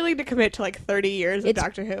 I'm not willing to commit to like 30 years of It's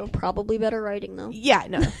Doctor Who. Probably better writing though. Yeah,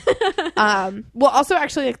 no. Well, also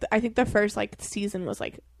actually, like, I think the first like season was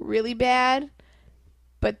like really bad,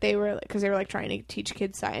 but they were like, because they were like trying to teach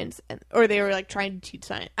kids science, or they were like trying to teach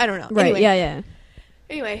science. I don't know. Right? Anyway, Yeah.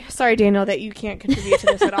 Anyway, sorry, Daniel, that you can't contribute to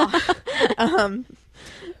this at all.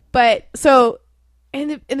 But so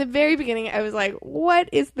in the very beginning, I was like, "What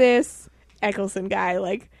is this Eccleston guy?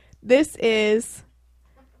 Like, this is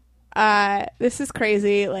this is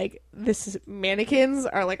crazy. Like, mannequins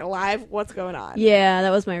are like alive. What's going on? Yeah,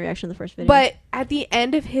 that was my reaction to the first video. But at the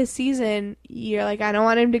end of his season, you're like, I don't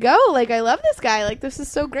want him to go. Like, I love this guy. Like, this is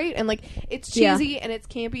so great. And like, it's cheesy and it's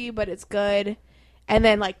campy, but it's good. And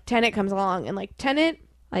then like Tenet comes along, and like Tenet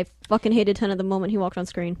I fucking hated Tenet the moment he walked on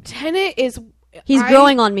screen. is He's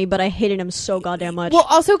growing on me, but I hated him so goddamn much. Well,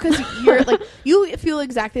 also because you're like, you feel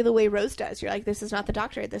exactly the way Rose does. You're like, this is not the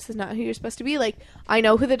Doctor. This is not who you're supposed to be. Like, I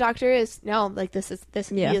know who the Doctor is. No, like he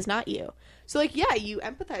is not you. So like, yeah, you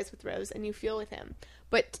empathize with Rose and you feel with him.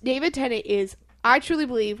 But David Tennant is, I truly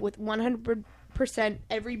believe, with 100%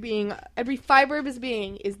 every fiber of his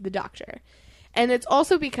being is the Doctor. And it's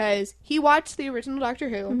also because he watched the original Doctor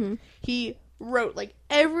Who. Mm-hmm. He wrote like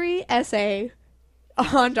every essay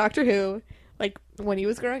on Doctor Who, like when he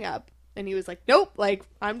was growing up, and he was like, nope, like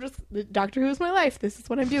Doctor Who is my life, this is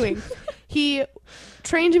what I'm doing. He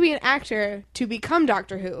trained to be an actor to become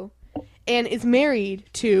Doctor Who, and is married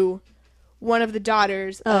to one of the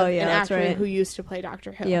daughters of an actor who used to play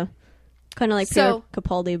Doctor Who. Yeah, kind of like Peter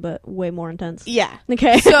Capaldi, but way more intense. Yeah.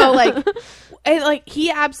 Okay. So like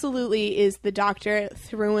he absolutely is the Doctor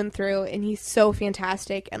through and through, and he's so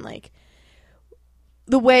fantastic. And like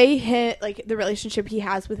the way the relationship he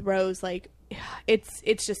has with Rose, like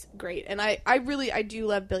it's just great. And I do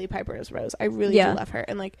love Billie Piper as Rose. I really do love her.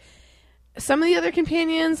 And like some of the other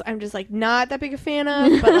companions, I'm just like not that big a fan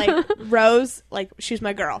of, but like Rose, like she's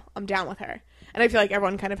my girl. I'm down with her. And I feel like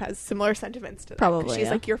everyone kind of has similar sentiments to that. Probably, she's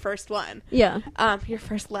like your first one. Yeah. Your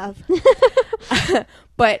first love.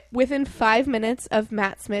 But within 5 minutes of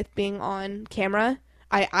Matt Smith being on camera,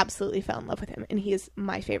 I absolutely fell in love with him, and he is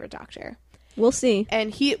my favorite Doctor. We'll see.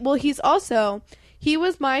 And he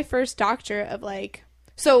was my first Doctor of like,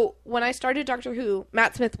 so when I started Doctor Who,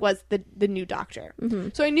 Matt Smith was the new Doctor. Mm-hmm.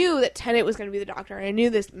 So I knew that Tennant was going to be the Doctor, and I knew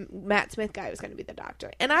this Matt Smith guy was going to be the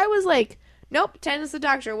Doctor. And I was like, nope, Tennant's the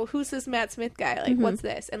Doctor. Well, who's this Matt Smith guy? Like, what's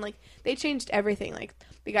this? And like, they changed everything. Like,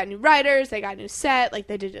 they got new writers, they got new set. Like,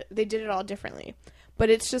 they did it all differently. But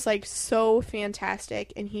it's just like so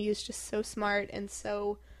fantastic, and he is just so smart and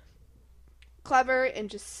so clever and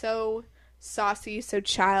just so saucy, so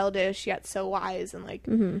childish, yet so wise. And like,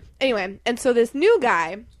 anyway, and so this new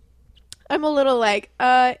guy, I'm a little like,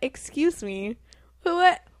 excuse me, who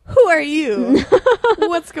are you?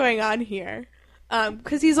 What's going on here?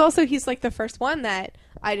 Because he's like the first one that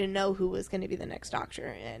I didn't know who was going to be the next Doctor,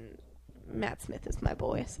 and Matt Smith is my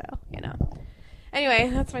boy, so you know. Anyway,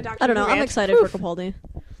 that's my Doctor. I don't know. rant. I'm excited for Capaldi.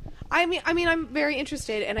 I mean, I'm very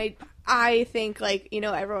interested, and I think like, you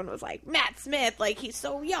know, everyone was like, Matt Smith, like he's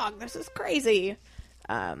so young, this is crazy.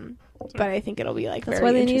 But I think it'll be like That's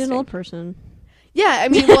very why they need an interesting. old person. Yeah, I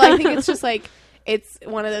mean, well, I think it's just like, it's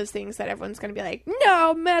one of those things that everyone's going to be like,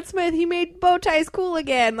 no, Matt Smith, he made bow ties cool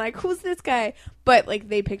again. Like, who's this guy? But, like,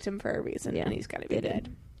 they picked him for a reason, and he's got to be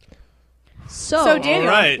good. So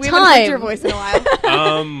Daniel, right. we haven't heard your voice in a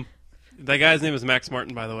while. That guy's name is Max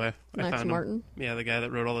Martin, by the way. I Max found Martin? him. Yeah, the guy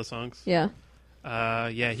that wrote all the songs. Yeah.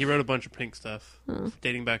 Yeah, he wrote a bunch of Pink stuff,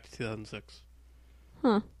 dating back to 2006.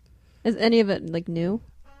 Huh. Is any of it, like, new?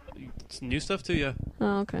 It's new stuff, too, yeah.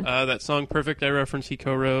 Oh, okay. That song, Perfect I Reference, he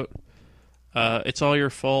co-wrote. It's All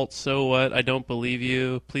Your Fault, So What, I Don't Believe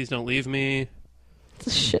You, Please Don't Leave Me.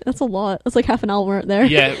 Shit, that's a lot. That's like half an album right there.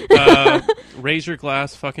 Yeah, Raise Your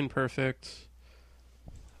Glass, Fucking Perfect.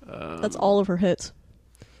 That's all of her hits.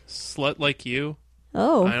 Slut Like You.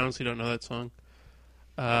 Oh. I honestly don't know that song.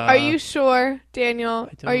 Are you sure, Daniel?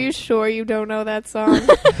 I don't. Are you sure you don't know that song?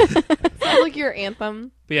 Sounds like your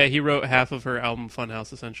anthem. But yeah, he wrote half of her album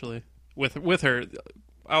Funhouse, essentially. With her,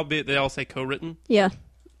 albeit they all say co-written. Yeah.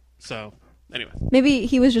 So, anyway. Maybe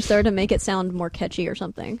he was just there to make it sound more catchy or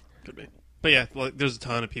something. Could be. But yeah, like, there's a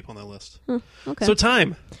ton of people on that list. Okay. So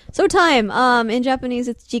time. In Japanese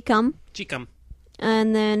it's jikam. Jikam.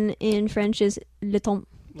 And then in French is le temps,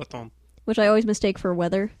 Le temps. which I always mistake for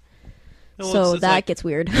weather. Well, So it's that like gets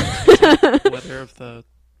weird. weather of the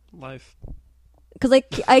life. Because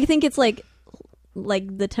I think it's like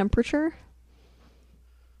the temperature,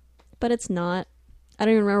 but it's not. I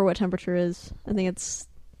don't even remember what temperature is. I think it's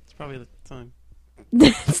Probably the time.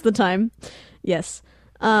 it's the time. Yes.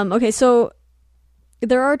 Okay, so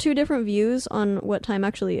there are two different views on what time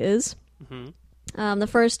actually is. Mm-hmm. The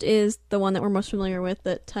first is the one that we're most familiar with,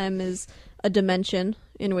 that time is a dimension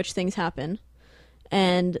in which things happen.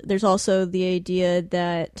 And there's also the idea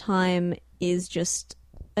that time is just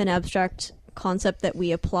an abstract concept that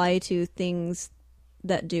we apply to things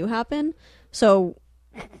that do happen. So,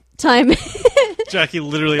 time... Jackie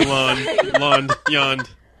literally yawned.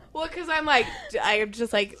 Well, because I'm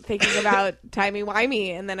just like thinking about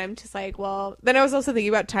timey-wimey, and then I'm just like, well, then I was also thinking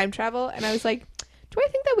about time travel, and I was like, do I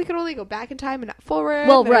think that we could only go back in time and not forward?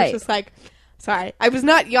 Well, And I was right. just like, sorry, I was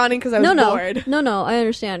not yawning because I was bored. No, I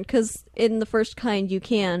understand. Because in the first kind, you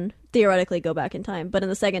can theoretically go back in time, but in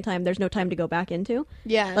the second time, there's no time to go back into.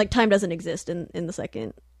 Yeah, Like, time doesn't exist in the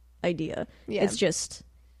second idea. Yeah. It's just,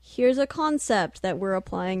 here's a concept that we're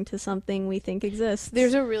applying to something we think exists.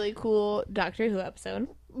 there's a really cool Doctor Who episode.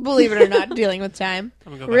 Believe it or not, dealing with time.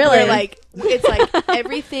 I'm gonna go back Really? Where like it's like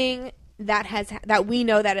everything that that we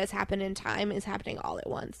know that has happened in time is happening all at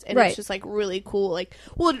once, and Right. it's just like really cool. Like,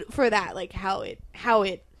 well, for that, like how it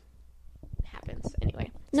happens. Anyway,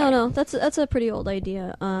 No, that's a pretty old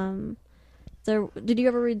idea. Did you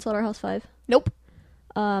ever read Slaughterhouse-Five? nope.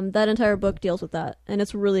 That entire book deals with that, and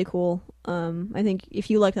it's really cool. I think if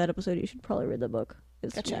you like that episode, you should probably read the book.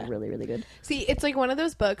 It's Gotcha. really, really good. See, it's like one of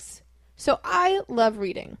those books. So I love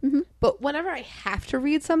reading, but whenever I have to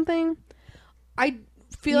read something, I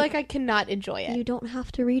feel like I cannot enjoy it. You don't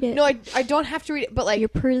have to read it. No, I don't have to read it, but like You're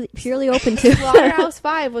purely open to it. Slaughterhouse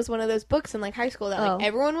 5 was one of those books in like high school that like Oh.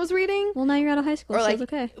 everyone was reading. Well, now you're out of high school, Or, so like, it's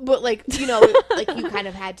okay. But like, you know, like you kind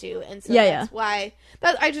of had to, and so Yeah, that's why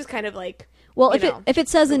I just kind of like, Well, you know. if it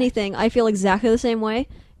says anything, I feel exactly the same way,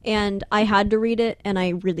 and I had to read it, and I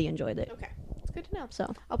really enjoyed it. okay, it's good to know.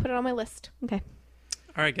 So, I'll put it on my list. okay.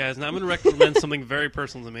 All right, guys. Now I'm going to recommend something very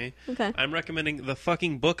personal to me. Okay. I'm recommending the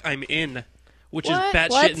fucking book I'm in, which What? is batshit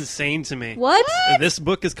What? insane to me. What? This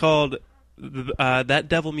book is called That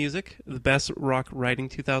Devil Music, the best rock writing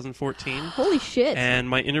 2014. Holy shit. And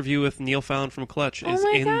my interview with Neil Fallon from Clutch is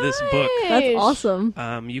Oh my in this book. That's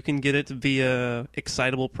awesome. You can get it via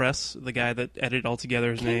Excitable Press. The guy that edited all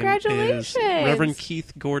together, his name is Congratulations. Reverend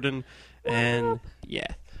Keith Gordon. And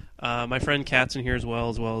yeah, my friend Kat's in here as well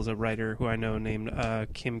as a writer who I know named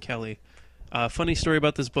Kim Kelly. Funny story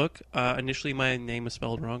about this book. Initially, my name was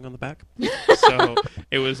spelled wrong on the back, so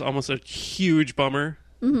it was almost a huge bummer.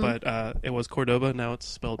 But it was Cordoba. Now it's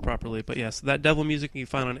spelled properly. But yes, That Devil Music you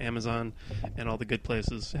can find on Amazon and all the good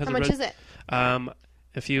places. How much is it?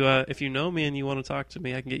 If you know me and you want to talk to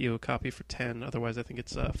me, I can get you a copy for $10. Otherwise, I think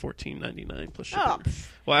it's $14.99 plus shipping. Oh,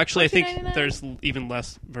 Well, actually, I think $14.99? there's even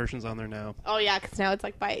less versions on there now. oh yeah, because now it's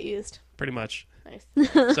like buy it used. Pretty much. Nice.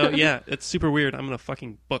 So yeah, it's super weird. I'm in a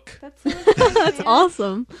fucking book, That's so exciting. That's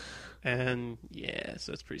awesome. and yeah,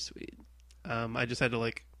 so it's pretty sweet. I just had to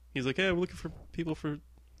like. He's like, "Hey, we're looking for people for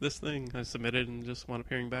this thing." I submitted and just wound up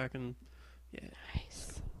hearing back, and yeah.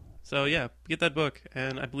 Nice. So yeah, get that book,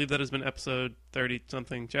 and I believe that has been episode 30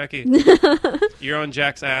 something. Jackie, you're on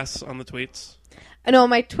Jack's ass on the tweets. I know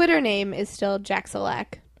my Twitter name is still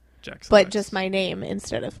Jaxalac, Jack's but ass. just my name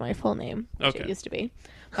instead of my full name, which Okay. it used to be.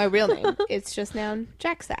 My real name, it's just now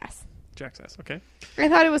Jaxass. Jack's ass. Okay. I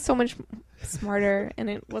thought it was so much smarter, and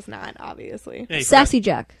it was not, obviously. Hey, Sassy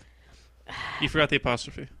Jack. you forgot the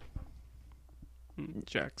apostrophe.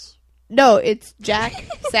 Jack's. No, it's Jack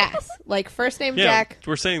Sass. Like first name Yeah, Jack,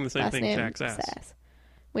 we're saying the same last thing. name Jack's ass. Sass.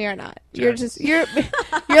 We are not. Jack. You're just you're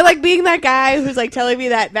like being that guy who's like telling me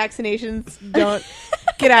that vaccinations don't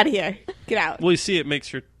get out of here. Get out. Well, you see, it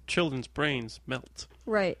makes your children's brains melt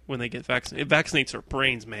Right. when they get vaccinated. It vaccinates their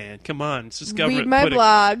brains, man. Come on, it's just Read government. my putting-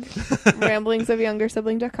 blog,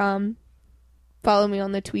 ramblingsofyoungersibling.com. Follow me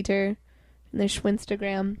on the Twitter and the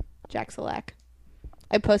Schwinstagram, Jaxalac.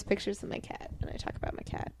 I post pictures of my cat and I talk about my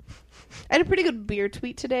cat. I had a pretty good beer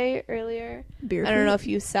tweet today earlier. Beer. I don't know if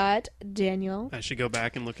you saw it, Daniel. I should go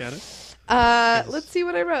back and look at it. Let's see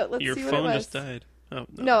what I wrote. Let's Your see what phone it was. just died. Oh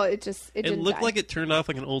no! No, it it didn't looked die. like it turned off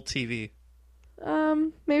like an old TV.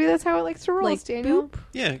 Maybe that's how it likes to roll, Like, Daniel. boop.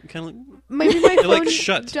 Yeah, kind of. Maybe my It, phone like,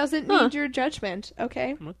 shut. doesn't Huh. need your judgment.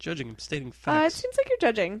 Okay. I'm not judging. I'm stating It facts. seems like you're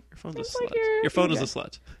judging. Your phone's a seems like slut. you're- Your phone you're is a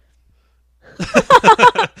slut.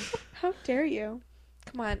 How dare you?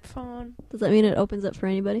 Come on, phone. Does that mean it opens up for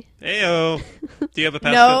anybody? Heyo. Do you have a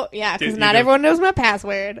password? No, yeah, Do because you not do- everyone knows my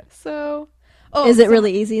password. So, Is it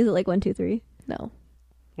really easy? Is it like 1, 2, 3? No.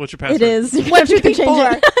 What's your password? It is. 1, 2, 3, Change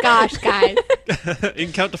 4. it. Gosh, guys. You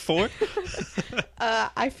can count to 4.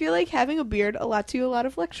 I feel like having a beard allots you a lot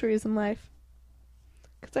of luxuries in life.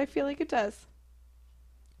 Because I feel like it does.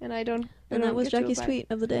 And I don't. And that was get to Jackie's apply. tweet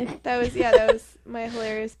of the day. That was my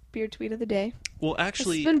hilarious beard tweet of the day. Well, This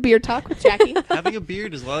actually, has been Beard Talk with Jackie. having a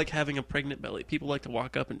beard is like having a pregnant belly. People like to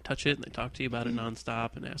walk up and touch it, and they talk to you about it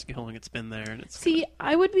nonstop and ask you how long it's been there. And it's See,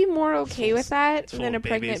 I would be more okay with that full than a of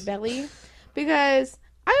pregnant babies. belly. Because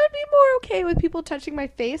I would be more okay with people touching my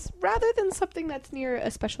face rather than something that's near a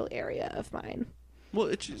special area of mine. well,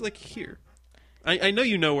 it's just like here. I know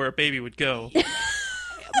you know where a baby would go,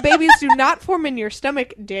 Babies do not form in your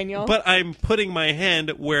stomach, Daniel. but I'm putting my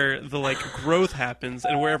hand where the like growth happens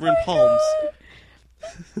and where everyone palms.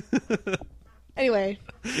 Anyway,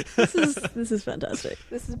 This is fantastic.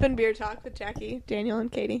 this has been Beer Talk with Jackie, Daniel,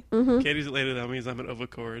 and Katie. Katie's later than me as I'm an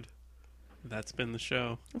overcord. That's been the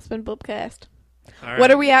show. It's been Blipcast. All right. What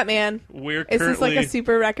are we at, man? We're Is currently, this like a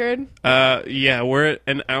super record? yeah, we're at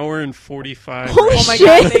an hour and 45. Holy Oh my shit.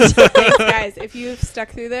 god, thanks, guys. If you've stuck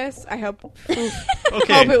through this, I hope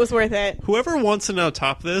Okay, it was worth it. whoever wants to now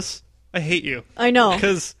top this, I hate you. I know.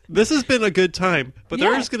 Because this has been a good time, but Yeah.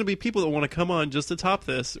 there's going to be people that want to come on just to top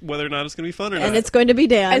this, whether or not it's going to be fun or And not. it's going to be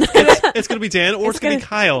Dan. It's going to be Dan or it's going to be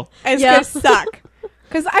Kyle. It's Yeah. gonna suck.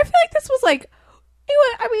 Because I feel like this was like,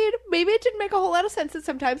 I mean, maybe it didn't make a whole lot of sense at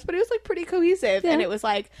sometimes, but it was like pretty cohesive. Yeah. And it was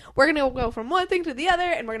like, we're gonna go from one thing to the other,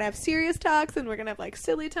 and we're gonna have serious talks, and we're gonna have like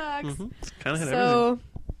silly talks. It's kind of had everything. So,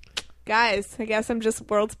 guys, I guess I'm just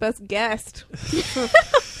world's best guest.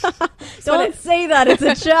 Don't say that. It's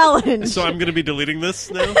a challenge. So I'm going to be deleting this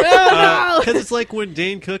now? No! Because it's like when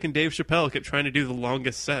Dane Cook and Dave Chappelle kept trying to do the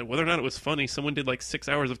longest set. Whether or not it was funny, someone did like 6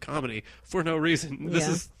 hours of comedy for no reason. This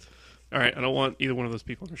Yeah. is... All right, I don't want either one of those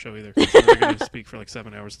people on the show either. 'Cause they're going to speak for like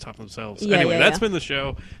 7 hours to top themselves. Yeah, anyway, yeah, that's yeah. been the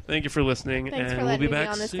show. Thank you for listening. Thanks and for we'll be letting me back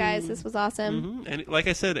on this, soon. guys. This was awesome. And like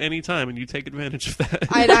I said, anytime, and you take advantage of that.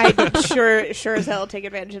 I sure as hell take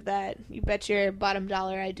advantage of that. You bet your bottom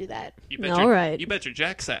dollar I do that. You bet All your, right. You bet your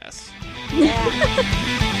Jack Sass.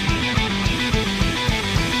 Yeah.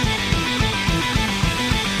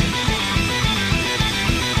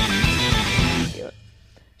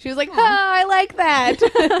 She was like, I like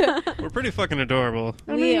that. We're pretty fucking adorable.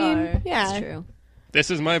 I we mean, are. yeah. It's true. This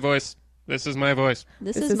is my voice. This is my voice.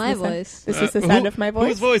 This This is is my the sound- voice. This is the sound of my voice.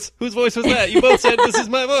 Whose voice? Whose voice was that? You both said this is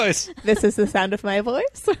my voice. This is the sound of my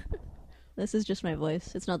voice. This is just my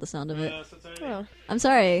voice. It's not the sound of it. Oh. I'm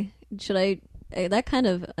sorry. Should I? That kind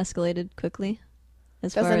of escalated quickly.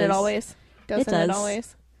 As far Doesn't it as- always? Doesn't it does.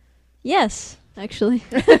 always? Yes, actually.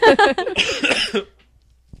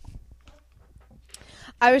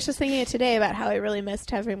 I was just thinking it today about how I really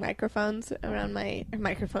missed having headphones around my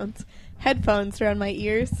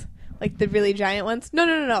ears, like the really giant ones.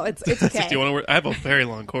 No. It's okay. Do you want to work? I have a very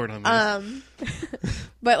long cord on this.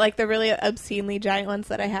 But like the really obscenely giant ones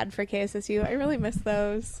that I had for KSSU, I really miss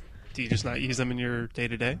those. Do you just not use them in your day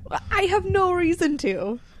to day? I have no reason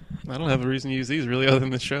to. I don't have a reason to use these really other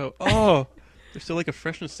than the show. Oh, there's still like a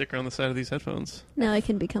freshness sticker on the side of these headphones. Now I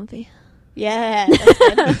can be comfy. Yeah.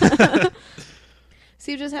 That's good. So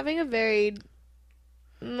you're just having a very...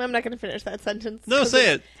 I'm not going to finish that sentence. No,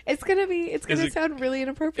 say it. It's going to it- sound really It's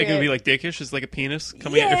inappropriate. gonna be like dickish. It's like a penis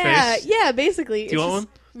coming at your face. Yeah, basically. Do you want one?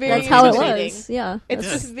 That's how it intimidating. was. Yeah, It's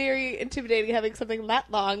Yeah. just very intimidating having something that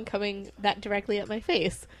long coming that directly at my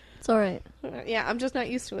face. it's all right. Yeah, I'm just not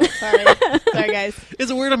used to it. Sorry. Sorry, guys. Is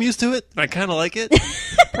it weird? I'm used to it. I kind of like it.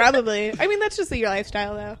 Probably. I mean, that's just your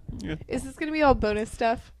lifestyle, though. Yeah. Is this going to be all bonus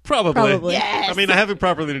stuff? Probably. Probably. Yes! I mean, I haven't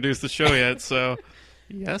properly introduced the show yet, so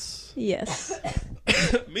yes. Yes.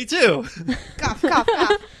 Me too. Cough, cough,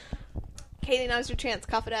 cough. Katie, now's your chance.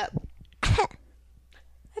 Cough it up.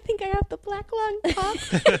 I think I have the black lung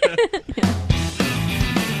cough.